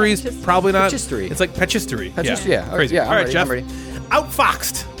 Patch History is probably not. Patch History. It's like Patch History. Patch History, yeah. Crazy. Yeah, I'm All right, ready, Jeff. I'm ready.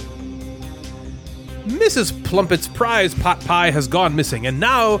 Outfoxed. Mrs. Plumpett's prize pot pie has gone missing, and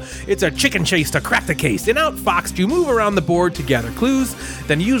now it's a chicken chase to crack the case. In Outfoxed, you move around the board to gather clues,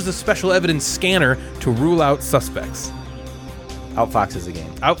 then use the special evidence scanner to rule out suspects. Outfox is a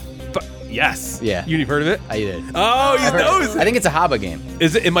game. Yes. Yeah. You've heard of it? I did. Oh, you I've heard know. it. I think it's a Haba game.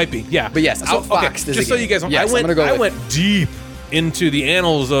 Is it? It might be. Yeah. But yes, So, Outfoxed is a just so game. you guys know, Yes, I'm I gonna go with- went deep into the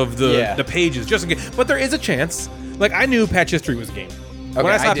annals of Yeah. the pages, just in case. But there is a chance. Like, I knew Patch History was a game. When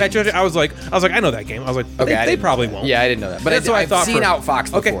Okay, I saw I Patch didn't. History, I was like, I know that game. I was like, Okay, I they didn't probably know that. won't. Yeah, I didn't know that. But That's what I I've thought. seen Outfox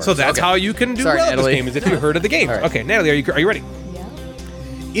before. Okay, so that's how you can do Sorry, well at this Natalie. game, is if you heard of the game. All right. Okay, Natalie, are you ready? Yeah.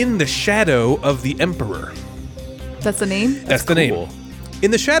 In the Shadow of the Emperor. That's the name? That's the cool. name. In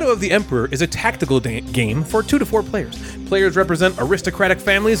the Shadow of the Emperor is a tactical game for 2 to 4 players. Players represent aristocratic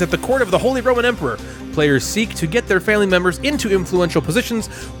families at the court of the Holy Roman Emperor. Players seek to get their family members into influential positions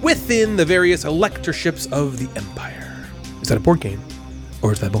within the various electorships of the empire. Is that a board game?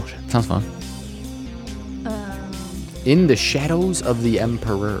 Or is that bullshit? Sounds fun. In the Shadows of the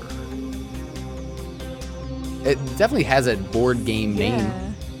Emperor. It definitely has a board game name,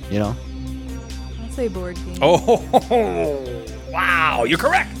 Yeah. you know? I'll say board game. Oh, wow, you're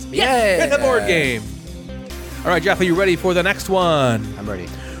correct. Yeah. It's a board game. All right, Jeff, are you ready for the next one? I'm ready.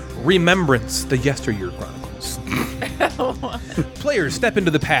 Remembrance, the Yesteryear Chronicles. Players step into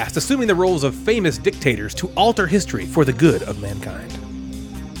the past, assuming the roles of famous dictators to alter history for the good of mankind.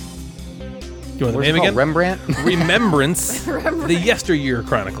 You want the What's it name called? again? Rembrandt? Remembrance, the Yesteryear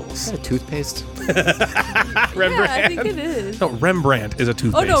Chronicles. A toothpaste? Rembrandt. Yeah, I think it is. No, Rembrandt is a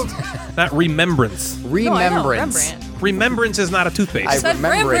toothpaste. no. Not Remembrance. No, I know, Remembrance. Rembrandt. Remembrance is not a toothpaste. I Said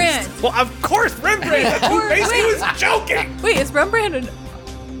remembrance. Rembrandt. Well, of course, Rembrandt is a toothpaste. He was joking. Wait, is Rembrandt an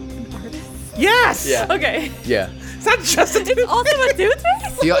artist? Yes. Yeah. Okay. Yeah. It's not just a It's toothpaste. also a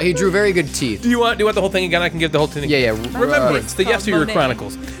toothpaste? He drew very good teeth. Do you want the whole thing again? I can give the whole thing. Yeah. Remembrance, the It's called Yesteryear Monet.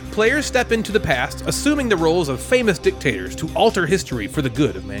 Chronicles. Players step into the past, assuming the roles of famous dictators to alter history for the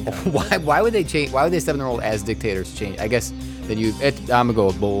good of mankind. Why would they change? Why would they step in the role as dictators? Change? I guess then I'm gonna go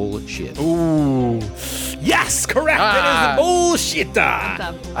with bullshit. Ooh. Yes, correct. It is the bullshit.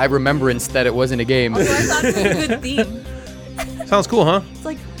 I remembrance that it wasn't a game. Also, I thought it was a good theme. Sounds cool, huh? It's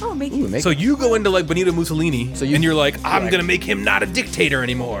like, oh, make Ooh, it. make- So you go into like Benito Mussolini, So you- and you're like, I'm Right. gonna make him not a dictator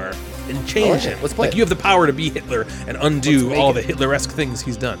anymore, and change him. Let's play Like it. you have the power to be Hitler and undo make all it. the Hitler-esque things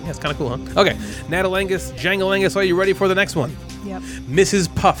he's done. Yeah, it's kind of cool, huh? Okay, Natalangus, Jangalangus, are you ready for the next one? Yep. Mrs.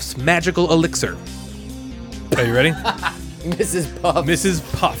 Puff's magical elixir. Are you ready? Mrs. Puff. Mrs.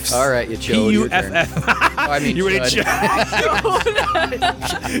 Puff's. All right, you chode, your turn. P-U-F-F. I mean, You ready? chud.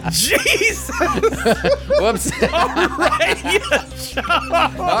 Jesus. Whoops. Right.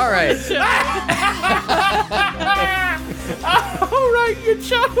 All right. All right, you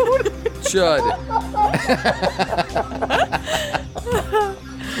chode. Chud.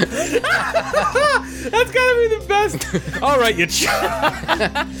 That's gotta be the best. All right, you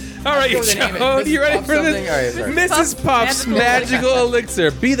chode. All right, you Go with the name. chode. You ready Puff for something? this? All right, sorry. Mrs. Puff's magical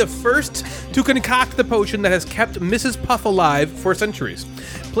elixir. Be the first to concoct the potion that has kept Mrs. Puff alive for centuries.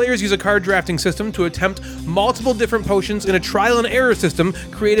 Players use a card drafting system to attempt multiple different potions in a trial and error system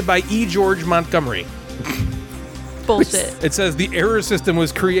created by E. George Montgomery. Bullshit. It says the error system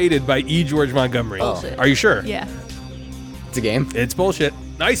was created by E. George Montgomery. Bullshit. Are you sure? Yeah. It's a game. It's bullshit.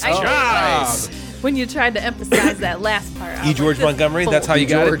 Nice job. nice. When you tried to emphasize that last part. I E. was George like, this Montgomery, is that's how you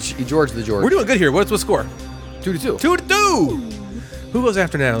got George, George the George. We're doing good here. What's the score? 2-2. 2-2. Who goes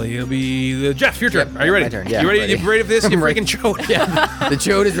after Natalie? It'll be Jeff. Your turn. Yep, Are you ready? my turn. Yeah, you ready? ready. You ready for this? You I'm ready. freaking chode. Yeah. The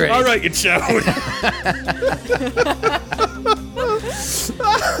chode is ready. All right, you chode.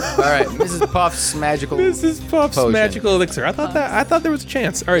 All right. Mrs. Puff's magical. Mrs. Puff's Potion. magical elixir. I thought there was a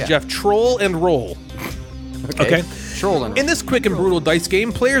chance. All right, Yeah. Jeff. Troll and roll. Okay. Trolling. In this quick and brutal dice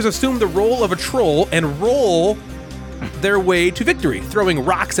game, players assume the role of a troll and roll their way to victory, throwing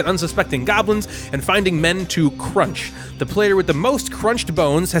rocks at unsuspecting goblins and finding men to crunch. The player with the most crunched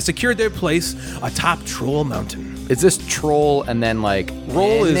bones has secured their place atop Troll Mountain. Is this troll and then like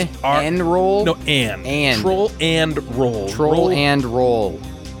Roll N, is R. N roll? No, and. And. Troll and roll. Troll and roll.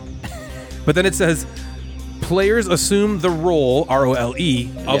 But then it says, players assume the role,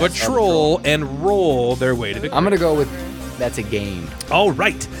 R-O-L-E, of a troll and roll their way to victory. I'm going to go with that's a game. All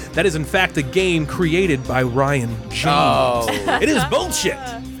right. That is, in fact, a game created by Ryan James. Oh. It is bullshit.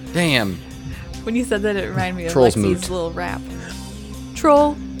 Damn. When you said that, it reminded me of Troll's Lexi's moot. little rap.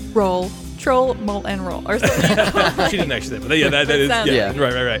 Troll, roll, troll, molt, and roll. Or something. She didn't actually say it, but yeah, that is. Sounds Yeah,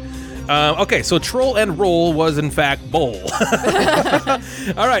 right. Okay, so troll and roll was, in fact, bowl.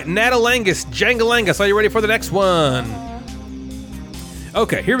 All right, Natalangus, Jangalangus, are you ready for the next one?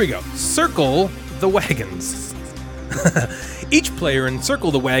 Okay, here we go. Circle the wagons. Each player in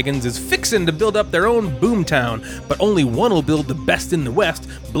Circle the Wagons is fixin' to build up their own boomtown, but only one will build the best in the West,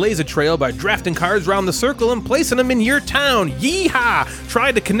 blaze a trail by drafting cards around the circle and placing them in your town. Yeehaw!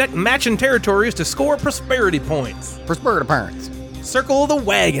 Try to connect matching territories to score prosperity points. Prosperity parents. Circle the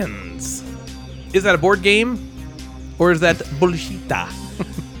Wagons. Is that a board game? Or is that bullshita?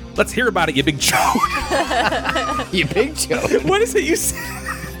 Let's hear about it, you big chode. You big chode. What is it you say?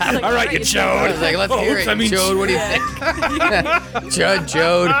 Like, All right, you I chode. was like, let's hear it. I mean, Chode, what do you think?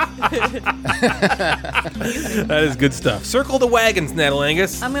 Chode. That is good stuff. Circle the Wagons,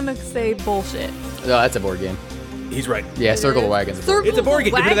 Natalangus. I'm going to say bullshit. No, that's a board game. He's right. Yeah, Circle the Wagons. Is a board Circle It's a board the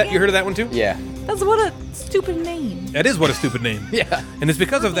game. You heard of that? Wagon? You heard of that one too? game. Yeah. That's what a stupid name. That is what a stupid name. Yeah. And it's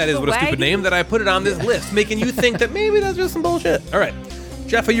because of that is The what a stupid Wagon? name that I put it on this list, making you think that maybe that's just some bullshit. All right.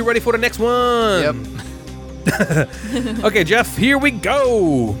 Jeff, are you ready for the next one? Yep. Okay, Jeff, here we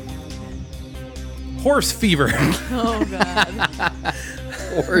go. Horse fever. Oh, God.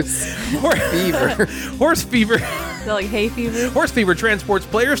 Horse fever. Horse fever. Is that like hay fever? Horse fever transports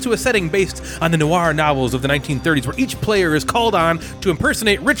players to a setting based on the noir novels of the 1930s, where each player is called on to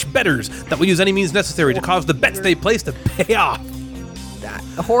impersonate rich bettors that will use any means necessary to cause the bets they place to pay off.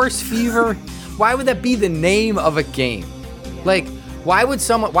 Horse fever. Why would that be the name of a game? Like, why would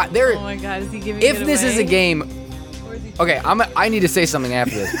someone? Why there? Oh, my God. Is he giving If it this is a away? game, Or is he- okay, I need to say something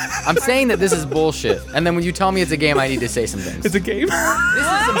after this. I'm saying that this is bullshit, and then when you tell me it's a game, I need to say some things. It's a game. This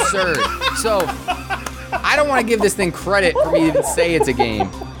is absurd. So, I don't want to give this thing credit for me to even say it's a game.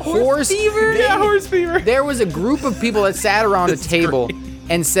 Horse fever? Yeah, horse fever. There was a group of people that sat around a table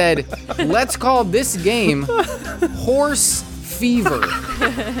and said, let's call this game Horse Fever.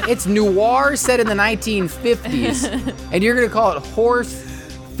 It's noir set in the 1950s, and you're going to call it Horse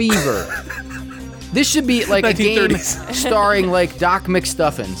Fever. This should be like a game 1930s. starring like Doc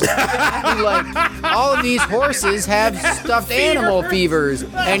McStuffins. Like, all of these horses have stuffed animal fevers,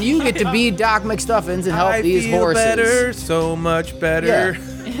 and you get to be Doc McStuffins and help I these feel horses. better, so much better. Yeah.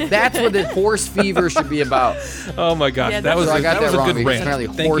 That's what the horse fever should be about. Oh my gosh, Yeah, that was So I a, got that was that a wrong good because rant. apparently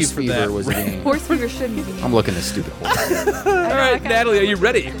Thank horse you for fever that. was a game. Horse fever shouldn't be. I'm looking at stupid horse. All right, Natalie, are you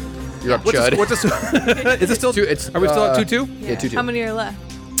ready? You're up, What's Chud. this? Is it still? Two- it's, are we still at 2-2? Yeah, 2-2. How many are left?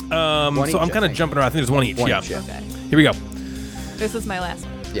 One So each, I'm I kind of think. jumping around. I think there's one each. One yeah. each, yeah. Okay. Here we go. This is my last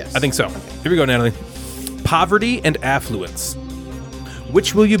one. Yes. I think so. Here we go, Natalie. Poverty and affluence.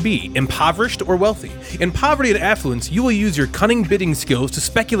 Which will you be, impoverished or wealthy? In poverty and affluence, you will use your cunning bidding skills to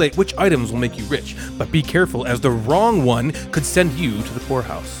speculate which items will make you rich, but be careful, as the wrong one could send you to the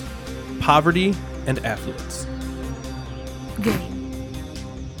poorhouse. Poverty and affluence. Game.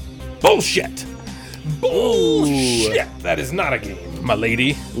 Bullshit! Bullshit! That is not a game, my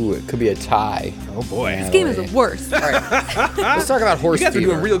lady. Ooh, it could be a tie. Oh boy. This game is the worst. All right. Let's talk about You horse guys are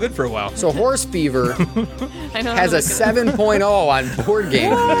fever. doing real good for a while. So horse fever I know. has a 7.0 on board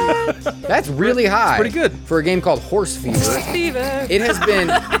game. That's really high. pretty good. For a game called Horse Fever. fever. It has been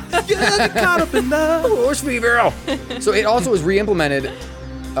Caught up in that. Horse Fever. So it also was re-implemented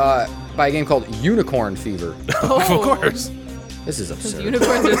by a game called Unicorn Fever. Of course. This is absurd.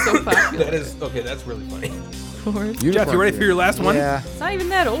 Unicorns are so popular. That is okay. That's really funny. Horse. Unicorn Jeff, you ready Fever. for your last one? Yeah. It's not even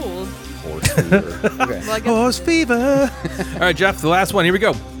that old. Horse Fever. Okay. Well, I guess Horse fever. All right, Jeff, the last one. Here we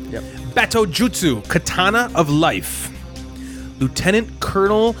go. Yep. Bato Jutsu, Katana of Life. Lieutenant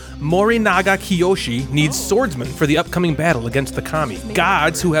Colonel Morinaga Kiyoshi needs swordsmen for the upcoming battle against the kami,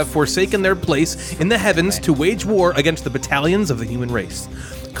 gods who have forsaken their place in the heavens to wage war against the battalions of the human race.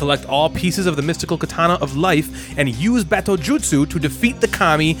 Collect all pieces of the mystical Katana of Life and use Bato Jutsu to defeat the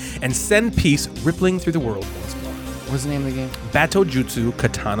kami and send peace rippling through the world once more. What's the name of the game? Bato Jutsu,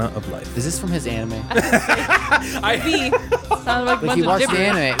 Katana of Life. Is this from his anime? B. Sounded like a Like bunch he of watched the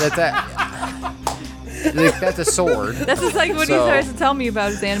gibberish. anime. That's that. Like, that's a sword. That's just like what he tries to tell me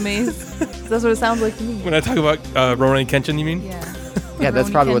about his animes. That's what it sounds like to me. When I talk about Rurouni Kenshin, you mean? Yeah. Yeah, that's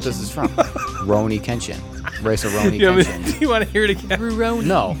Rurouni probably what Kenshin. this is from. Rurouni Kenshin. Race of Rurouni Yeah, Kenshin. you want to hear it again? Rurouni.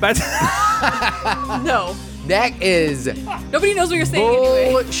 No. That's No. That is Nobody knows what you're saying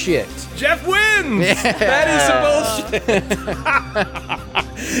anyway. bullshit. Jeff wins. Yeah. That is some bullshit.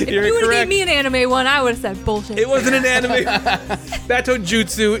 If you would have gave me an anime one, I would have said bullshit. It wasn't an anime. Bato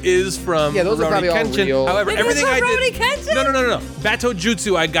Jutsu is from Yeah, those are Rurouni probably all Kenshin. real. However, Wait, everything this I is from did. Rurouni Kenshin? No. Bato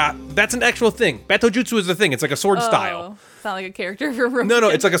Jutsu I got. That's an actual thing. Bato Jutsu is a thing. It's like a sword style. Oh, it's not like a character from Rurouni No,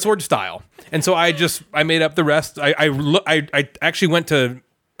 Kenshin. it's like a sword style. And so I made up the rest. I actually went to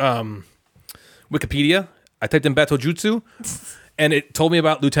Wikipedia. I typed in Bato Jutsu, and it told me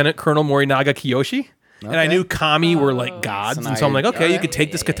about Lieutenant Colonel Morinaga Kiyoshi. And I knew kami were like gods, So and so I'm like, okay, now you could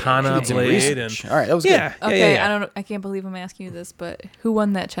take this katana did some blade, and research. All right, that was yeah, good. Okay, yeah. I can't believe I'm asking you this, but who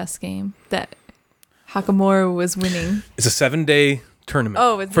won that chess game that Hakamura was winning? It's a 7-day tournament.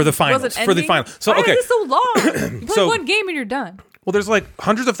 Oh, for the finals. Was it For the ending? finals. So Why okay, is it so long? You play So- one game and you're done. well, there's like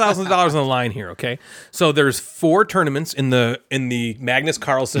hundreds of thousands of dollars on the line here. Okay, so there's 4 tournaments in the Magnus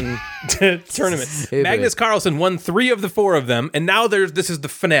Carlsen tournament. Hey, Magnus Carlsen won 3 of the 4 of them, and now this is the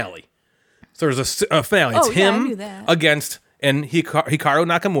finale. So there's a finale. It's Oh, yeah, I him knew that. against, and Hikaru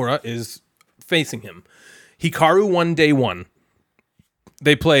Nakamura is facing him. Hikaru won day 1.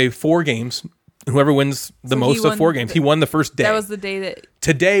 They play 4 games. Whoever wins the So he most of won 4 games, he won the first day. That was the day that.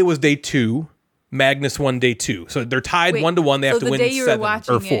 Today was day 2. Magnus won day 2. So they're tied Wait, 1-1. They have so to win the day you 7 were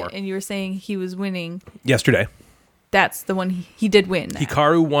watching or 4. it and you were saying he was winning. Yesterday. That's the one he did win. That.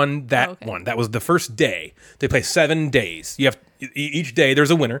 Hikaru won that Oh, okay. one. That was the first day. They play 7 days. You have each day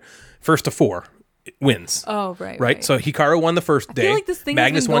there's a winner. First to 4 wins. Oh, right. Right? So Hikaru won the first day. I feel like this thing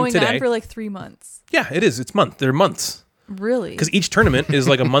Magnus has been won going today. on for like 3 months. Yeah, it is. It's month. They're months. Really? Because each tournament is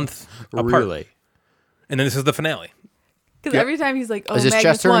like a month apart. Really? And then this is the finale. Because every time he's like, "Oh, Is this Magnus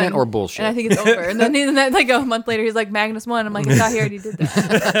chess tournament won," or bullshit? and I think it's over. And then like a month later, he's like, "Magnus won." I'm like, "I thought he already did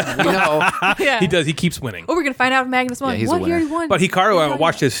that." We know. Yeah, He does. He keeps winning. Oh, we're gonna find out if Magnus won. Yeah, he's a What? He winner. already won. But Hikaru, I He's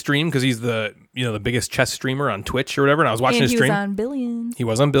watched his stream because he's the biggest chess streamer on Twitch or whatever, and I was watching and his he stream. was on Billions. He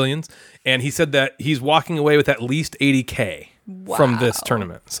was on Billions, and he said that he's walking away with at least $80K from this Wow.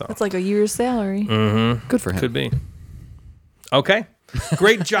 tournament. So That's like a year's salary. Good for him. could be. Okay.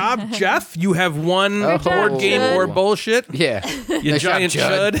 Great job, Jeff. You have won Good board job, game Chud. or bullshit. Yeah. You Nice job, giant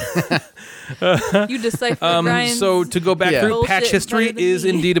Chud. chud. You deciphered Brian's. So to go back Yeah. through, Patch Bullshit History better than is me.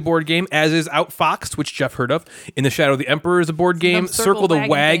 indeed a board game, as is Outfoxed, which Jeff heard of. In the Shadow of the Emperor is a board game. Circle Circle the Wagon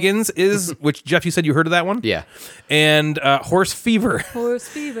Wagons is, which Jeff, you said you heard of that one? Yeah. And Horse Fever. Horse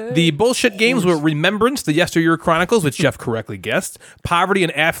fever. The bullshit games were Remembrance, The Yesteryear Chronicles, which Jeff correctly guessed. Poverty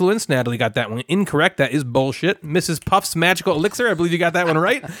and Affluence, Natalie got that one incorrect. That is bullshit. Mrs. Puff's Magical Elixir, I believe you got that one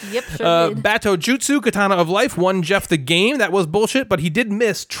right. Yep, sure did. Bato Jutsu, Katana of Life, won Jeff the game. That was bullshit, but he did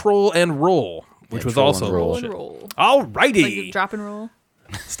miss Troll and Roll, which was Troll also and Roll. Roll bullshit. and roll. All righty. Like the drop and roll.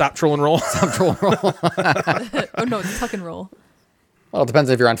 Stop Troll and Roll. Control roll. Oh no, it's tuck and roll. Well, it depends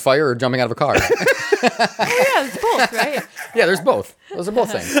if you're on fire or jumping out of a car. Oh yeah, it's both, right? Yeah, there's both. Those are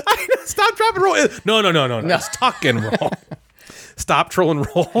both things. Stop, drop, and roll. No. It's tuck and roll. Stop, troll, and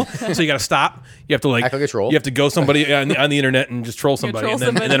roll. So you got to stop. You have to Act like a troll. You have to go somebody on the internet and just troll somebody, troll and, then,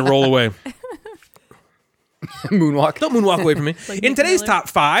 somebody. and then roll away. Moonwalk. Don't moonwalk away from me. Like In Nick today's Miller. top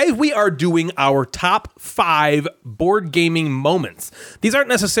 5, we are doing our top 5 board gaming moments. These aren't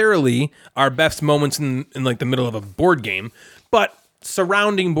necessarily our best moments in like the middle of a board game, but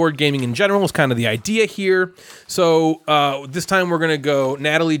surrounding board gaming in general is kind of the idea here. So this time we're going to go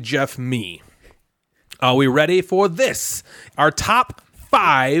Natalie, Jeff, me. Are we ready for this? Our top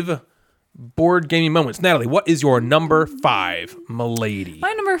 5 board gaming moments. Natalie, what is your number 5, milady?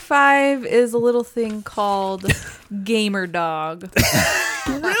 My number 5 is a little thing called Gamer Dog.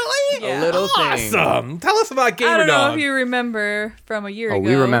 Really? Yeah. A little thing. Awesome. Tell us about Gamer I don't know Dog. if you remember from a year ago.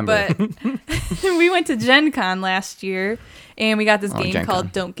 we remember. But we went to Gen Con last year, and we got this game Gen called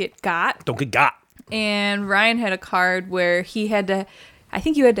Con. Don't Get Got. Don't get got. And Ryan had a card where he had to, I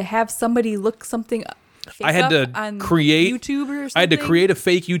think you had to have somebody look something up. I had to on create YouTube or something. I had to create a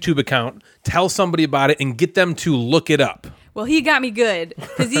fake YouTube account, tell somebody about it, and get them to look it up. Well, he got me good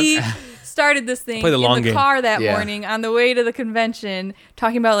because he started this thing Play the long in the game. car that Yeah. morning on the way to the convention,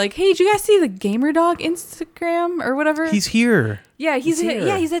 talking about like, "Hey, did you guys see the Gamer Dog Instagram or whatever?" He's here. yeah, he's here.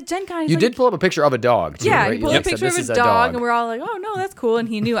 yeah, he's at Gen Con. He's You like, did pull up a picture of a dog, too, Yeah, right? he pulled You a said, picture of "This his is a dog, and we're all like, "Oh no, that's cool." And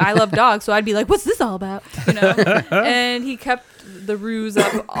he knew I love dogs, so I'd be like, "What's this all about?" You know. And he kept the ruse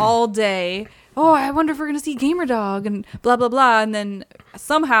up all day. Oh, I wonder if we're gonna see Gamer Dog and blah blah blah. And then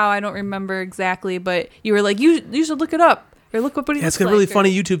somehow I don't remember exactly, but you were like, "You should look it up or look what he Yeah, it's looks a really like," or-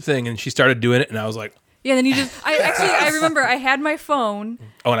 funny YouTube thing, and she started doing it, and I was like, Yeah, then you just. I remember I had my phone.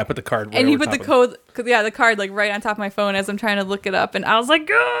 Oh, and I put the card. And you put the code. The card like right on top of my phone as I'm trying to look it up, and I was like,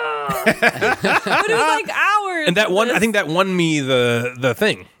 "Gah!" But it was like hours. And that one, I think that won me the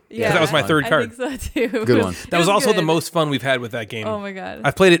thing. Yeah, because that was my third card. I think so too. Good one. That was also good. the most fun we've had with that game. Oh my god.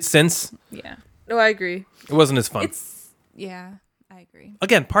 I've played it since. Yeah. No, I agree. It wasn't as fun. Yeah, I agree.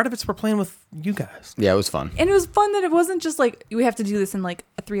 Again, part of it's we're playing with you guys. Yeah, it was fun. And it was fun that it wasn't just like we have to do this in like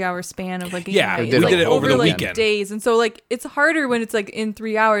a 3-hour span of like a Yeah, night. we It's, did it over the like weekend. days, and so like it's harder when it's like in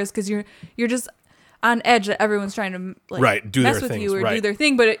 3 hours because you're just on edge that everyone's trying to like do mess their with things, you or right. do their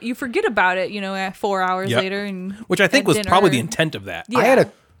thing, but you forget about it, at 4 hours Yep. later, and Which I think at was dinner. probably the intent of that. Yeah. I had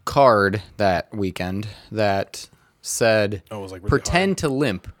a card that weekend that said, Oh, it was like really pretend to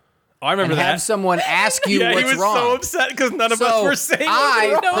limp. Oh, I remember and that. have someone ask you yeah, what's he was wrong. so upset because none of us So were saying I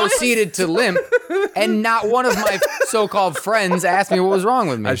what was wrong. proceeded to limp, and not one of my so-called friends asked me what was wrong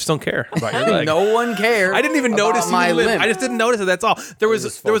with me. I just don't care about your leg. No one cared. I didn't even about notice my you limp. limp. I just didn't notice it. That's all. There was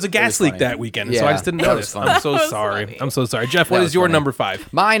a It was gas funny. leak that weekend, so Yeah, I just didn't that notice. was funny. I'm so That was sorry. funny. I'm so sorry. Jeff, what That is was your funny. number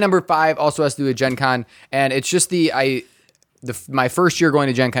 5? My number 5 also has to do with Gen Con, and it's just my first year going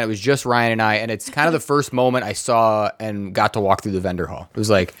to Gen Con. It was just Ryan and I, and it's kind of the first moment I saw and got to walk through the vendor hall. It was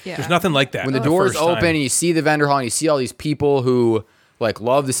like Yeah. There's nothing like that. when the doors first open time. and you see the vendor hall and you see all these people who like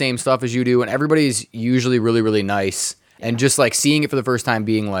love the same stuff as you do, and everybody's usually really, really nice. And just like seeing it for the first time,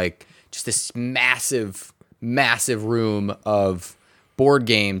 being like just this massive, massive room of board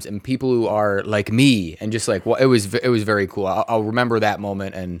games and people who are like me, and just like, well, it was very cool. I'll remember that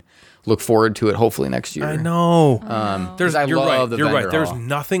moment and look forward to it hopefully next year. I know. I You're love right. the You're vendor right. There's hall.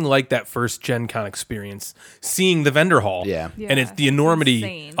 nothing like that first Gen Con experience. Seeing the vendor hall. Yeah. And it's the Yeah, enormity it's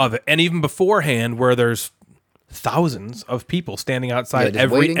insane. of it. And even beforehand, where there's thousands of people standing outside just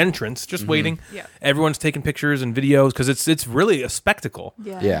every waiting. entrance, just waiting. Yeah. Everyone's taking pictures and videos because it's really a spectacle.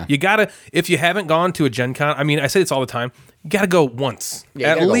 Yeah. You gotta, if you haven't gone to a Gen Con, I mean, I say this all the time, you gotta go once, Yeah, you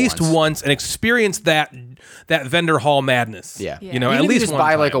at gotta go least once. once, and experience that vendor hall madness. Yeah. Yeah. You know, Even at if least you just one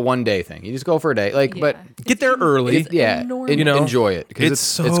buy like a time. 1-day thing. You just go for a day. Like, but Get there early. enormous. You know, enjoy it because it's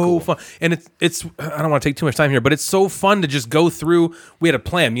so cool. fun, and it's. I don't want to take too much time here, but it's so fun to just go through. We had a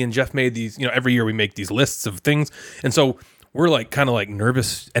plan. Me and Jeff made these. Every year we make these lists of things, and so we're like kind of like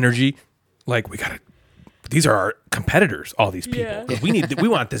nervous energy. Like we gotta. These are our competitors. All these people. Yeah. 'Cause we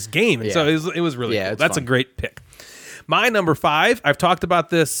want this game, and so Yeah. it was really Yeah, cool. it's That's fun. a great pick. My number 5. I've talked about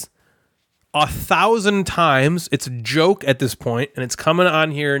this 1,000 times. It's a joke at this point, and it's coming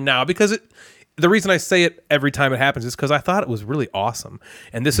on here now because the reason I say it every time it happens is because I thought it was really awesome.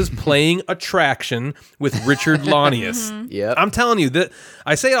 And this is playing Attraction with Richard Launius. Yep. I'm telling you that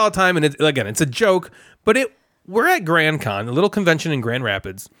I say it all the time, and again, it's a joke, but we're at Grand Con, a little convention in Grand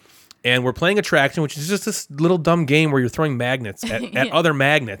Rapids, and we're playing Attraction, which is just this little dumb game where you're throwing magnets at other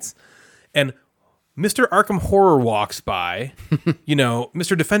magnets. And Mr. Arkham Horror walks by,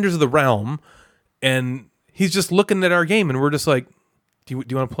 Mr. Defenders of the Realm, and he's just looking at our game, and we're just like, do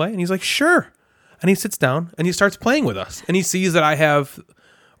you want to play? And he's like, sure. And he sits down, and he starts playing with us. And he sees that I have,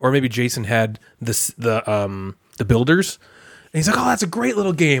 or maybe Jason had the Builders. And he's like, oh, that's a great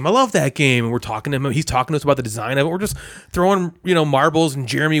little game. I love that game. And we're talking to him. He's talking to us about the design of it. We're just throwing, marbles, and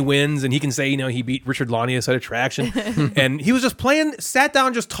Jeremy wins. And he can say, he beat Richard Launius at Attraction. And he was just playing, sat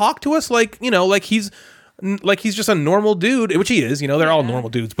down, just talked to us like he's just a normal dude, which he is. They're all normal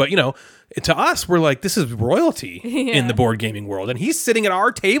dudes. But, to us, we're like, this is royalty in the board gaming world. And he's sitting at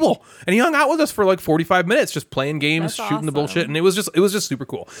our table. And he hung out with us for like 45 minutes, just playing games, That's shooting the awesome. bullshit. And it was just super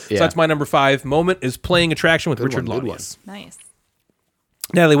cool. Yeah. So that's my number 5 moment, is playing Attraction with Richard one, good one. Launius. Nice.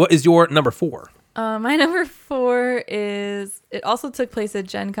 Natalie, what is your number 4? My number 4 is, it also took place at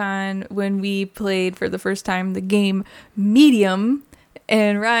Gen Con when we played for the first time the game Medium,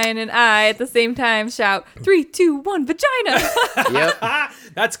 and Ryan and I at the same time shout 3, 2, 1 vagina. Yep.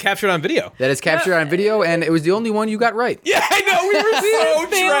 That's captured on video. That is captured on video, and it was the only one you got right. Yeah, I know. We were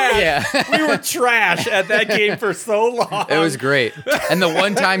so trash. Yeah. We were trash at that game for so long. It was great. And the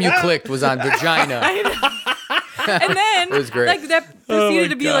one time you clicked was on vagina. And then It was great. like that proceeded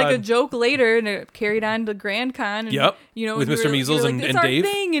to be like a God. joke later, and it carried on to Grand Con. And, Yep. and With we Mr. were- Measles we were and- like, and it's our Dave.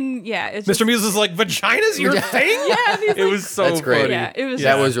 thing, and yeah, it's Mr. Muse is like, vagina's your thing? Yeah, and he's It like- was so That's great. funny. Yeah, it was.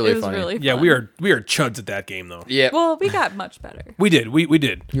 That was really it was funny. Really Yeah, fun. we are chuds at that game though. Yeah. Well, we got much better. We did. We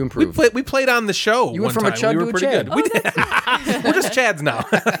did. You improved. We played on the show. You went one from a time. chud We were to a pretty chad. good. We did. We're just chads now.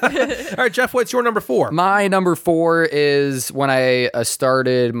 All right, Jeff, what's your number 4? My number 4 is when I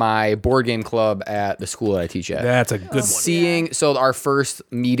started my board game club at the school that I teach at. That's a good one. Seeing, so our first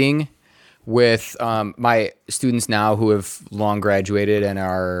meeting with my students now who have long graduated and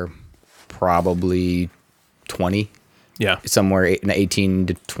are probably 20 somewhere in the 18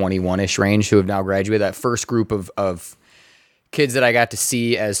 to 21-ish range who have now graduated. That first group of kids that I got to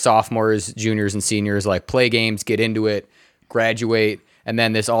see as sophomores, juniors, and seniors, like play games, get into it, graduate. And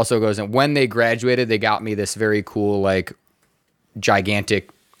then this also goes, and when they graduated, they got me this very cool, like gigantic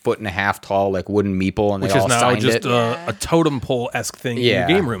 1.5 tall, like wooden meeple, and which they all is now signed just it. a totem pole-esque thing in your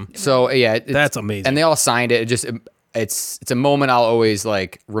game room. So that's amazing. And they all signed it. It's a moment I'll always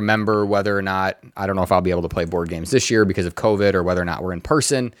like remember, whether or not, I don't know if I'll be able to play board games this year because of COVID or whether or not we're in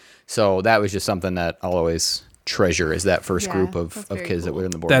person. So that was just something that I'll always treasure, is that first group of kids that were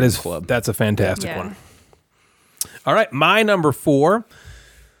in the board game club. That's a fantastic one. All right, my number 4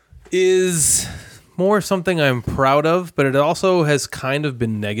 is more something I'm proud of, but it also has kind of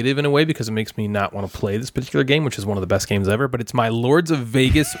been negative in a way because it makes me not want to play this particular game, which is one of the best games ever, but it's my Lords of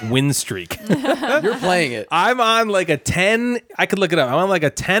Vegas win streak. You're playing it. I'm on like a 10, I could look it up, I'm on like a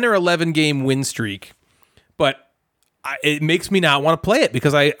 10 or 11 game win streak, but it makes me not want to play it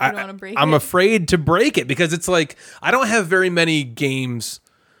because I'm afraid to break it because it's like, I don't have very many games.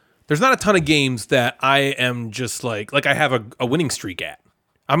 There's not a ton of games that I am just like I have a winning streak at.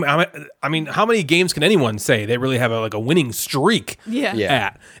 I mean, how many games can anyone say they really have a winning streak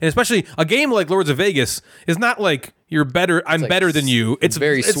at? And especially a game like Lords of Vegas is not like you're better. I'm better than you. It's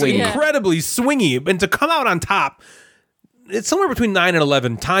very swingy. Incredibly swingy. And to come out on top, it's somewhere between 9 and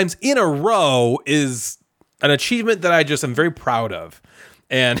 11 times in a row is an achievement that I just am very proud of.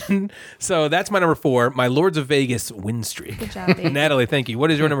 And so that's my number 4, my Lords of Vegas win streak. Good job, babe. Natalie, thank you. What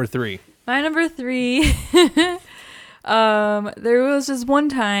is your number 3? My number 3. There was just one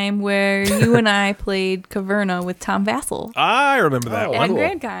time where you and I played Caverna with Tom Vassell. I remember that one. At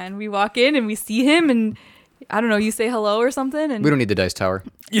Grand Con. We walk in and we see him and I don't know, you say hello or something. And We don't need the dice tower.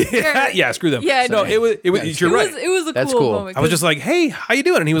 Yeah, screw them. Yeah, no, it was. You're right. It was a That's cool cool. moment. I was just like, "Hey, how you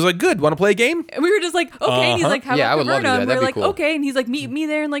doing?" And he was like, "Good. Want to play a game?" And we were just like, "Okay." And he's like, "How Yeah, I about would love to do Caverna?" that. And That'd we're be like, cool. "Okay." And he's like, "Meet me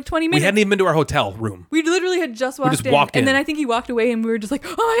there in like 20 We minutes." hadn't even been to our hotel room. We literally had just walked just walked in. And then I think he walked away and we were just like, "Oh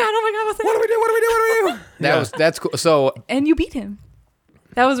my god, what's that?" What do we do? What do we do? What do we do? That's cool. So And you beat him.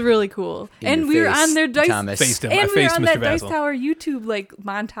 That was really cool. And your we were face, on their dice. Thomas. Faced him. And I we were faced on Mr. that Dice Vassell. Tower YouTube like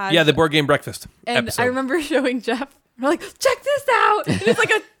montage. Yeah, the board game breakfast And episode. I remember showing Jeff. We're like, check this out. And it's like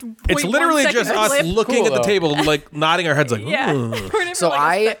a it's literally just us looking at the table, like nodding our heads, like, Yeah. "Ooh." We're in it for So like a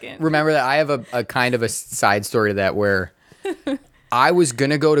I second. remember that I have a kind of a side story to that where I was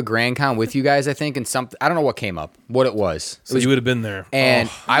gonna go to Grand Con with you guys, I think, and something, I don't know what came up, what it was. So you would have been there, And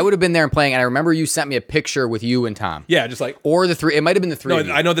I would have been there and playing, and I remember you sent me a picture with you and Tom. yeah, just like. Or the three, it might have been the three No, of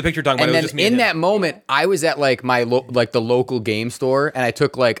you. I know the picture you're talking about. And It then was just me in and him. that moment, I was at like my the local game store, and I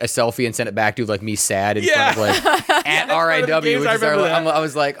took like a selfie and sent it back to like me sad in front of like at RIW, games, which I is our, remember that. I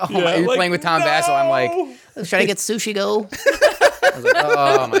was like, oh Yeah, my, you're like, playing with Tom Vassell. I'm like, should I get sushi go? I was like,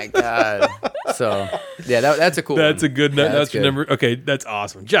 oh my god. So yeah, that's a cool. That's one. a good. Yeah, that's your number. Okay, that's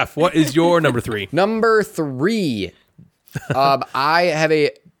awesome. Jeff, what is your number 3? Number 3. I have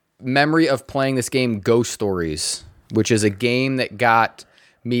a memory of playing this game, Ghost Stories, which is a game that got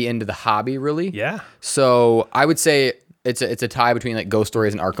me into the hobby, really. Yeah. So I would say it's a tie between like Ghost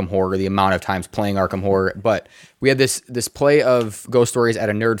Stories and Arkham Horror, the amount of times playing Arkham Horror. But we had this play of Ghost Stories at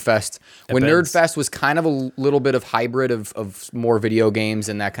a Nerd Fest. When Nerd Ben's. Fest was kind of a little bit of hybrid of more video games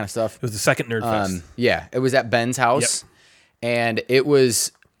and that kind of stuff. It was the second Nerd Fest. Yeah, it was at Ben's house, and it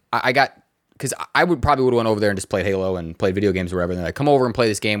was I got, because I would probably went over there and just played Halo and played video games or whatever. And they're like, come over and play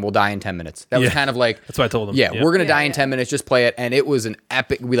this game. We'll die in 10 minutes. That was Yeah. kind of like, That's what I told them. Yeah, Yeah. we're gonna die in 10 minutes. Just play it. And it was an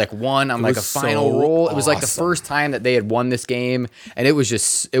epic. We like won on like a was final so roll. It was like the awesome. first time that they had won this game, and it was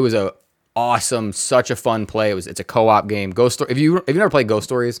a awesome, such a fun play. It's a co-op game. Ghost Story. If you never played Ghost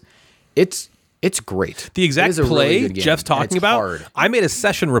Stories, it's great. The It exact is a really play good game, Jeff's and talking it's about, hard. I made a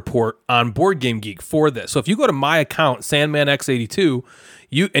session report on Board Game Geek for this. So if you go to my account, SandmanX82,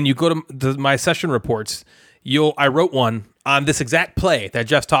 you go to my session reports, I wrote one on this exact play that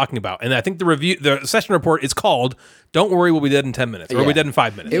Jeff's talking about. And I think the session report is called "Don't Worry, We'll Be Dead in 10 Minutes," or "We'll Be Dead in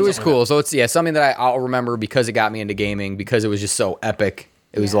 5 Minutes." It was cool. So it's something that I'll remember because it got me into gaming, because it was just so epic.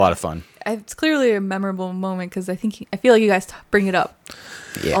 It was a lot of fun. It's clearly a memorable moment because I feel like you guys bring it up.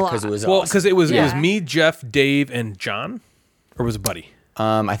 Yeah, lot. because it was Well, awesome. because it was Yeah. me, Jeff, Dave, and John, or was it Buddy?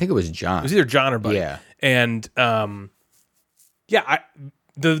 I think it was John. It was either John or Buddy. Yeah. And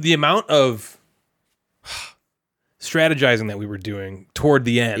the amount of strategizing that we were doing toward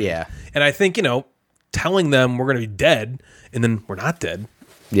the end. Yeah. And I think, telling them we're going to be dead and then we're not dead.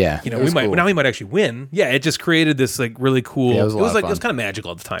 Yeah, We might actually win. Yeah, it just created this like really cool. Yeah, it was a lot of it was fun. kind of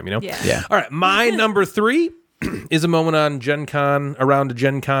magical at the time, Yeah. Yeah. All right, my number 3 is a moment on Gen Con, around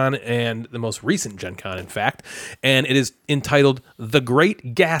Gen Con, and the most recent Gen Con, in fact, and it is entitled The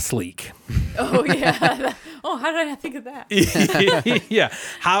Great Gas Leak. Oh, yeah. Oh, how did I not think of that? Yeah.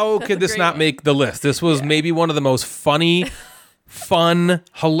 How could this not one. make the list? This was maybe one of the most funny, fun,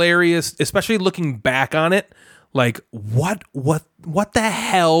 hilarious, especially looking back on it. Like, what the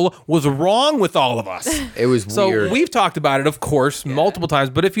hell was wrong with all of us? It was weird. So we've talked about it, of course, multiple times.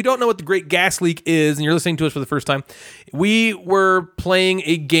 But if you don't know what the Great Gas Leak is, and you're listening to us for the first time, we were playing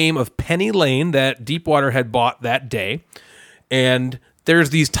a game of Penny Lane that Deepwater had bought that day. And there's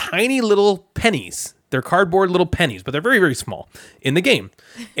these tiny little pennies. They're cardboard little pennies, but they're very, very small in the game.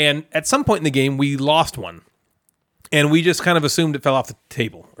 And at some point in the game, we lost one. And we just kind of assumed it fell off the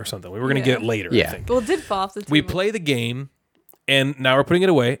table or something. We were going to get it later, I think. Well, it did fall off the table. We play the game, and now we're putting it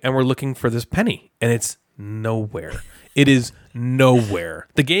away, and we're looking for this penny, and it's nowhere. It is nowhere.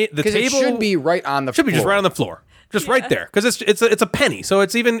 The table it should be right on the floor. Should be just right on the floor, just right there, because it's a penny. So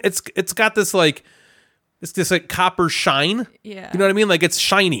it's got this like. It's this like copper shine. Yeah. You know what I mean? Like it's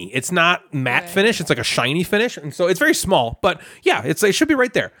shiny. It's not matte finish. It's like a shiny finish. And so it's very small. But yeah, it should be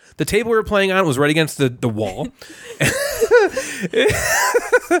right there. The table we were playing on was right against the wall.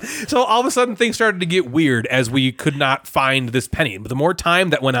 So all of a sudden things started to get weird as we could not find this penny. But the more time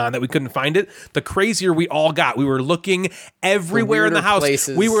that went on that we couldn't find it, the crazier we all got. We were looking everywhere in the house.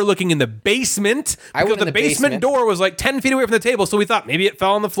 Places. We were looking in the basement. I went because in the the basement door was like 10 feet away from the table. So we thought maybe it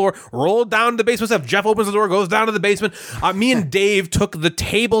fell on the floor, rolled down to the basement stuff. Jeff opens the door, goes down to the basement. Me and Dave took the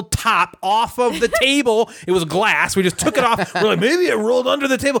tabletop off of the table. It was glass. We just took it off. We're like, maybe it rolled under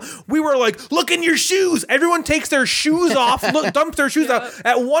the table. We were like, look in your shoes. Everyone takes their shoes off, dumps their shoes out.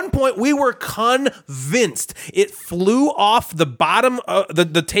 At one point, we were convinced it flew off the bottom of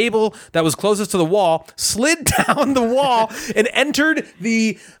the table that was closest to the wall, slid down the wall, and entered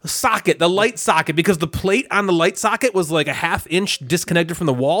the socket, the light socket, because the plate on the light socket was like a half-inch disconnected from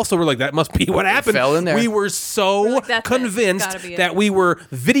the wall. So we're like, that must be what happened. Fell in there. We were so like, that's convinced it. that we were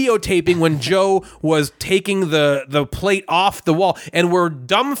videotaping when Joe was taking the plate off the wall, and we're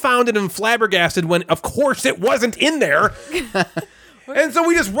dumbfounded and flabbergasted when, of course, it wasn't in there. And so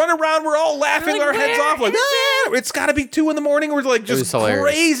we just run around. We're all laughing like, our heads where off. Like, it's got to be 2 a.m. We're like just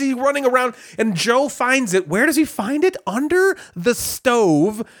crazy running around. And Joe finds it. Where does he find it? Under the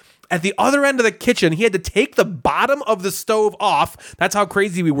stove. At the other end of the kitchen, he had to take the bottom of the stove off. That's how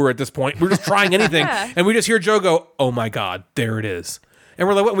crazy we were at this point. We were just trying anything. And we just hear Joe go, oh my God, there it is. And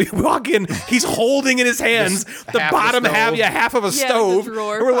we're like, what? We walk in, he's holding in his hands the bottom half of a stove. And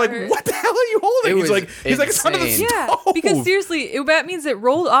we're like, what the hell are you holding? He's like, it's under the stove. Yeah, because seriously, that means it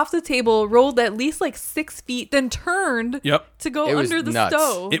rolled off the table, rolled at least like 6 feet, then turned to go under the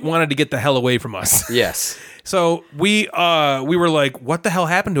stove. It wanted to get the hell away from us. Yes. So we were like, what the hell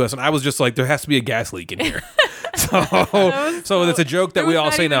happened to us? And I was just like, there has to be a gas leak in here. So that's a joke that we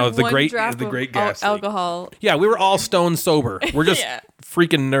all say now. The great gas leak. Alcohol. Yeah, we were all stone sober. We're just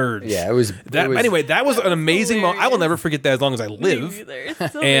freaking nerds. Yeah, it was. Anyway, that was an amazing moment. I will never forget that as long as I live.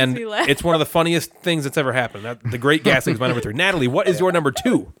 And it's one of the funniest things that's ever happened. The great gas leak is my number 3. Natalie, what is your number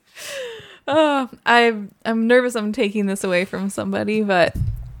 2? I'm nervous I'm taking this away from somebody, but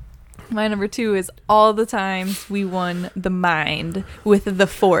my number 2 is all the times we won the mind with the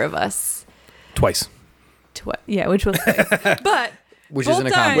 4 of us. Twice. Which was twice. But which is an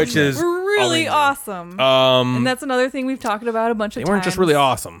accomplishment. Which is were really awesome. And that's another thing we've talked about a bunch of times. They weren't just really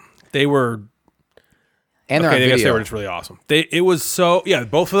awesome. They were. And they're on video. They were just really awesome. It was so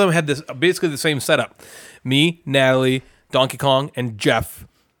both of them had this basically the same setup. Me, Natalie, Donkey Kong, and Jeff.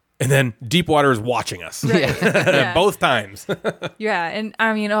 And then Deepwater is watching us. Right. Both times. Yeah, and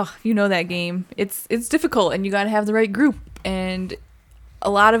I mean, you know that game. It's difficult, and you got to have the right group, and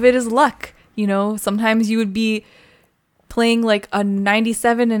a lot of it is luck. You know, sometimes you would be playing like a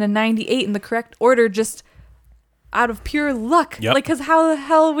 97 and a 98 in the correct order just out of pure luck. Yep. Like, because how the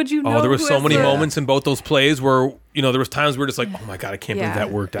hell would you know? Oh, there were so many moments in both those plays where, there was times we were just like, oh my God, I can't believe that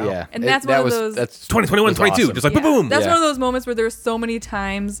worked out. Yeah. And that's one of those. That's 2021, 22. Awesome. Just like, boom. That's one of those moments where there's so many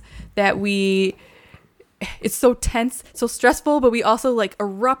times that it's so tense, so stressful, but we also like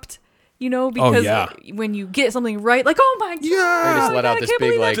erupt. Because when you get something right, like, oh my God. Yeah. They just let out this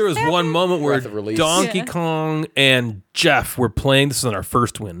big, like, there was one moment where Donkey Kong and Jeff were playing. This is on our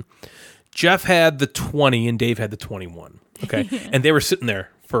first win. Jeff had the 20 and Dave had the 21. Okay. And they were sitting there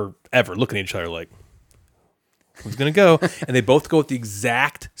forever looking at each other like, who's going to go? And they both go at the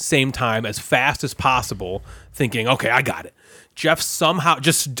exact same time, as fast as possible, thinking, okay, I got it. Jeff somehow,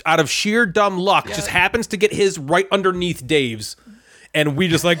 just out of sheer dumb luck, just happens to get his right underneath Dave's. And we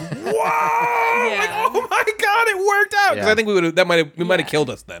just like, wow! Yeah. Like, oh my God! God, it worked out. Because Yeah. I think we might have killed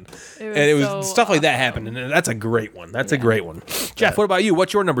us then. It was so stuff like that happened, and that's a great one. That's a great one. Jeff, what about you?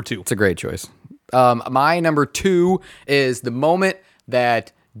 What's your number 2? It's a great choice. My number 2 is the moment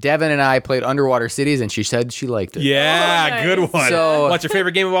that Devin and I played Underwater Cities, and she said she liked it. Yeah, nice. good one. So- What's your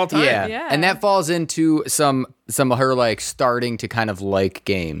favorite game of all time? Yeah. Yeah. And that falls into some of her like starting to kind of like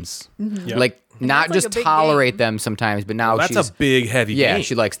games. Yep. Like not that's like just a big tolerate game. them sometimes, but now That's she's a big, heavy yeah, game.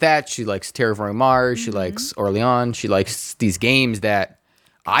 she likes that. She likes Terraforming Mars. She likes Orleans. She likes these games that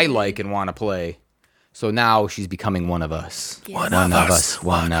I like and want to play. So now she's becoming one of us. Yes. One of us.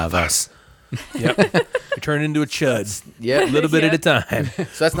 One of us. Yep. You turn into a chud. Yeah. A little bit at a time. So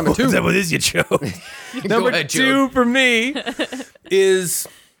that's number 2. Is that what is you chose? Number ahead, 2 for me is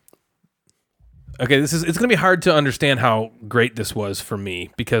okay. It's gonna be hard to understand how great this was for me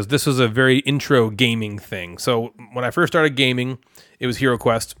because this was a very intro gaming thing. So when I first started gaming, it was Hero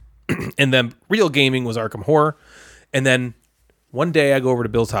Quest, and then real gaming was Arkham Horror, and then one day I go over to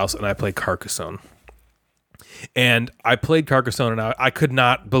Bill's house and I play Carcassonne, and I played Carcassonne and I could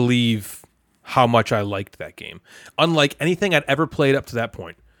not believe how much I liked that game. Unlike anything I'd ever played up to that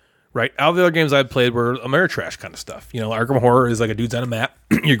point, right? All the other games I'd played were Ameritrash kind of stuff. You know, Arkham Horror is like a dude's on a map.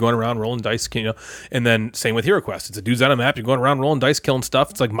 You're going around rolling dice, you know, and then same with Hero Quest. It's a dude's on a map. You're going around rolling dice, killing stuff.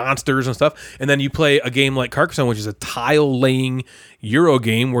 It's like monsters and stuff. And then you play a game like Carcassonne, which is a tile-laying Euro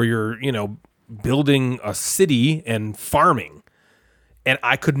game where you're, you know, building a city and farming. And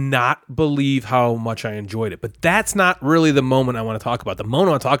I could not believe how much I enjoyed it. But that's not really the moment I want to talk about. The moment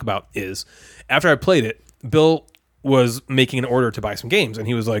I want to talk about is after I played it, Bill was making an order to buy some games. And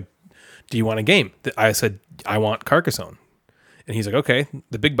he was like, do you want a game? I said, I want Carcassonne. And he's like, okay,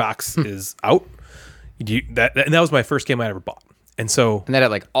 the big box is out. And that was my first game I ever bought. And so... And that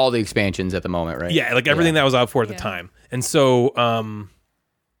had like all the expansions at the moment, right? Yeah, like everything that was out for at the time. And so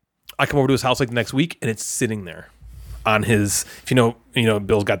I come over to his house like the next week, and it's sitting there on his... If you know,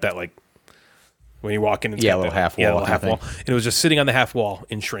 Bill's got that like... When you walk in, it's got little that, half wall. Yeah, little half wall. And it was just sitting on the half wall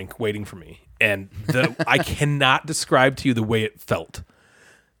in shrink, waiting for me. And I cannot describe to you the way it felt.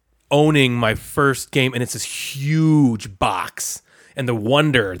 Owning my first game, and it's this huge box, and the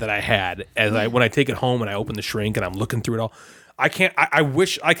wonder that I had when I take it home and I open the shrink and I'm looking through it all. I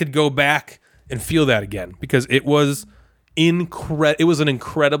wish I could go back and feel that again because it was it was an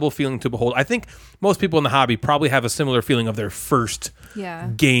incredible feeling to behold. I think most people in the hobby probably have a similar feeling of their first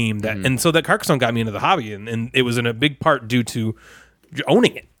game and so that Carcassonne got me into the hobby, and it was in a big part due to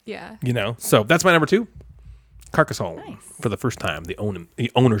owning it. Yeah. You know, so that's my number 2. Carcassonne for the first time, the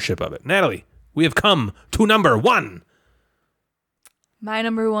ownership of it. Natalie, we have come to number 1. My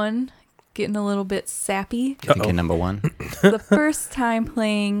number 1, getting a little bit sappy. Thinking number 1. The first time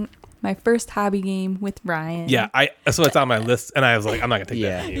playing my first hobby game with Ryan. Yeah, so it's on my list, and I was like, I'm not gonna take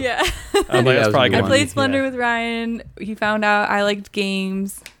that from you. Yeah. I'm like, that's probably I I gonna played be- Splendor with Ryan. He found out I liked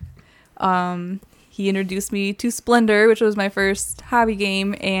games. He introduced me to Splendor, which was my first hobby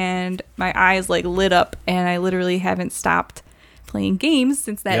game, and my eyes like lit up, and I literally haven't stopped playing games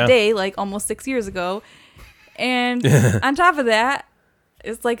since that day, like almost 6 years ago. And on top of that,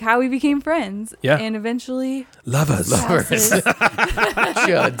 it's like how we became friends. Yeah. And eventually Lovers. spouses.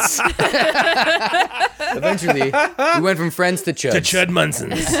 Chuds. Eventually, we went from friends to chuds. The Chud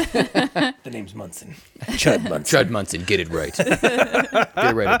Munsons. The name's Munson. Chud Munson. Chud Munson, get it right. Get it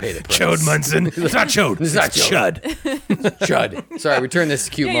right to pay the price. Chode Munson. It's not Chode. It's not Chud. Chud. Sorry, we turned this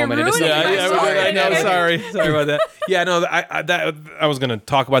cute Yeah, you're moment into ruining something. my I story. know. Sorry about that. Yeah, no, I was going to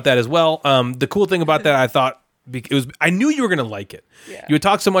talk about that as well. The cool thing about that, I thought, I knew you were going to like it. Yeah. You had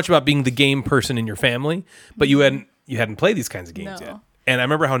talked so much about being the game person in your family, but you hadn't played these kinds of games No. yet. And I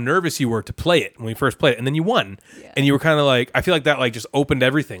remember how nervous you were to play it when we first played it, and then you won. Yeah. And you were kind of like, I feel like that like just opened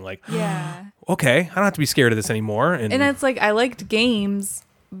everything. Like, Yeah. okay, I don't have to be scared of this anymore. And it's like I liked games,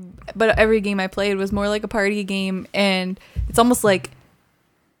 but every game I played was more like a party game, and it's almost like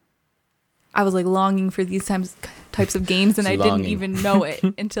I was like longing for these types of games, and I didn't even know it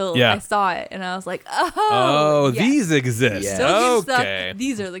until Yeah. I saw it, and I was like, these exist. Yeah. Still good Okay. stuff.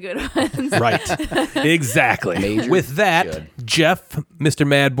 These are the good ones. Right. Exactly. Major With that, chud. Jeff, Mr.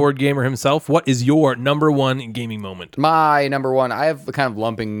 Mad Board Gamer himself, what is your number 1 gaming moment? My number 1, I have kind of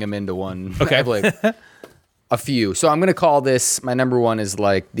lumping them into one. Okay. I have like a few. So I'm going to call this, my number 1 is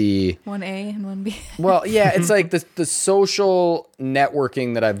like the, 1A and 1B. well, yeah, it's like the social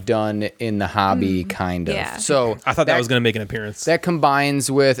networking that I've done in the hobby, kind of. yeah. So I thought that was going to make an appearance. that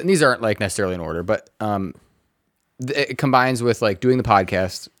combines with, and these aren't like necessarily in order, but it combines with like doing the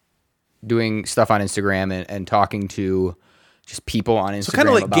podcast, doing stuff on Instagram, and talking to just people on Instagram. So kind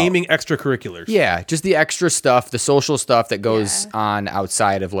of like about, gaming extracurriculars. Yeah, just the extra stuff, the social stuff that goes on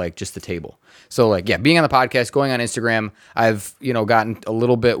outside of like just the table. So like, yeah, being on the podcast, going on Instagram, I've, gotten a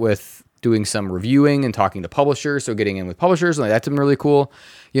little bit with doing some reviewing and talking to publishers. So getting in with publishers, like that's been really cool.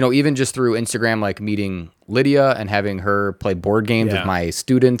 Even just through Instagram, like meeting Lydia and having her play board games with my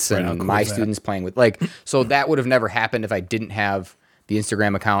students and my students playing with so that would have never happened if I didn't have the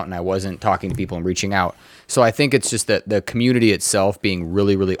Instagram account and I wasn't talking to people and reaching out. So I think it's just that the community itself being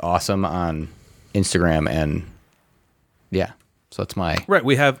really, really awesome on Instagram and so that's my right.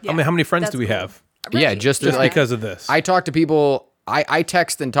 We have how many friends do we have? Right. Yeah, just because of this. I talk to people. I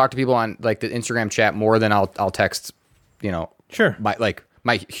text and talk to people on like the Instagram chat more than I'll text. Sure.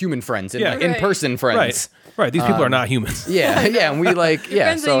 My human friends and Yeah. my in-person friends. Right. These people are not humans. Yeah, and we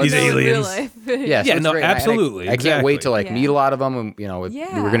Friends so that you These know in real aliens. life. yeah, so Yeah, it's no, great. absolutely, I can't wait to exactly. meet a lot of them. And, we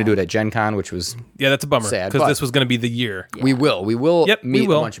were going to do it at Gen Con, which was Yeah, that's a bummer Sad, because but- this was going to be the year. we will Yep, we meet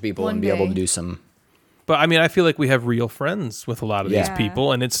will. a bunch of people One and be able to day. do some. But I mean, I feel like we have real friends with a lot of these Yeah.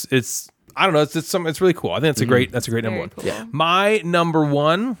 people, and it's I don't know, it's really cool. I think that's a great number Very one. cool. Yeah. My number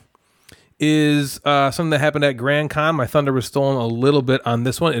one is something that happened at Grand Con. My thunder was stolen a little bit on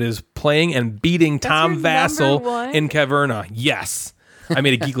this one. It is playing and beating Tom your Vassal number one? in Caverna. Yes, I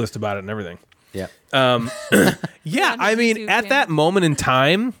made a geek list about it and everything. Yeah. Yeah, on I his mean, YouTube at that moment in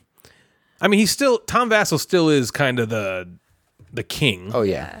time, I mean, Tom Vassal still is kind of the king. Oh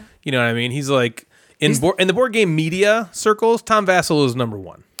yeah. You know what I mean? He's like in the board game media circles, Tom Vassal is number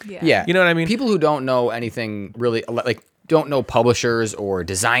one. Yeah. You know what I mean? People who don't know anything really, like, don't know publishers or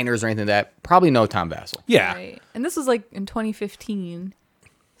designers or anything like that, probably know Tom Vassal. Yeah. Right. And this was like in 2015.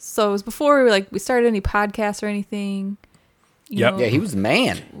 So it was before we started any podcasts or anything. You Yep. know, Yeah, he was the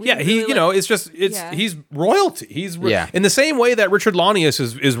man. we Yeah, really, yeah. he's royalty. He's Yeah. in the same way that Richard Launius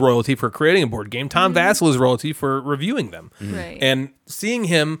is royalty for creating a board game. Tom Vassal is royalty for reviewing them. Right. And seeing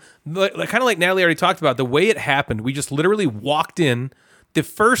him, kind of like Natalie already talked about, the way it happened, we just literally walked in. The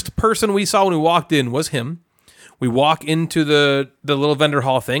first person we saw when we walked in was him. We walk into the little vendor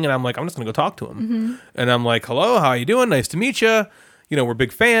hall thing, and I'm like, I'm just gonna go talk to him. And I'm like, hello, how you doing? Nice to meet you. We're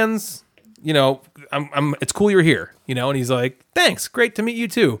big fans. It's cool you're here. And he's like, thanks, great to meet you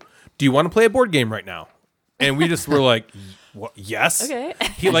too. Do you want to play a board game right now? And we just were like, yes. Okay.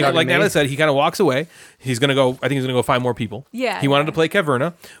 He like talking to me? Natalie said, he kind of walks away. He's gonna go. I think he's gonna go find more people. Yeah, He wanted yeah. to play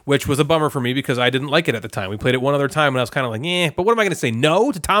Caverna, which was a bummer for me because I didn't like it at the time. We played it one other time, and I was kind of like, but what am I gonna say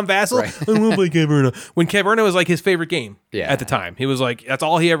no to Tom Vassal? Right. I want to play Caverna. When Caverna was like his favorite game. Yeah. At the time, he was like, that's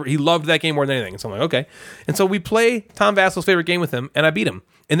all he loved that game more than anything. So I'm like, okay. And so we play Tom Vassal's favorite game with him, and I beat him.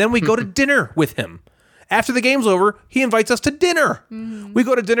 And then we go to dinner with him. After the game's over, he invites us to dinner. We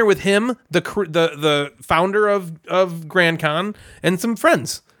go to dinner with him, the founder of Grand Con, and some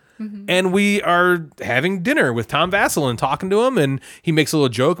friends. And we are having dinner with Tom Vassal and talking to him, and he makes a little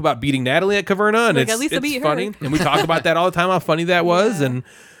joke about beating Natalie at Caverna, and Like, at least I it's beat her. funny. And we talk about that all the time, how funny that was, and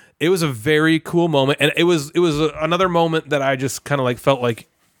it was a very cool moment. And it was another moment that I just kind of like felt like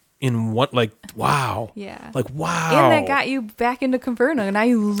wow. Yeah. Like, wow. And that got you back into Caverna, and now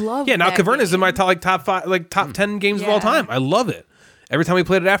you love. Yeah, now that Caverna's in game. my top 5, top 10 games of all Yeah. time. I love it. Every time we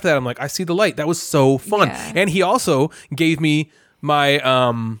played it after that, I'm like, I see the light. That was so fun. Yeah. And he also gave me my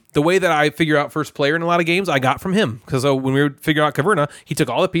the way that I figure out first player in a lot of games, I got from him. Because when we were figuring out Caverna, he took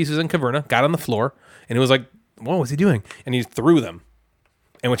all the pieces in Caverna, got on the floor, and it was like, what was he doing? And he threw them.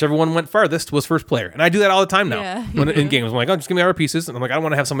 And whichever one went farthest was first player. And I do that all the time now Yeah. when in games. I'm like, just give me all our pieces. And I'm like, I don't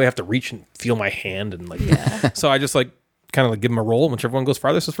want to have somebody have to reach and feel my hand. And like, so I just like kind of like give them a roll. And whichever one goes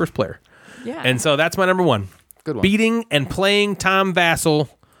farthest is first player. Yeah. And so that's my number one. Good one. Beating and playing Tom Vassal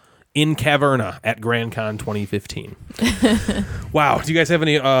in Caverna at Grand Con 2015. Wow. Do you guys have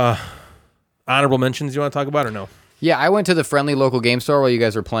any honorable mentions you want to talk about or no? Yeah, I went to the friendly local game store while you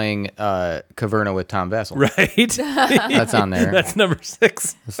guys were playing Caverna with Tom Vassal. Right? That's on there. That's number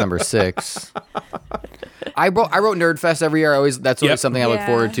 6. That's number 6. I wrote Nerdfest every year. That's always Yep. something I look Yeah.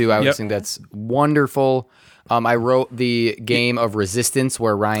 forward to. I always Yep. think that's wonderful. I wrote the game of Resistance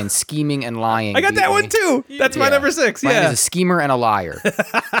where Ryan's scheming and lying. I got that one too. That's my Yeah. number 6. Ryan Yeah. is a schemer and a liar.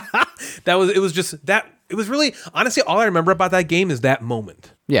 It was really, honestly, all I remember about that game is that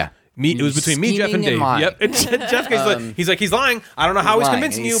moment. Yeah. It was between me, Jeff, and Scheming Dave. lying. Yep. And Jeff, he's lying. I don't know how he's lying,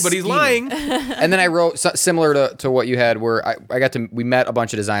 convincing and you, he's but he's scheming. lying. And then I wrote similar to what you had, where we met a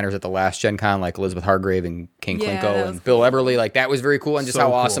bunch of designers at the last Gen Con, like Elizabeth Hargrave and King Yeah, Klinko that and was Bill Eberly. Like that was very cool, and just So how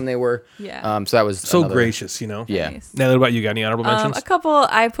cool. awesome they were. Yeah. So that was So another- gracious, Yeah. Nice. Natalie, what about you? Got any honorable mentions? A couple.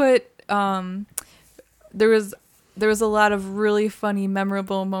 I put. There was a lot of really funny,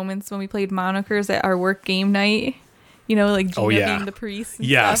 memorable moments when we played Monikers at our work game night. like Gina being the priest.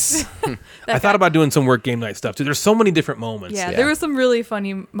 And stuff. I thought about doing some work game night stuff too. There's so many different moments. Yeah, there were some really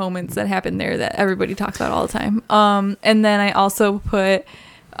funny moments that happened there that everybody talks about all the time. And then I also put,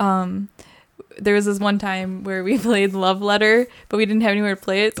 there was this one time where we played Love Letter, but we didn't have anywhere to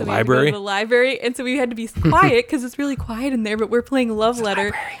play it. So we had to go to the library. And so we had to be quiet because it's really quiet in there, but we're playing Love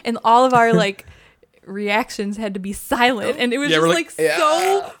Letter. And all of our reactions had to be silent, and it was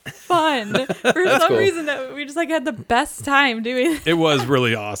so fun. For some reason that we just had the best time doing it. It was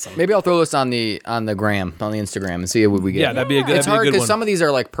really awesome. Maybe I'll throw this on the gram, on the Instagram, and see what we get. Yeah, that'd be a good. It's hard because some of these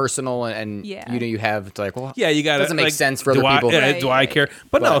are personal, and you have it's you got doesn't make sense for other people. Do I care?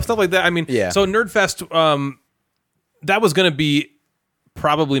 But no, stuff like that. I mean, so Nerdfest, that was going to be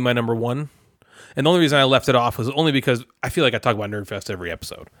probably my number one. And the only reason I left it off was only because I feel like I talk about Nerdfest every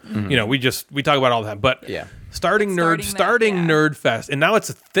episode. Mm-hmm. We talk about it all the time. But starting Nerdfest, and now it's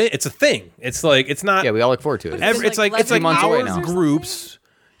a thing. It's a thing. It's it's not. Yeah, we all look forward to it. It's like our groups.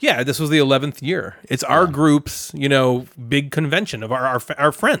 Yeah, this was the 11th year. It's our groups. Big convention of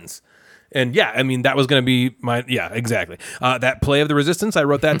our friends. And that was going to be my exactly that play of the Resistance. I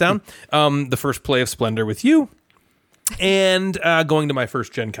wrote that down. The first play of Splendor with you. And going to my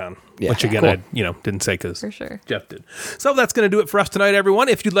first Gen Con, which again, I didn't say because Jeff did. So that's going to do it for us tonight, everyone.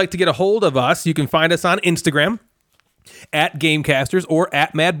 If you'd like to get a hold of us, you can find us on Instagram at Gamecasters or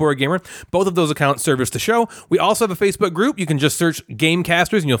at Mad Board Gamer. Both of those accounts service the show. We also have a Facebook group. You can just search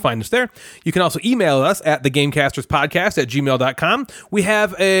Gamecasters and you'll find us there. You can also email us at thegamecasterspodcast@gmail.com. We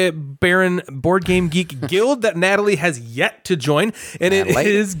have a Baron Board Game Geek Guild that Natalie has yet to join, and it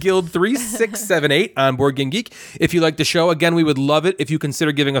is Guild 3678 on Board Game Geek. If you like the show, again, we would love it if you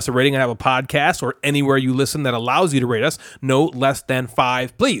consider giving us a rating on Apple Podcasts or anywhere you listen that allows you to rate us, no less than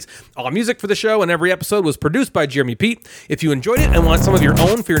 5, please. All music for the show and every episode was produced by Jeremy Pete. If you enjoyed it and want some of your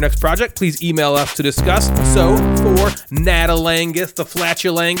own for your next project, please email us to discuss. So for Natalangus, the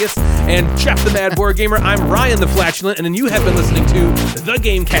Flatulangus, and Jeff the Mad Board Gamer, I'm Ryan the Flatulent, and then you have been listening to The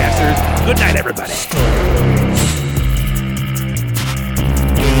Gamecasters. Good night, everybody.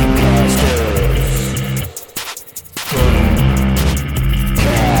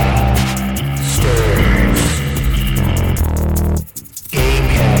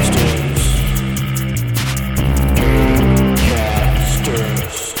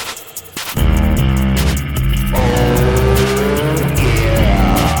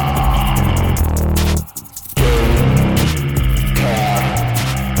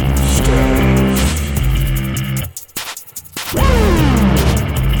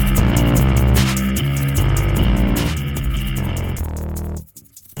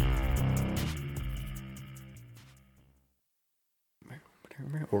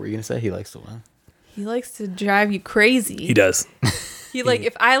 What were you gonna say? He likes to win. He likes to drive you crazy. He does.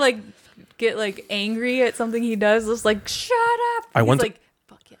 If I get angry at something he does, just shut up. Fuck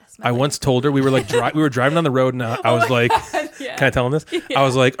yes. I once told her we were we were driving on the road, and I was like, can I tell him this? Yeah. I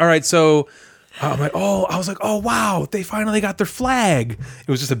was like, all right, so. Oh wow, they finally got their flag.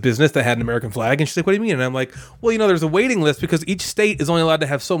 It was just a business that had an American flag, and she's like, what do you mean? And I'm like, well, there's a waiting list because each state is only allowed to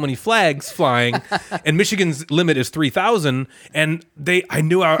have so many flags flying, and Michigan's limit is 3,000. And I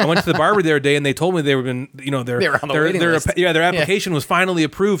went to the barber the other day, and they told me they were their application was finally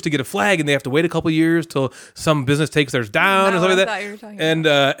approved to get a flag, and they have to wait a couple years till some business takes theirs down or something like that. And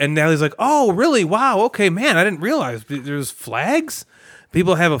Natalie's like, oh really? Wow, okay, man, I didn't realize there's flags.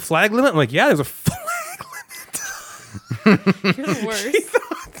 People have a flag limit? I'm like, yeah, there's a flag limit. You're the worst.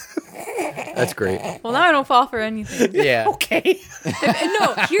 That's great. Well, now I don't fall for anything. Yeah. Okay.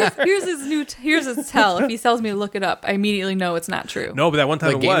 No, here's his tell. If he tells me to look it up, I immediately know it's not true. No, but that one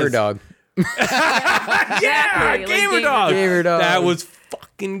time it was. Gamer Dog. Yeah, Gamer Dog. Gamer Dog. That was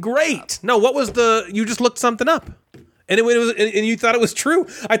fucking great. No, what was you just looked something up. And it was, and you thought it was true.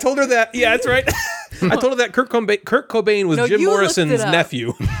 I told her that. Yeah, that's right. I told her that Kurt Cobain was Jim Morrison's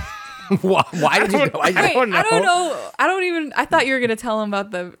nephew. Why did you go? I don't know. I thought you were gonna tell him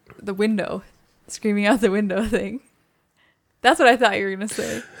about the window, screaming out the window thing. That's what I thought you were gonna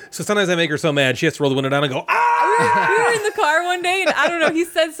say. So sometimes I make her so mad she has to roll the window down and go, ah! We were in the car one day, and I don't know. He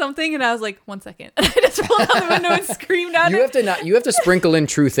said something, and I was like, 1 second. And I just rolled out the window and screamed at him. You have to sprinkle in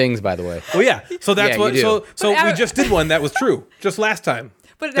true things, by the way. Well, yeah. So that's what. So we just did one that was true just last time.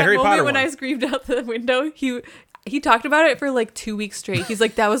 But at that moment when I screamed out the window, he talked about it for 2 weeks straight. He's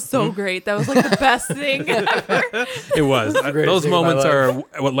like, that was so great. That was the best thing ever. It was. Those moments are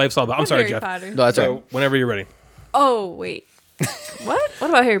what life's all about. I'm sorry, Jeff. No, that's right. Whenever you're ready. Oh, wait. What? What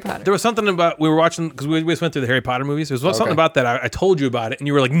about Harry Potter? There was something about we were watching because we just went through the Harry Potter movies. There was something about that. I told you about it, and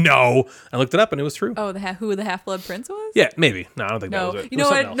you were like, "No." I looked it up, and it was true. Oh, who the Half-Blood Prince was? Yeah, maybe. No, I don't think No, that was it. you know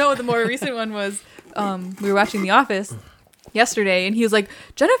what? No, the more recent one was we were watching The Office yesterday, and he was like,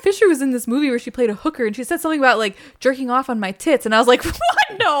 Jenna Fisher was in this movie where she played a hooker, and she said something about like jerking off on my tits, and I was like, what?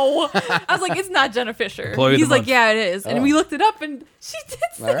 No. I was like, it's not Jenna Fisher. He's like, yeah, it is, and we looked it up, and she did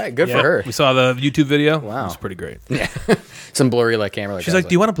say All right, good for her. We saw the YouTube video. Wow. It was pretty great. Yeah. Some blurry like camera. She's like,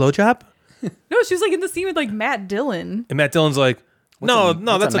 "Do you want a blowjob?" No, she was like in the scene with like Matt Dillon. And Matt Dillon's like, "No,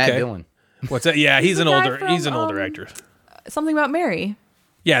 that's Matt okay." Dillon? What's that? Yeah, he's an the guy older actor. Something about Mary.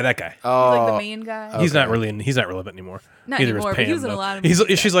 Yeah, that guy. He's like the main guy. He's not relevant anymore. Not Neither anymore, is but Pam. he was in a though. lot of She's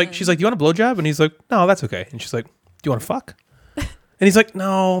movies like, back "Do you want a blowjob?" And he's like, "No, that's okay." And she's like, "Do you want to fuck?" And he's like,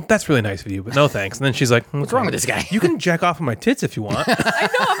 "No, that's really nice of you, but no thanks." And then she's like, What's wrong with this guy? You can jack off on my tits if you want. I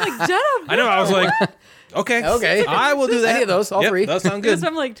know. I'm like, Jenna. I know. I was like, okay, Okay. I will do that. Any of those, all Yep, three. Those sound It was good.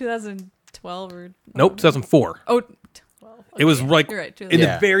 from like 2012 or Nope, 2004. oh, 12. It was like You're right, in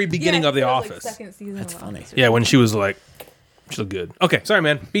Yeah. the very beginning Yeah, of The it was, like, Office. second season. That's funny. Yeah, when she was like, she looked good. Okay, sorry,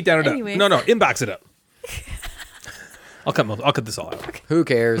 man. Beat down it Anyways. up. No, inbox it up. I'll cut this all out. Who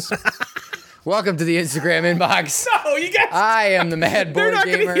cares? Welcome to the Instagram inbox. No, you guys. I am the Mad They're Board not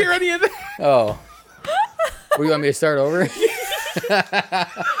going Gamer. to hear any of that. Oh. What, you want me to start over? I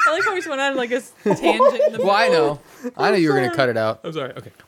like how we just went on like a tangent. In the Well, I middle. know. I know you were going to cut it out. I'm sorry. Okay.